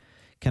very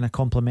kind of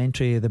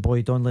complimentary of the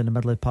boy Donnelly in the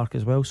middle of the park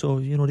as well, so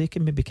you know they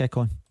can maybe kick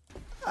on.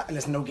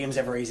 Listen, no game's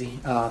ever easy.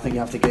 I think you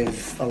have to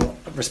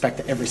give respect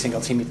to every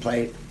single team you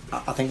play.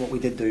 I think what we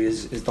did do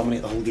is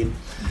dominate the whole game.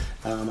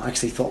 I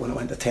actually thought when it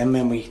went to 10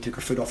 men we took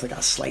our foot off the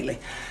gas slightly,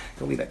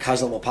 got a wee bit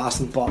casual while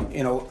passing, but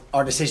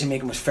our decision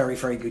making was very,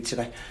 very good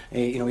today.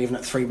 Even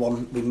at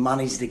 3-1 we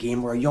managed the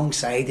game. We're a young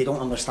side, they don't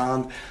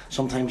understand.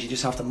 Sometimes you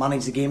just have to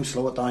manage the game,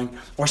 slow it down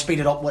or speed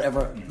it up,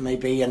 whatever it may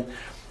be, and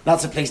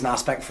that's a pleasing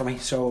aspect for me.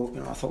 So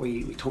I thought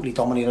we totally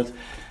dominated.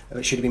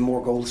 It should have been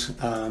more goals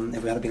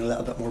if we had been a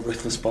little bit more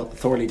ruthless, but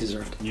thoroughly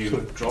deserved.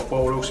 Drop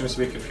ball rule seems to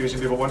be confusing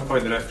people. At one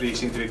point the referee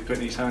seemed to be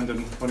putting his hand on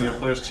one of your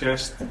players'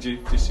 chest. Do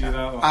you see that?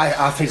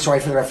 I feel sorry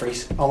for the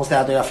referees. Honestly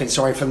I do. I feel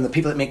sorry for them. The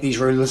people that make these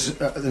rules,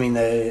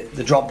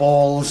 the drop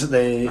balls,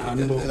 the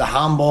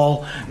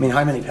handball. I mean,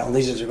 how many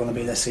penalties is there going to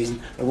be this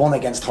season? The one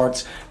against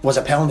Hearts was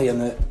a penalty in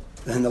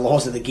the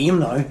laws of the game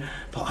now,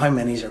 but how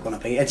many is there going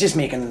to be? It's just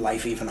making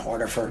life even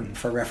harder for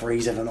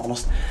referees, if I'm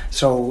honest.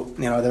 So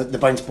the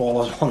bounce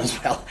ball is one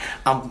as well.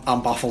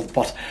 I'm baffled,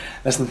 but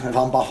listen, if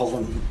I'm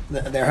baffled,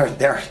 then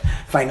they're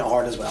finding it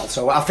hard as well.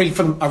 So I feel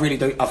for them. I really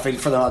do. I feel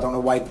for them. I don't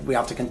know why we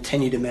have to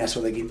continue to mess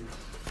with the game.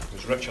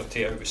 Was Richard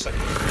Tate out with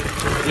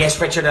sickness?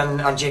 Yes, Richard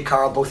and Jake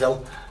Carroll both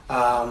ill.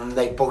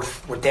 They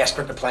both were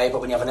desperate to play, but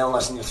when you have an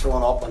illness and you're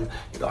thrown up and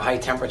you've got a high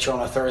temperature on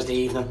a Thursday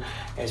evening,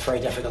 it's very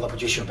difficult to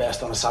produce your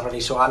best on a Saturday.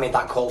 So I made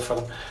that call for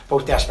them.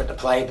 Both desperate to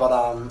play, but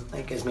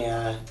it gives me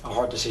a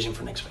hard decision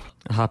for next week.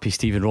 A happy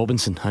Stephen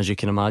Robinson, as you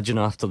can imagine,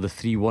 after the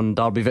 3-1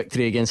 Derby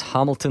victory against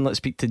Hamilton. Let's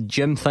speak to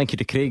Jim. Thank you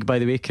to Craig, by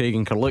the way, Craig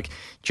and Carluke.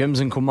 Jim's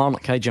in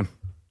Kilmarnock. Hi, Jim.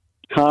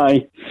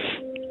 Hi.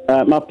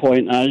 My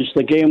point is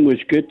the game was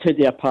good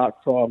today apart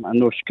from a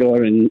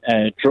no-scoring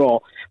draw,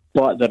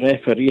 but the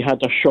referee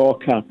had a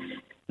shocker.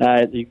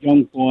 The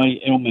young boy,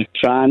 El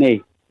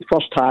McCraney,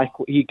 first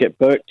tackle, he got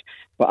booked,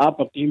 but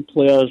Aberdeen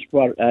players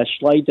were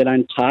sliding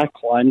in,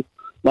 tackling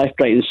left,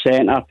 right and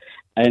centre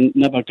and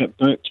never got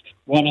booked.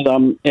 One of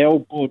them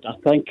elbowed, I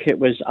think it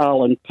was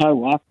Alan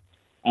Power,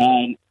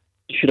 and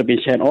he should have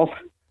been sent off.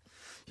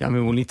 Yeah, I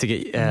mean, we'll need to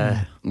get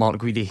Mark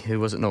Guidi, who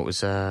was it? No, it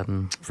was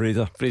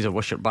Fraser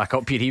Wishart back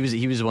up here. He was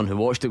the one who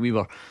watched it. We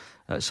were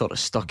sort of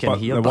stuck in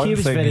here. But he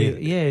was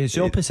it's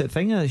the opposite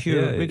thing. We're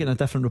getting a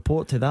different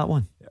report to that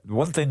one. The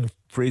one thing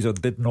Fraser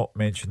did not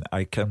mention,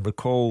 I can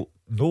recall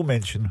no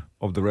mention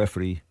of the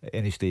referee at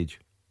any stage.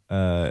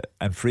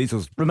 And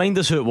Fraser's... Remind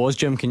us who it was,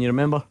 Jim, can you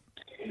remember?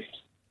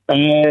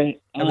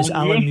 It was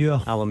Alan Muir.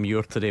 Alan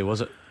Muir today,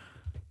 was it?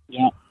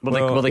 Yeah.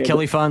 Were the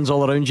Kelly fans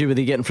all around you? Were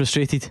they getting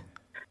frustrated?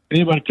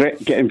 They were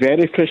getting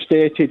very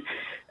frustrated.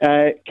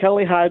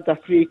 Kelly had a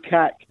free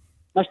kick.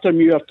 Mr.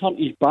 Muir turned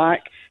his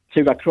back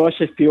to across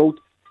the field.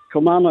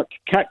 Kilmarnock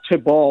kicked the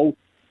ball,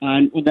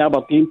 and when the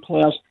Aberdeen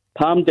players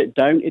palmed it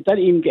down, it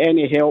didn't even get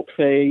any help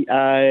from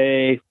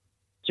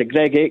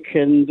Greg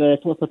Aitken, the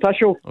fourth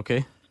official.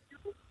 Okay.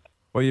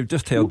 Well, you've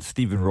just heard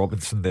Stephen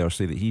Robinson there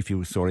say that he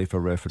feels sorry for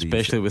referees,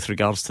 especially with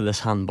regards to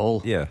this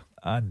handball. Yeah,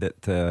 and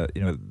that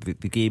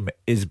the game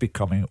is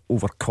becoming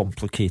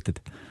overcomplicated.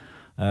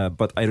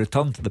 But I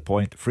return to the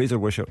point. Fraser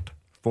Wishart,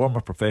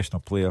 former professional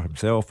player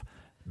himself,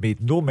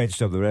 made no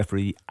mention of the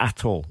referee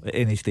at all at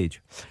any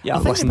stage. Yeah, I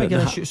think the bigger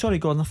issue. Sorry,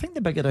 Gordon. I think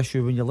the bigger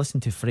issue when you listen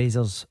to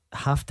Fraser's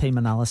half-time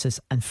analysis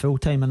and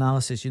full-time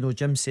analysis.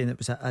 Jim's saying it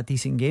was a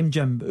decent game.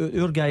 Jim,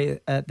 our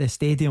guy at the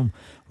stadium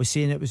was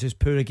saying it was as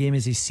poor a game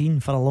as he's seen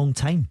for a long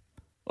time.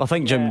 I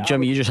think Jim,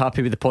 are you just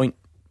happy with the point?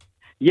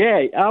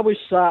 Yeah, I was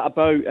sat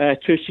about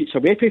 2 seats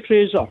away from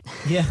Fraser.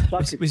 Yeah,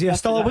 was he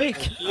still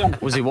awake?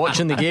 Was he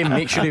watching the game?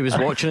 Make sure he was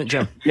watching it,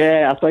 Jim.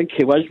 Yeah, I think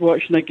he was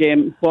watching the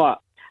game, but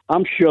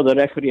I'm sure the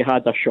referee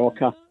had a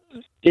shocker.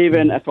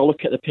 Even if I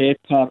look at the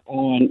paper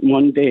on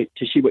Monday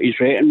to see what his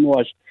rating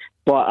was,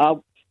 but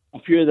a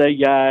few of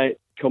the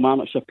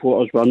Kilmarnock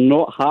supporters were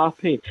not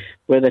happy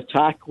with the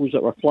tackles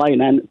that were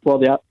flying in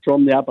from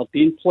the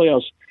Aberdeen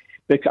players,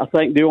 because I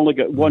think they only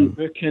got one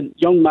booking.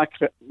 Young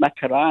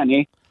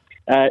McCraney,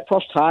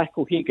 first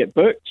tackle, he got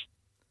booked.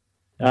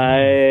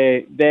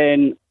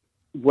 Then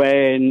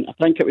when I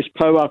think it was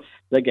Power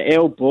that got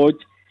elbowed,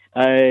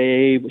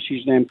 what's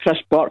his name, Chris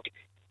Burke,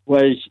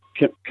 was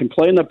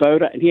complaining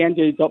about it, and he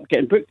ended up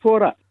getting booked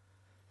for it.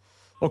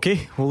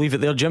 Okay, we'll leave it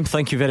there, Jim.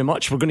 Thank you very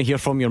much. We're going to hear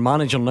from your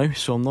manager now,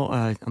 so I'm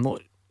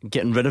not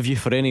getting rid of you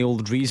for any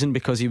old reason,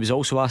 because he was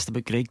also asked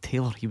about Greg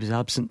Taylor. He was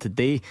absent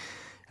today.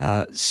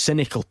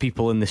 Cynical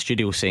people in the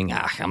studio saying,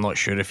 I'm not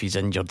sure if he's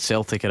injured.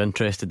 Celtic are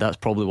interested. That's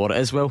probably what it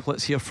is. Well,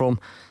 let's hear from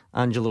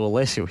Angelo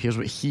Alessio. Here's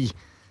what he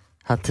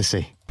had to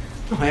say.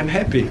 I am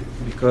happy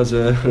because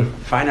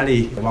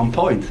finally 1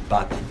 point,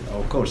 but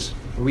of course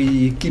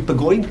we keep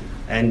going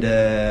and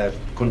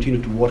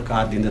continue to work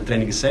hard in the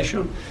training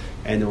session,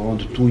 and I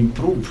want to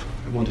improve.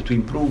 I wanted to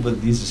improve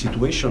this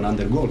situation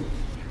under goal.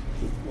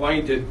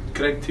 Why did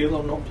Greg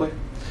Taylor not play?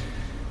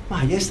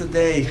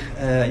 Yesterday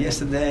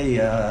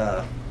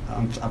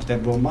after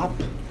warm up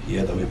he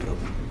had a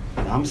problem,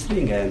 an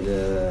hamstring, and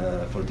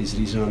for this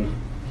reason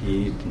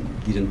he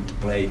didn't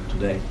play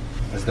today.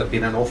 Has there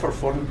been an offer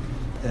for him?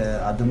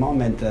 At the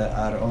moment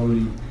are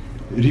only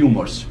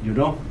rumors,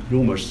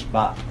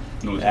 but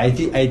no. I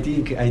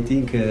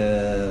think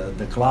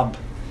the club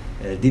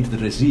didn't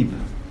receive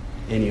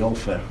any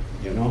offer,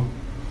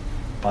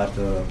 but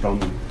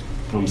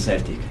from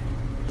Celtic.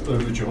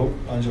 Would you hope,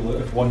 Angela,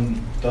 if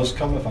one does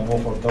come, if an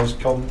offer does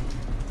come,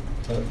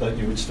 that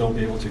you would still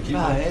be able to keep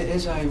it?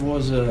 As I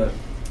was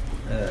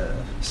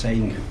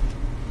saying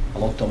a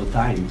lot of the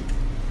time,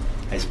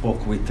 I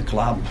spoke with the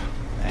club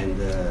and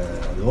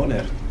the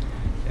owner.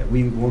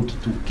 We want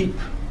to keep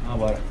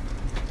our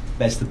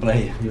best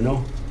player, we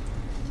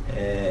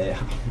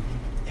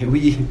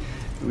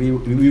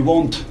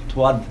want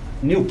to add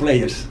new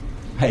players,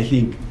 I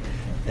think,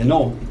 and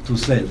not to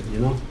sell,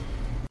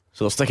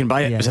 So they're sticking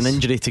by it. Yes. It was an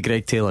injury to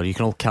Greg Taylor. You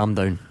can all calm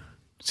down.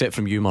 Except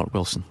from you, Mark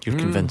Wilson. You're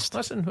convinced.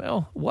 Listen,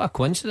 well, what a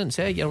coincidence,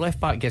 eh? Your left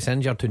back gets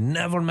injured, who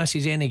never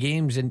misses any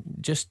games, and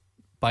just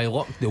by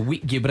luck, the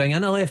week you bring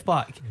in a left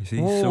back. You see,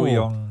 so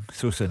young,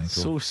 so cynical.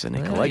 So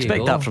cynical. There I expect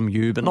you that go. from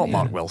you, but not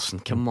Mark Wilson.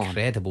 Come on.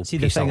 Incredible. See,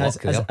 the piece of thing is,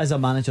 luck there. as a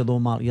manager though,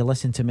 Mark, you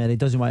listen to me, he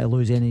doesn't want to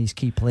lose any of his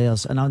key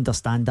players, and I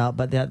understand that,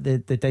 but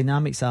the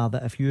dynamics are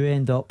that if you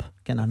end up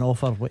getting an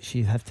offer which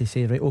you have to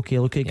say, right, okay,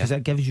 look, because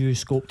it gives you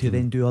scope to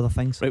then do other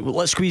things. Right, well,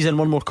 let's squeeze in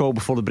one more call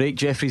before the break.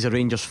 Jeffrey's a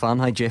Rangers fan.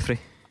 Hi, Jeffrey.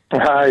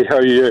 Hi, how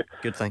are you?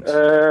 Good, thanks.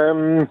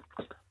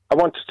 I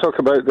want to talk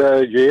about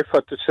the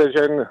UEFA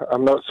decision.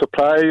 I'm not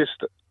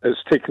surprised. It's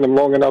taken them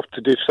long enough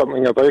to do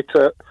something about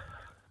it.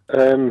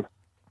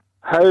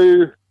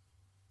 How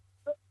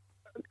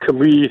can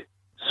we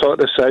sort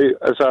this out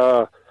as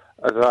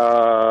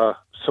a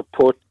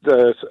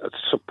supporters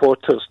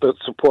that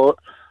support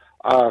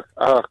a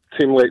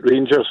team like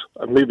Rangers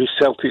and maybe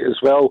Celtic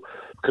as well?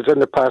 Because in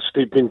the past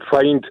they've been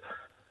fined.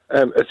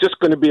 It's just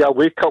going to be a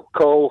wake-up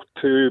call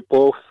to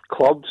both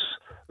clubs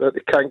that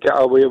they can't get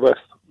away with,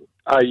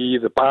 i.e.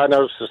 the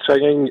banners, the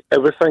singing,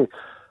 everything.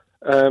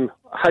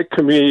 How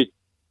can we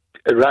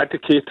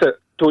eradicate it?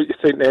 Don't you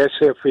think the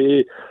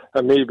SFA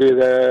and maybe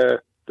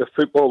the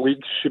Football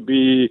League should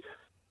be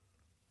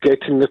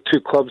getting the two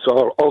clubs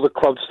or all the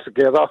clubs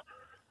together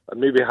and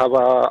maybe have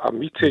a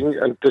meeting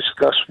and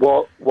discuss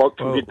what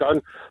can be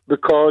done?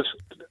 Because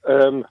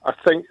I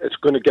think it's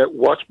going to get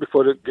worse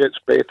before it gets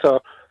better,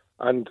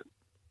 and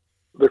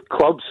the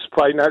club's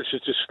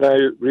finances just now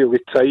really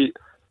tight.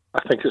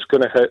 I think it's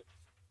going to hit.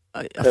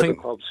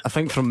 I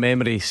think from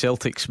memory,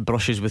 Celtic's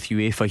brushes with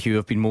UEFA, Hugh,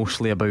 have been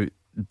mostly about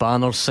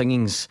banners,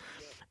 singings.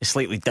 It's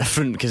slightly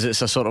different because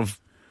it's a sort of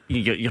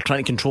you're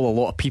trying to control a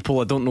lot of people.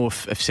 I don't know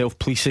if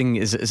self-policing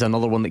is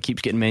another one that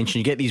keeps getting mentioned.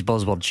 You get these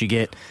buzzwords. You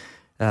get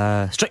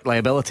strict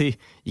liability.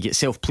 You get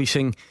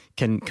self-policing.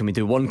 Can we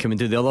do one? Can we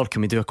do the other?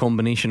 Can we do a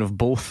combination of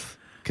both?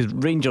 Because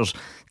Rangers,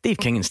 Dave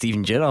King and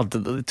Steven Gerrard,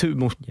 the two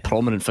most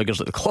prominent figures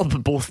at the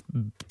club, both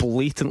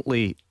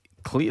blatantly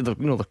clear. They're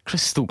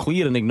crystal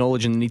clear in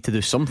acknowledging the need to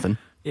do something.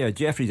 Yeah,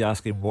 Jeffrey's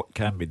asking what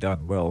can be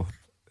done. Well,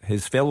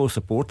 his fellow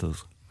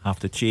supporters have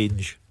to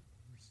change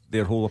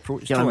their whole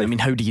approach to I it. mean,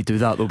 how do you do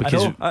that though?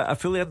 Because I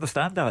fully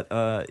understand that,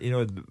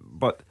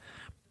 but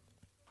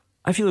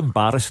I feel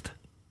embarrassed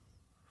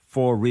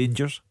for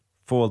Rangers,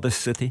 for this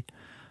city,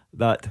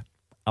 that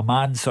a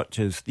man such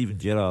as Steven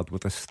Gerrard,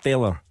 with a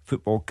stellar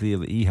football career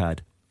that he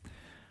had,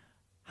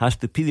 has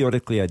to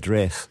periodically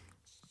address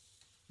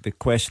the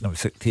question of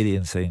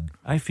sectarian saying.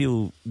 I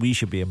feel we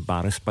should be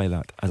embarrassed by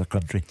that as a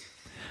country.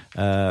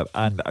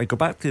 And I go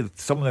back to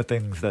some of the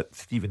things that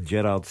Steven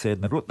Gerrard said,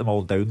 and I wrote them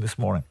all down this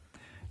morning.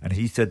 And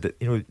he said that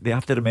they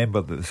have to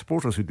remember that the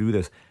supporters who do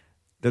this,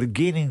 they're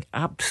gaining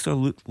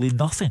absolutely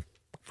nothing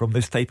from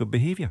this type of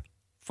behaviour.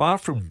 Far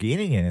from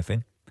gaining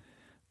anything,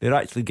 they're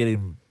actually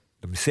getting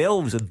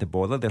themselves into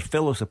bother, their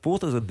fellow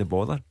supporters into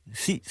bother,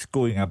 seats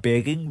going a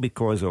begging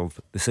because of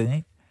the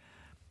singing,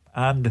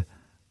 and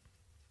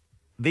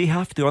they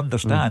have to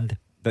understand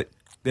that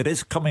there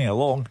is coming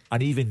along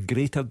an even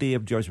greater day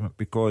of judgment,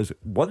 because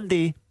one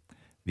day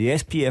the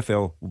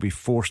SPFL will be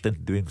forced into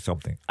doing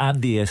something,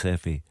 and the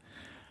SFA.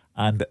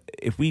 And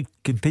if we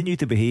continue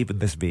to behave in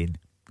this vein,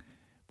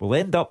 we'll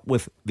end up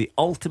with the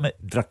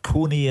ultimate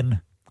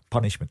draconian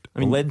punishment.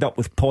 We'll end up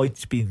with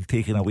points being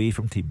taken away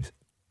from teams.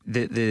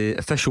 The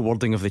official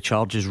wording of the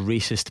charge is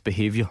racist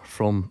behaviour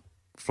from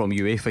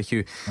UEFA,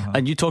 Hugh.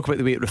 And you talk about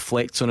the way it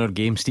reflects on our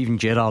game. Steven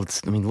Gerrard,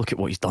 I mean, look at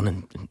what he's done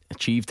and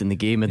achieved in the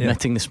game,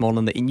 admitting this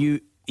morning that he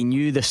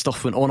knew this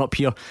stuff went on up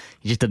here,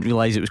 he just didn't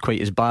realise it was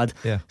quite as bad.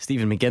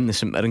 Stephen McGinn, the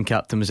St Mirren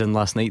captain, was in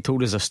last night,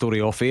 told us a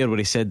story off air where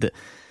he said that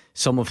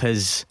some of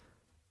his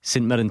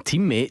St Mirren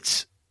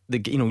teammates,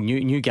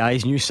 new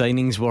guys, new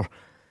signings, were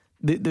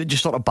they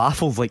just sort of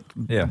baffled, like,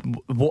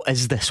 what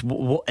is this?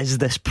 What is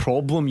this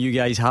problem you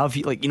guys have?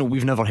 Like,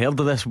 we've never heard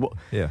of this.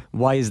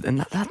 Why is?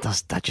 And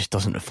that just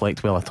doesn't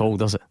reflect well at all,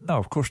 does it? No,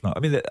 of course not. I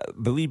mean,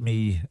 believe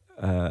me,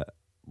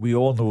 we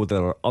all know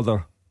there are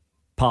other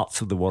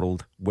parts of the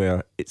world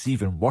where it's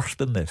even worse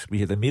than this. We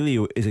had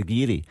Emilio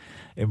Izagirre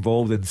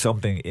involved in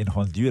something in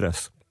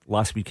Honduras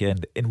last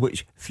weekend in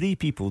which 3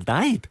 people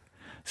died.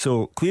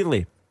 So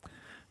clearly,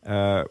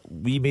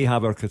 we may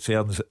have our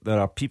concerns. There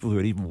are people who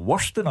are even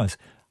worse than us.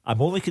 I'm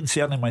only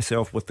concerning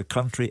myself with the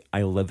country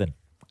I live in,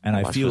 and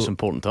I feel what's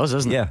important to us,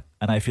 isn't it? Yeah,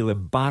 and I feel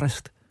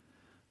embarrassed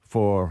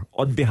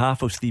on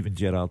behalf of Steven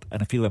Gerrard,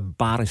 and I feel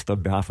embarrassed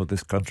on behalf of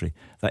this country,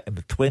 that in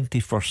the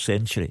 21st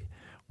century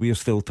we are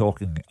still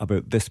talking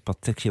about this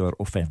particular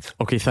offence.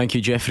 Okay, thank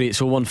you, Jeffrey. It's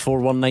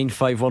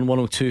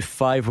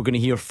 01419511025. We're going to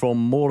hear from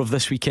more of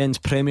this weekend's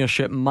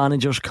Premiership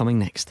managers coming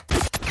next.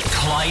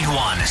 Clyde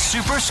One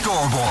Super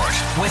Scoreboard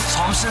with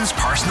Thompson's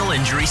personal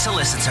injury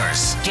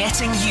solicitors.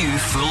 Getting you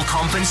full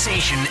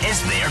compensation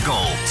is their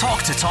goal.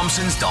 Talk to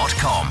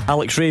Thompsons.com.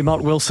 Alex Ray,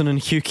 Mark Wilson and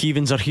Hugh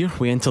Keevins are here.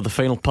 We enter the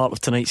final part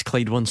of tonight's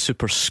Clyde One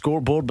Super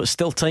Scoreboard, but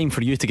still time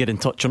for you to get in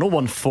touch on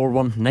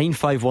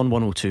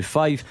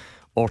 01419511025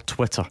 or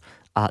Twitter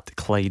at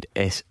Clyde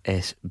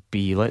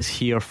SSB. Let's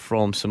hear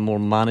from some more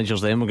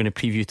managers then. We're going to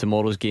preview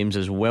tomorrow's games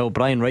as well.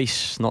 Brian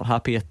Rice not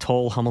happy at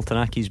all. Hamilton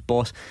Accies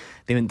boss,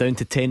 they went down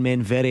to 10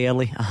 men very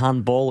early. A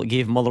handball, it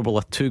gave Motherwell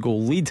a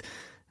 2-goal lead,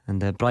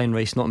 and Brian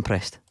Rice not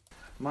impressed.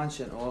 Man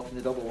sent off and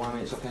the double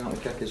whammy, it's a penalty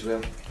kick as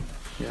well,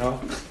 you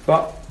know.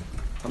 But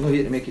I'm not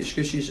here to make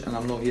excuses, and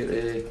I'm not here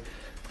to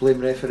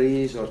blame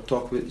referees or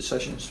talk about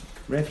decisions.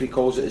 Referee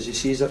calls it as he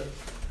sees it,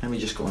 and we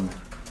just go on there.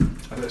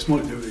 It's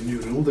more to do with the new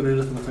rule than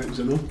anything, I think, is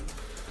it no?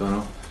 Don't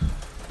know.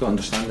 Don't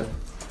understand it.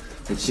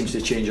 It seems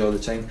to change all the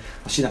time.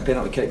 I've seen a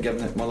penalty kick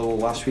given at Motherwell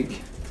last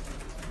week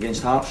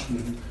against Hearts.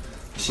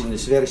 I've seen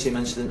this very same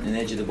incident in the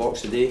edge of the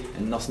box today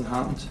and nothing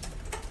happens.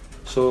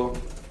 So,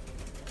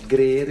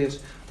 grey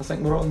areas. I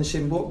think we're all in the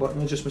same boat, but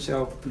not just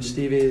myself,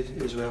 Stevie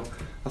as well.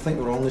 I think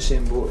we're all in the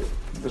same boat.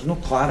 There's no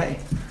clarity.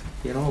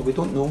 You know, we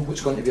don't know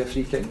what's going to be a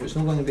free kick, what's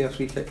not going to be a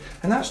free kick.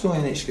 And that's not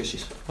any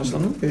excuses. I'm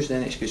not using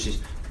any excuses.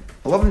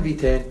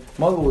 11v10,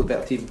 Motherwell were the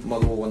better team,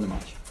 Motherwell won the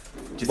match.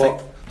 Do you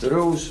think the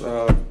rules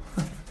are...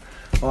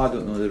 I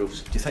don't know the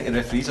rules. Do you think the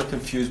referees are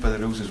confused by the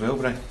rules as well,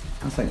 Brian?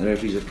 I think the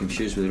referees are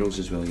confused with the rules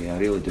as well, yeah, I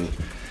really do.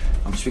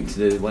 I'm speaking to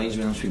the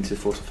linesman, I'm speaking to the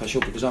fourth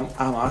official, because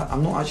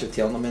I'm not actually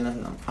telling them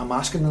anything, I'm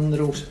asking them the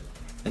rules,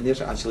 and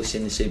they're actually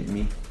saying the same to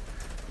me.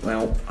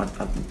 Well,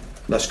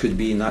 this could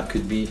be and that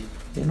could be,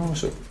 you know,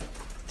 so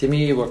to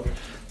me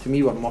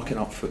we're mucking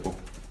up football.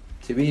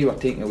 To me we're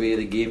taking away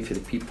the game for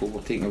the people,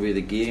 we're taking away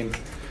the game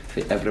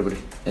for everybody.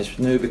 It's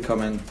now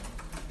becoming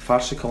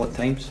farcical at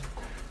times.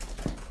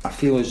 I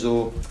feel as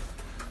though,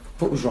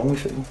 what was wrong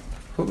with football?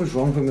 What was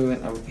wrong when we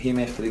went home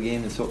after the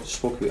game and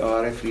spoke about,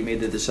 our referee made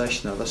the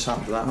decision, or this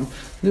happened, that happened?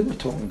 Now we're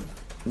talking,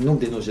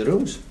 nobody knows the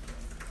rules.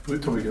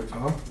 Wait till we get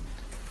far.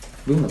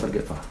 We'll never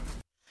get far.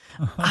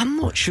 I'm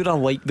not sure I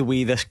like the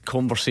way this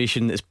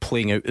conversation is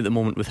playing out at the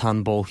moment with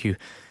handball, Hugh.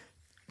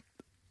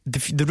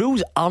 The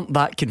rules aren't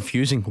that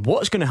confusing.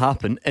 What's going to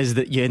happen is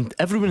that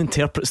everyone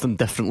interprets them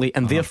differently,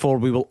 and therefore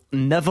we will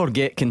never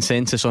get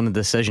consensus on a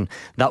decision.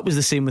 That was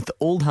the same with the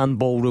old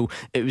handball rule.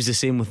 It was the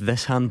same with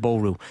this handball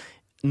rule.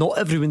 Not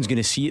everyone's going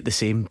to see it the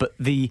same, but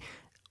the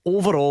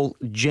overall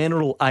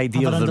general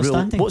idea of the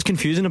rule, what's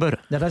confusing about it?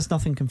 There is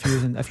nothing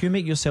confusing. If you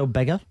make yourself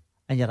bigger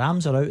and your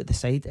arms are out at the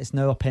side, it's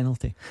now a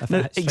penalty.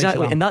 Now,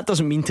 exactly, and that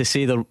doesn't mean to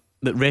say that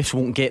refs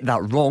won't get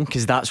that wrong,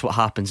 because that's what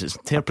happens. It's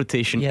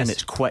interpretation, and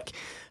it's quick.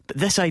 But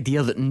this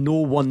idea that no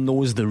one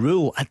knows the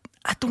rule,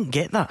 I don't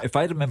get that. If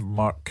I remember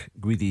Mark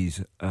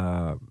Guidi's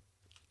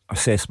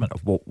assessment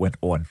of what went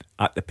on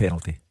at the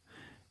penalty,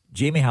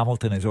 Jamie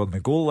Hamilton is on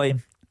the goal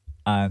line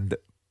and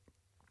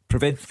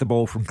prevents the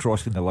ball from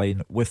crossing the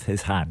line with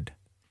his hand.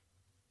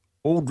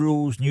 Old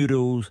rules, new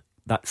rules,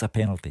 that's a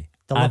penalty.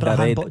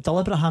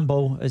 Deliberate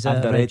handball is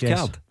a red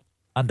card.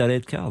 And a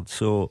red card.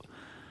 So,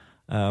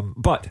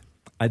 but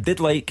I did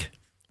like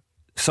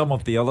some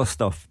of the other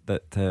stuff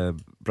that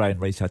Brian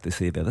Rice had to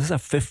say there. This is a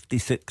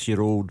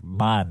 56-year-old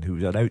man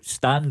who's an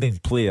outstanding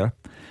player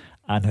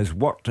and has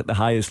worked at the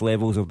highest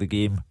levels of the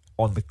game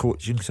on the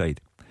coaching side.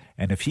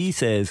 And if he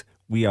says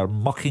we are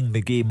mucking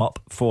the game up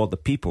for the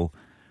people,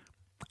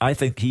 I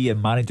think he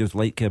and managers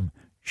like him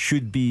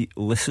should be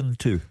listened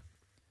to.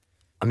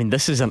 I mean,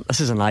 this is an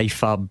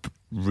IFAB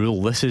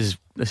rule. This is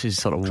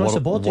sort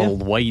of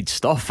worldwide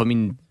stuff. I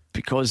mean,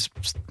 because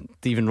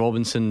Stephen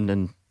Robinson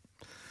and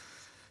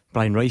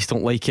Brian Rice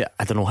don't like it,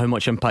 I don't know how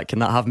much impact can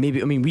that have. Maybe,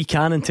 I mean, we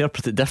can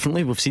interpret it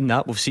differently. We've seen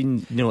that. We've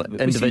seen,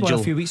 individual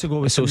a few weeks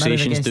ago with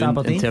associations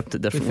interpret it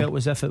differently. We felt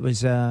as if it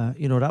was,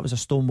 that was a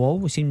stone wall.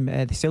 We've seen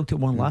the Celtic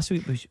one last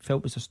week. We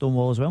felt was a stone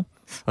wall as well.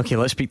 Okay,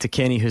 let's speak to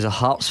Kenny, who's a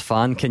Hearts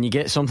fan. Can you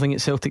get something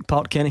at Celtic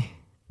Park, Kenny?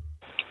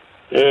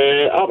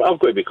 I've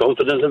got to be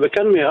confident if I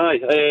can, mate.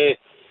 Aye.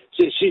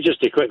 See, just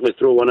to quickly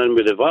throw one in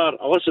with the VAR.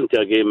 I listened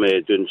to a game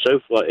doing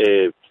South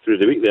through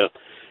the week there.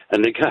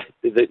 And the guy,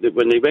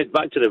 when they went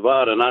back to the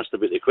VAR and asked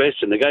about the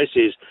question, the guy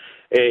says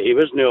he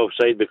wasn't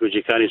offside because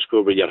you can't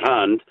score with your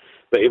hand,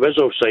 but he was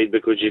offside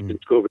because you can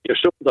score with your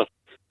shoulder.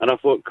 And I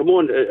thought, come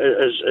on,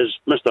 as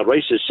Mr.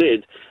 Rice has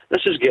said,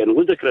 this is getting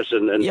ludicrous.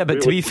 And yeah, but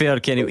really, to be fair,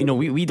 Kenny,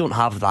 we don't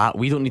have that.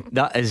 We don't need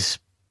that. Is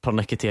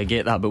pernickety, I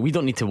get that, but we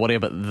don't need to worry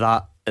about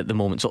that at the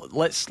moment. So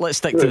let's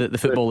stick to the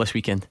football this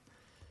weekend.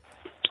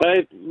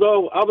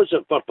 Well, I was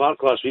at Fir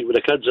Park last week with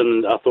the kids,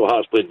 and I thought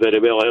Hearts played very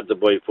well. I heard the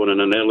boy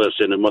phoning in earlier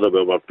saying that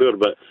Motherwell were poor,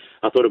 but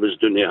I thought it was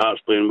down to Hearts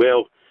playing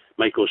well.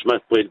 Michael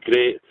Smith played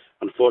great.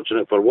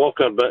 Unfortunate for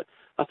Walker, but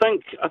I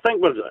think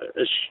we're,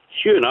 as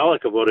Hugh and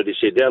Alec have already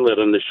said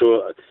earlier in the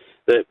show,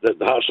 the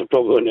Hearts are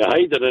probably going to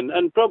hide it,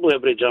 and probably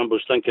every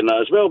Jambo's thinking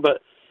that as well.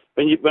 But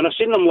when I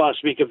seen them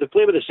last week, if they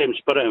play with the same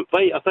spirit and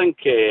fight, I think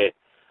we're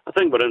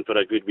in for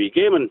a good wee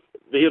game. And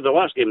the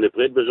last game they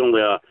played was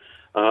only a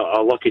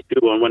lucky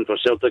 2-1 win for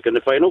Celtic in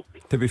the final.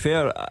 To be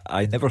fair,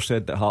 I never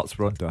said that Hearts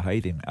were into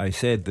hiding. I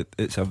said that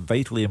it's a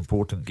vitally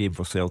important game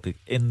for Celtic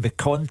in the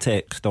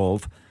context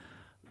of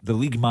the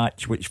league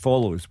match which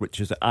follows, which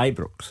is at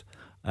Ibrox,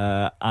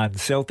 and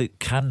Celtic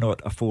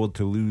cannot afford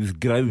to lose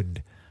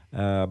ground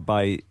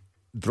by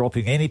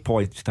dropping any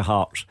points to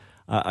Hearts.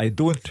 I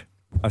don't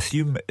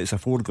assume it's a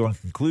foregone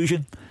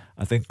conclusion.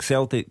 I think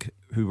Celtic,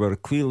 who were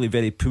clearly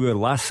very poor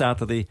last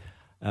Saturday,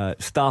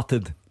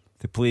 started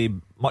to play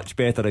much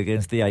better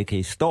against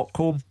AIK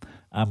Stockholm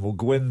and will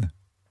go in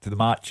to the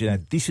match in a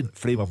decent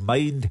frame of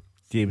mind.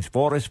 James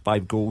Forrest,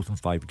 5 goals in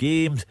 5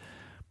 games,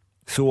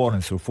 so on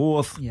and so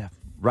forth. Yeah.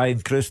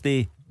 Ryan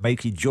Christie,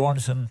 Mikey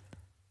Johnson,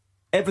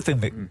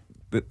 everything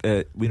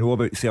that we know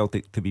about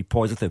Celtic to be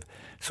positive.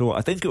 So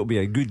I think it will be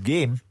a good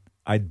game.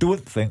 I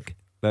don't think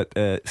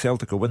that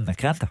Celtic will win the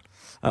canter.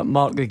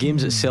 Mark, the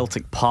games at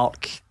Celtic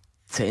Park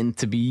tend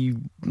to be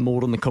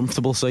more on the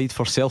comfortable side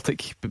for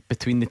Celtic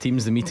between the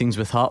teams. The meetings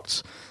with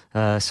Hearts,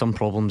 some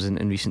problems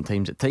in recent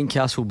times at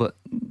Tynecastle, but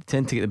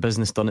tend to get the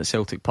business done at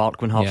Celtic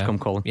Park when Hearts come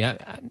calling. Yeah,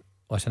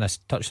 listen, I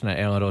touched on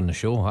it earlier on the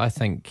show. I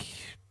think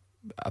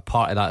a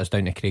part of that is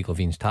down to Craig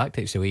Levene's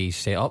tactics, the way he's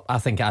set up. I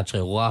think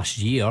actually last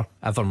year,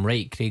 if I'm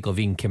right, Craig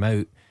Levene came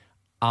out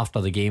after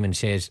the game and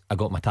says, I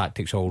got my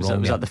tactics all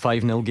wrong. Was that the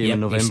 5-0 game in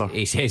November?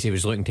 He says he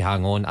was looking to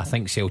hang on. I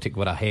think Celtic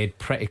were ahead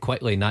pretty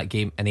quickly in that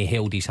game, and he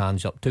held his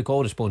hands up, took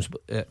all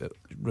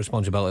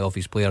responsibility off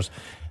his players.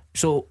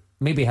 So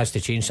maybe he has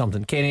to change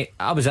something. Kenny,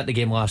 I was at the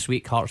game last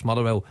week, Hearts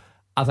Motherwell.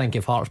 I think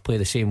if Hearts play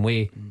the same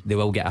way, they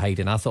will get a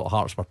hiding. I thought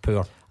Hearts were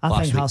poor.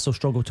 I think Hearts will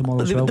struggle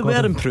tomorrow as well. They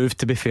were improved,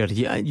 to be fair.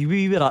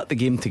 We were at the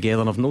game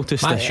together, and I've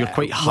noticed this. You're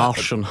quite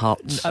harsh on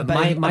Hearts.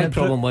 My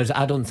problem was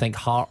I don't think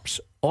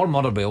Hearts or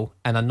Motherwell,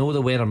 and I know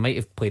the weather might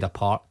have played a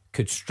part,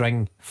 could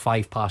string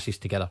 5 passes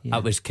together.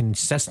 It was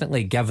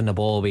consistently giving the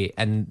ball away,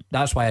 and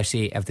that's why I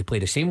say if they play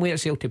the same way at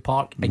Celtic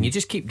Park and you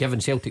just keep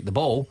giving Celtic the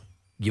ball,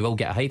 you will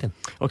get a hiding.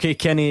 Okay,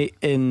 Kenny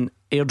in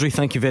Airdrie,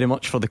 thank you very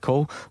much for the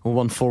call.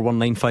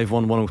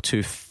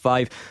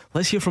 01419511025.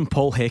 Let's hear from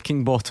Paul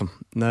Heckingbottom.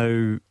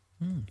 Now,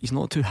 he's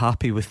not too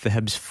happy with the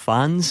Hibs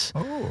fans.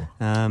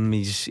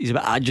 He's a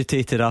bit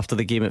agitated after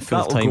the game at full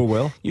time. That'll go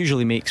well.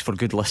 Usually makes for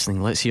good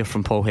listening. Let's hear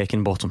from Paul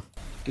Heckingbottom.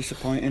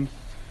 Disappointing.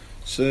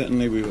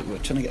 Certainly we were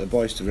trying to get the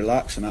boys to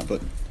relax and that,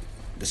 but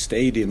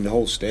the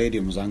whole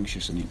stadium was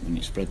anxious, and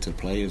it spread to the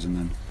players. And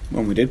then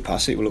when we did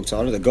pass it, we looked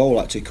harder. The goal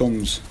actually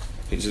comes,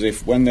 it's as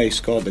if when they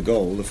scored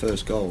the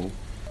first goal,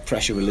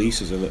 pressure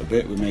releases a little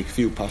bit. We make a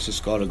few passes,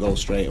 score a goal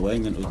straight away,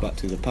 and then it was back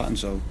to the pattern.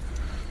 So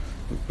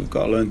we've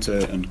got to learn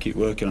to and keep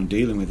working on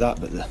dealing with that.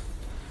 But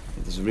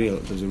there's a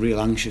real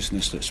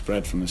anxiousness that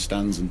spread from the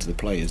stands into the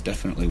players,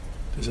 definitely.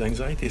 Does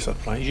anxiety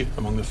surprise you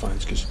among the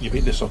fans? Because you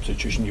made the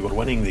substitution, you were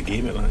winning the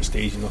game at that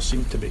stage, and there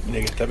seemed to be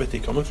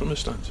negativity coming from the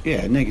stands.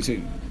 Yeah,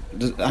 negative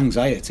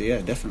anxiety. Yeah,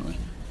 definitely.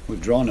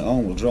 We've drawn at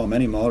home. We'll draw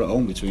many more at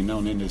home between now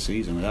and the end of the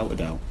season, without a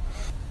doubt.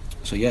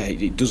 So yeah,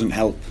 it doesn't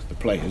help the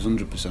players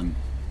 100%.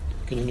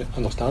 Can you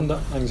understand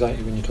that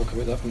anxiety when you talk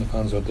about that from the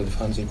fans, or do the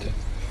fans need to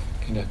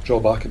kind of draw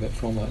back a bit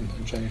from that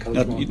and try and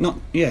encourage more?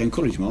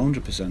 Encourage more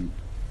 100%.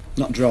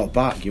 Not draw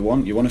back. You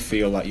want to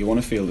feel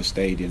the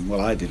stadium.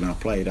 Well, I did when I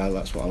played.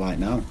 That's what I like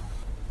now.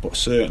 But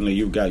certainly,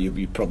 you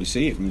probably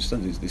see it from the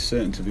stands. There's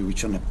certain to be. We're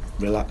trying to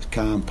relax,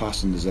 calm,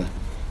 pass, and there's a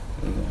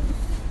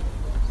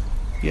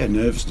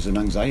nervousness and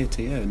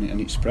anxiety. Yeah, and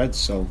it spreads.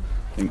 So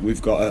I think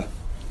we've got to,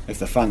 if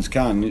the fans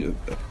can,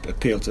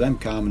 appeal to them,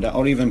 calm down,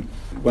 or even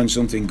when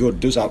something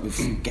good does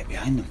happen, get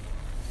behind them.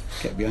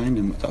 Get behind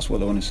them. That's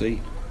what I want to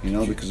see.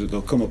 Because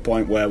there'll come a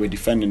point where we're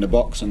defending the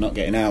box and not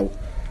getting out.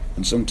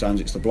 And sometimes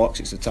it's the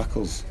blocks, it's the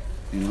tackles,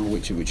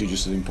 which are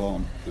just as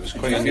important. It was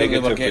quite a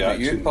negative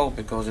reaction, Paul,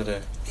 because of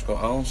the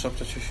Scott Allen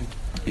substitution.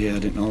 Yeah, I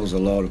didn't know there's a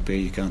law up here,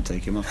 you can't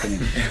take him off, can you?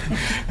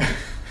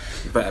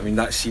 But I mean,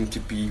 that seemed to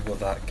be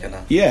what that kind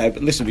of. Yeah,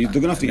 but listen, they're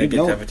going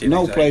to have to.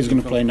 No player's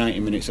going to play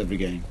 90 minutes every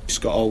game.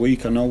 Scott all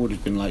week, I know, would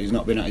have been like, he's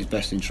not been at his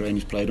best in training.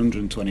 He's played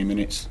 120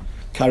 minutes,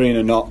 carrying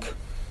a knock.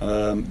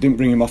 Didn't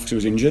bring him off because he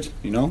was injured,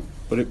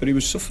 but he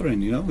was suffering,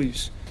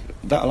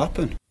 that'll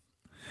happen.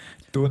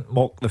 Don't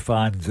mock the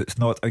fans. It's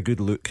not a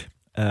good look.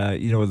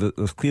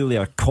 There's clearly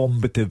a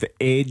combative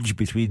edge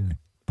between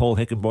Paul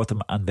Heckingbottom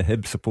and the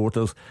Hibs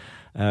supporters.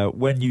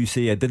 When you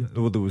say I didn't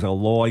know there was a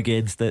law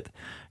against it,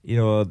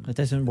 it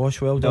doesn't wash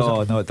well,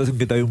 does it? No, it doesn't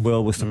go down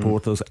well with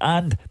supporters.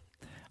 And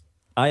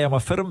I am a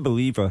firm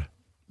believer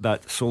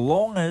that so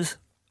long as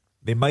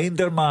they mind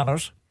their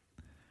manners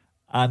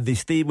and they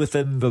stay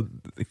within the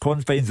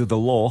confines of the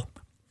law,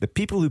 the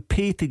people who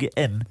pay to get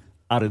in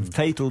are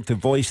entitled to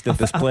voice their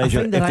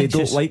displeasure if they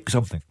don't like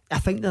something. I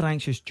think they're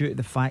anxious due to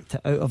the fact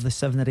that out of the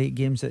 7 or 8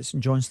 games that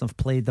St Johnstone have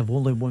played, they've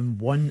only won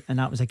 1, and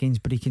that was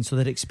against Brecon, so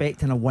they're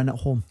expecting a win at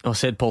home. I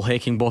said Paul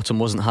Heckingbottom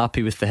wasn't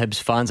happy with the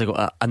Hibs fans. I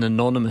got an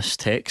anonymous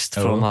text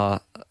from a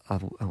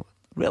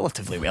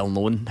relatively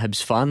well-known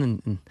Hibs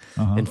fan in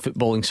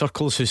footballing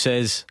circles, who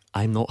says,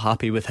 I'm not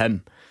happy with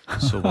him.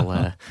 So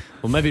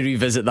we'll maybe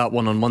revisit that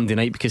one on Monday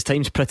night, because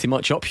time's pretty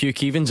much up. Hugh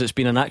Keevins, it's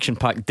been an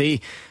action-packed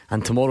day,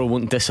 and tomorrow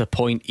won't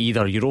disappoint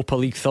either. Europa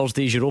League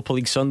Thursdays, Europa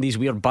League Sundays.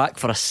 We are back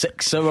for a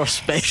 6-hour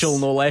special,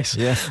 no less,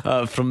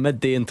 from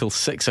midday until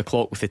 6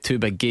 o'clock with the two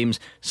big games.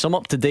 Sum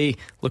up today,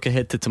 look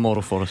ahead to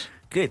tomorrow for us.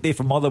 Great day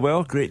for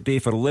Motherwell, great day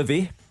for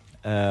Livy.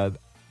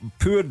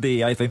 Poor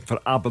day, I think, for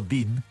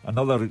Aberdeen.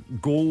 Another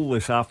goal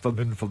this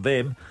afternoon for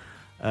them.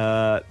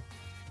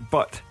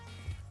 But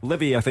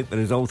Livy, I think the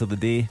result of the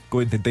day,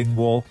 going to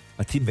Dingwall,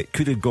 a team that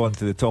could have gone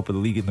to the top of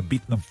the league and have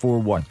beaten them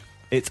 4-1.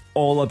 It's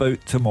all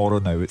about tomorrow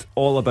now. It's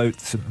all about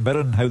St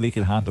Mirren, how they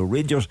can handle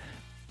Rangers.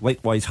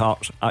 Likewise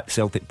Hearts at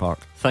Celtic Park.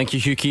 Thank you,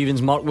 Hugh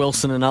Keevins, Mark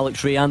Wilson and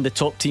Alex Ray, and the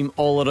top team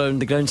all around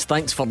the grounds.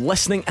 Thanks for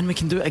listening, and we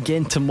can do it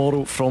again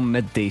tomorrow from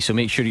midday, so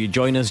make sure you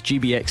join us.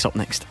 GBX up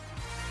next.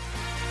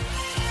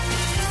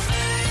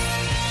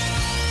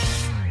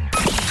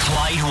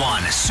 Clyde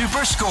One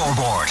Super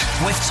Scoreboard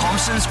with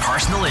Thompson's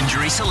personal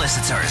injury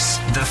solicitors,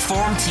 the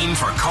form team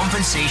for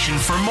compensation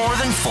for more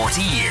than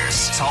 40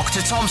 years. Talk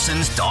to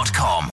Thompsons.com.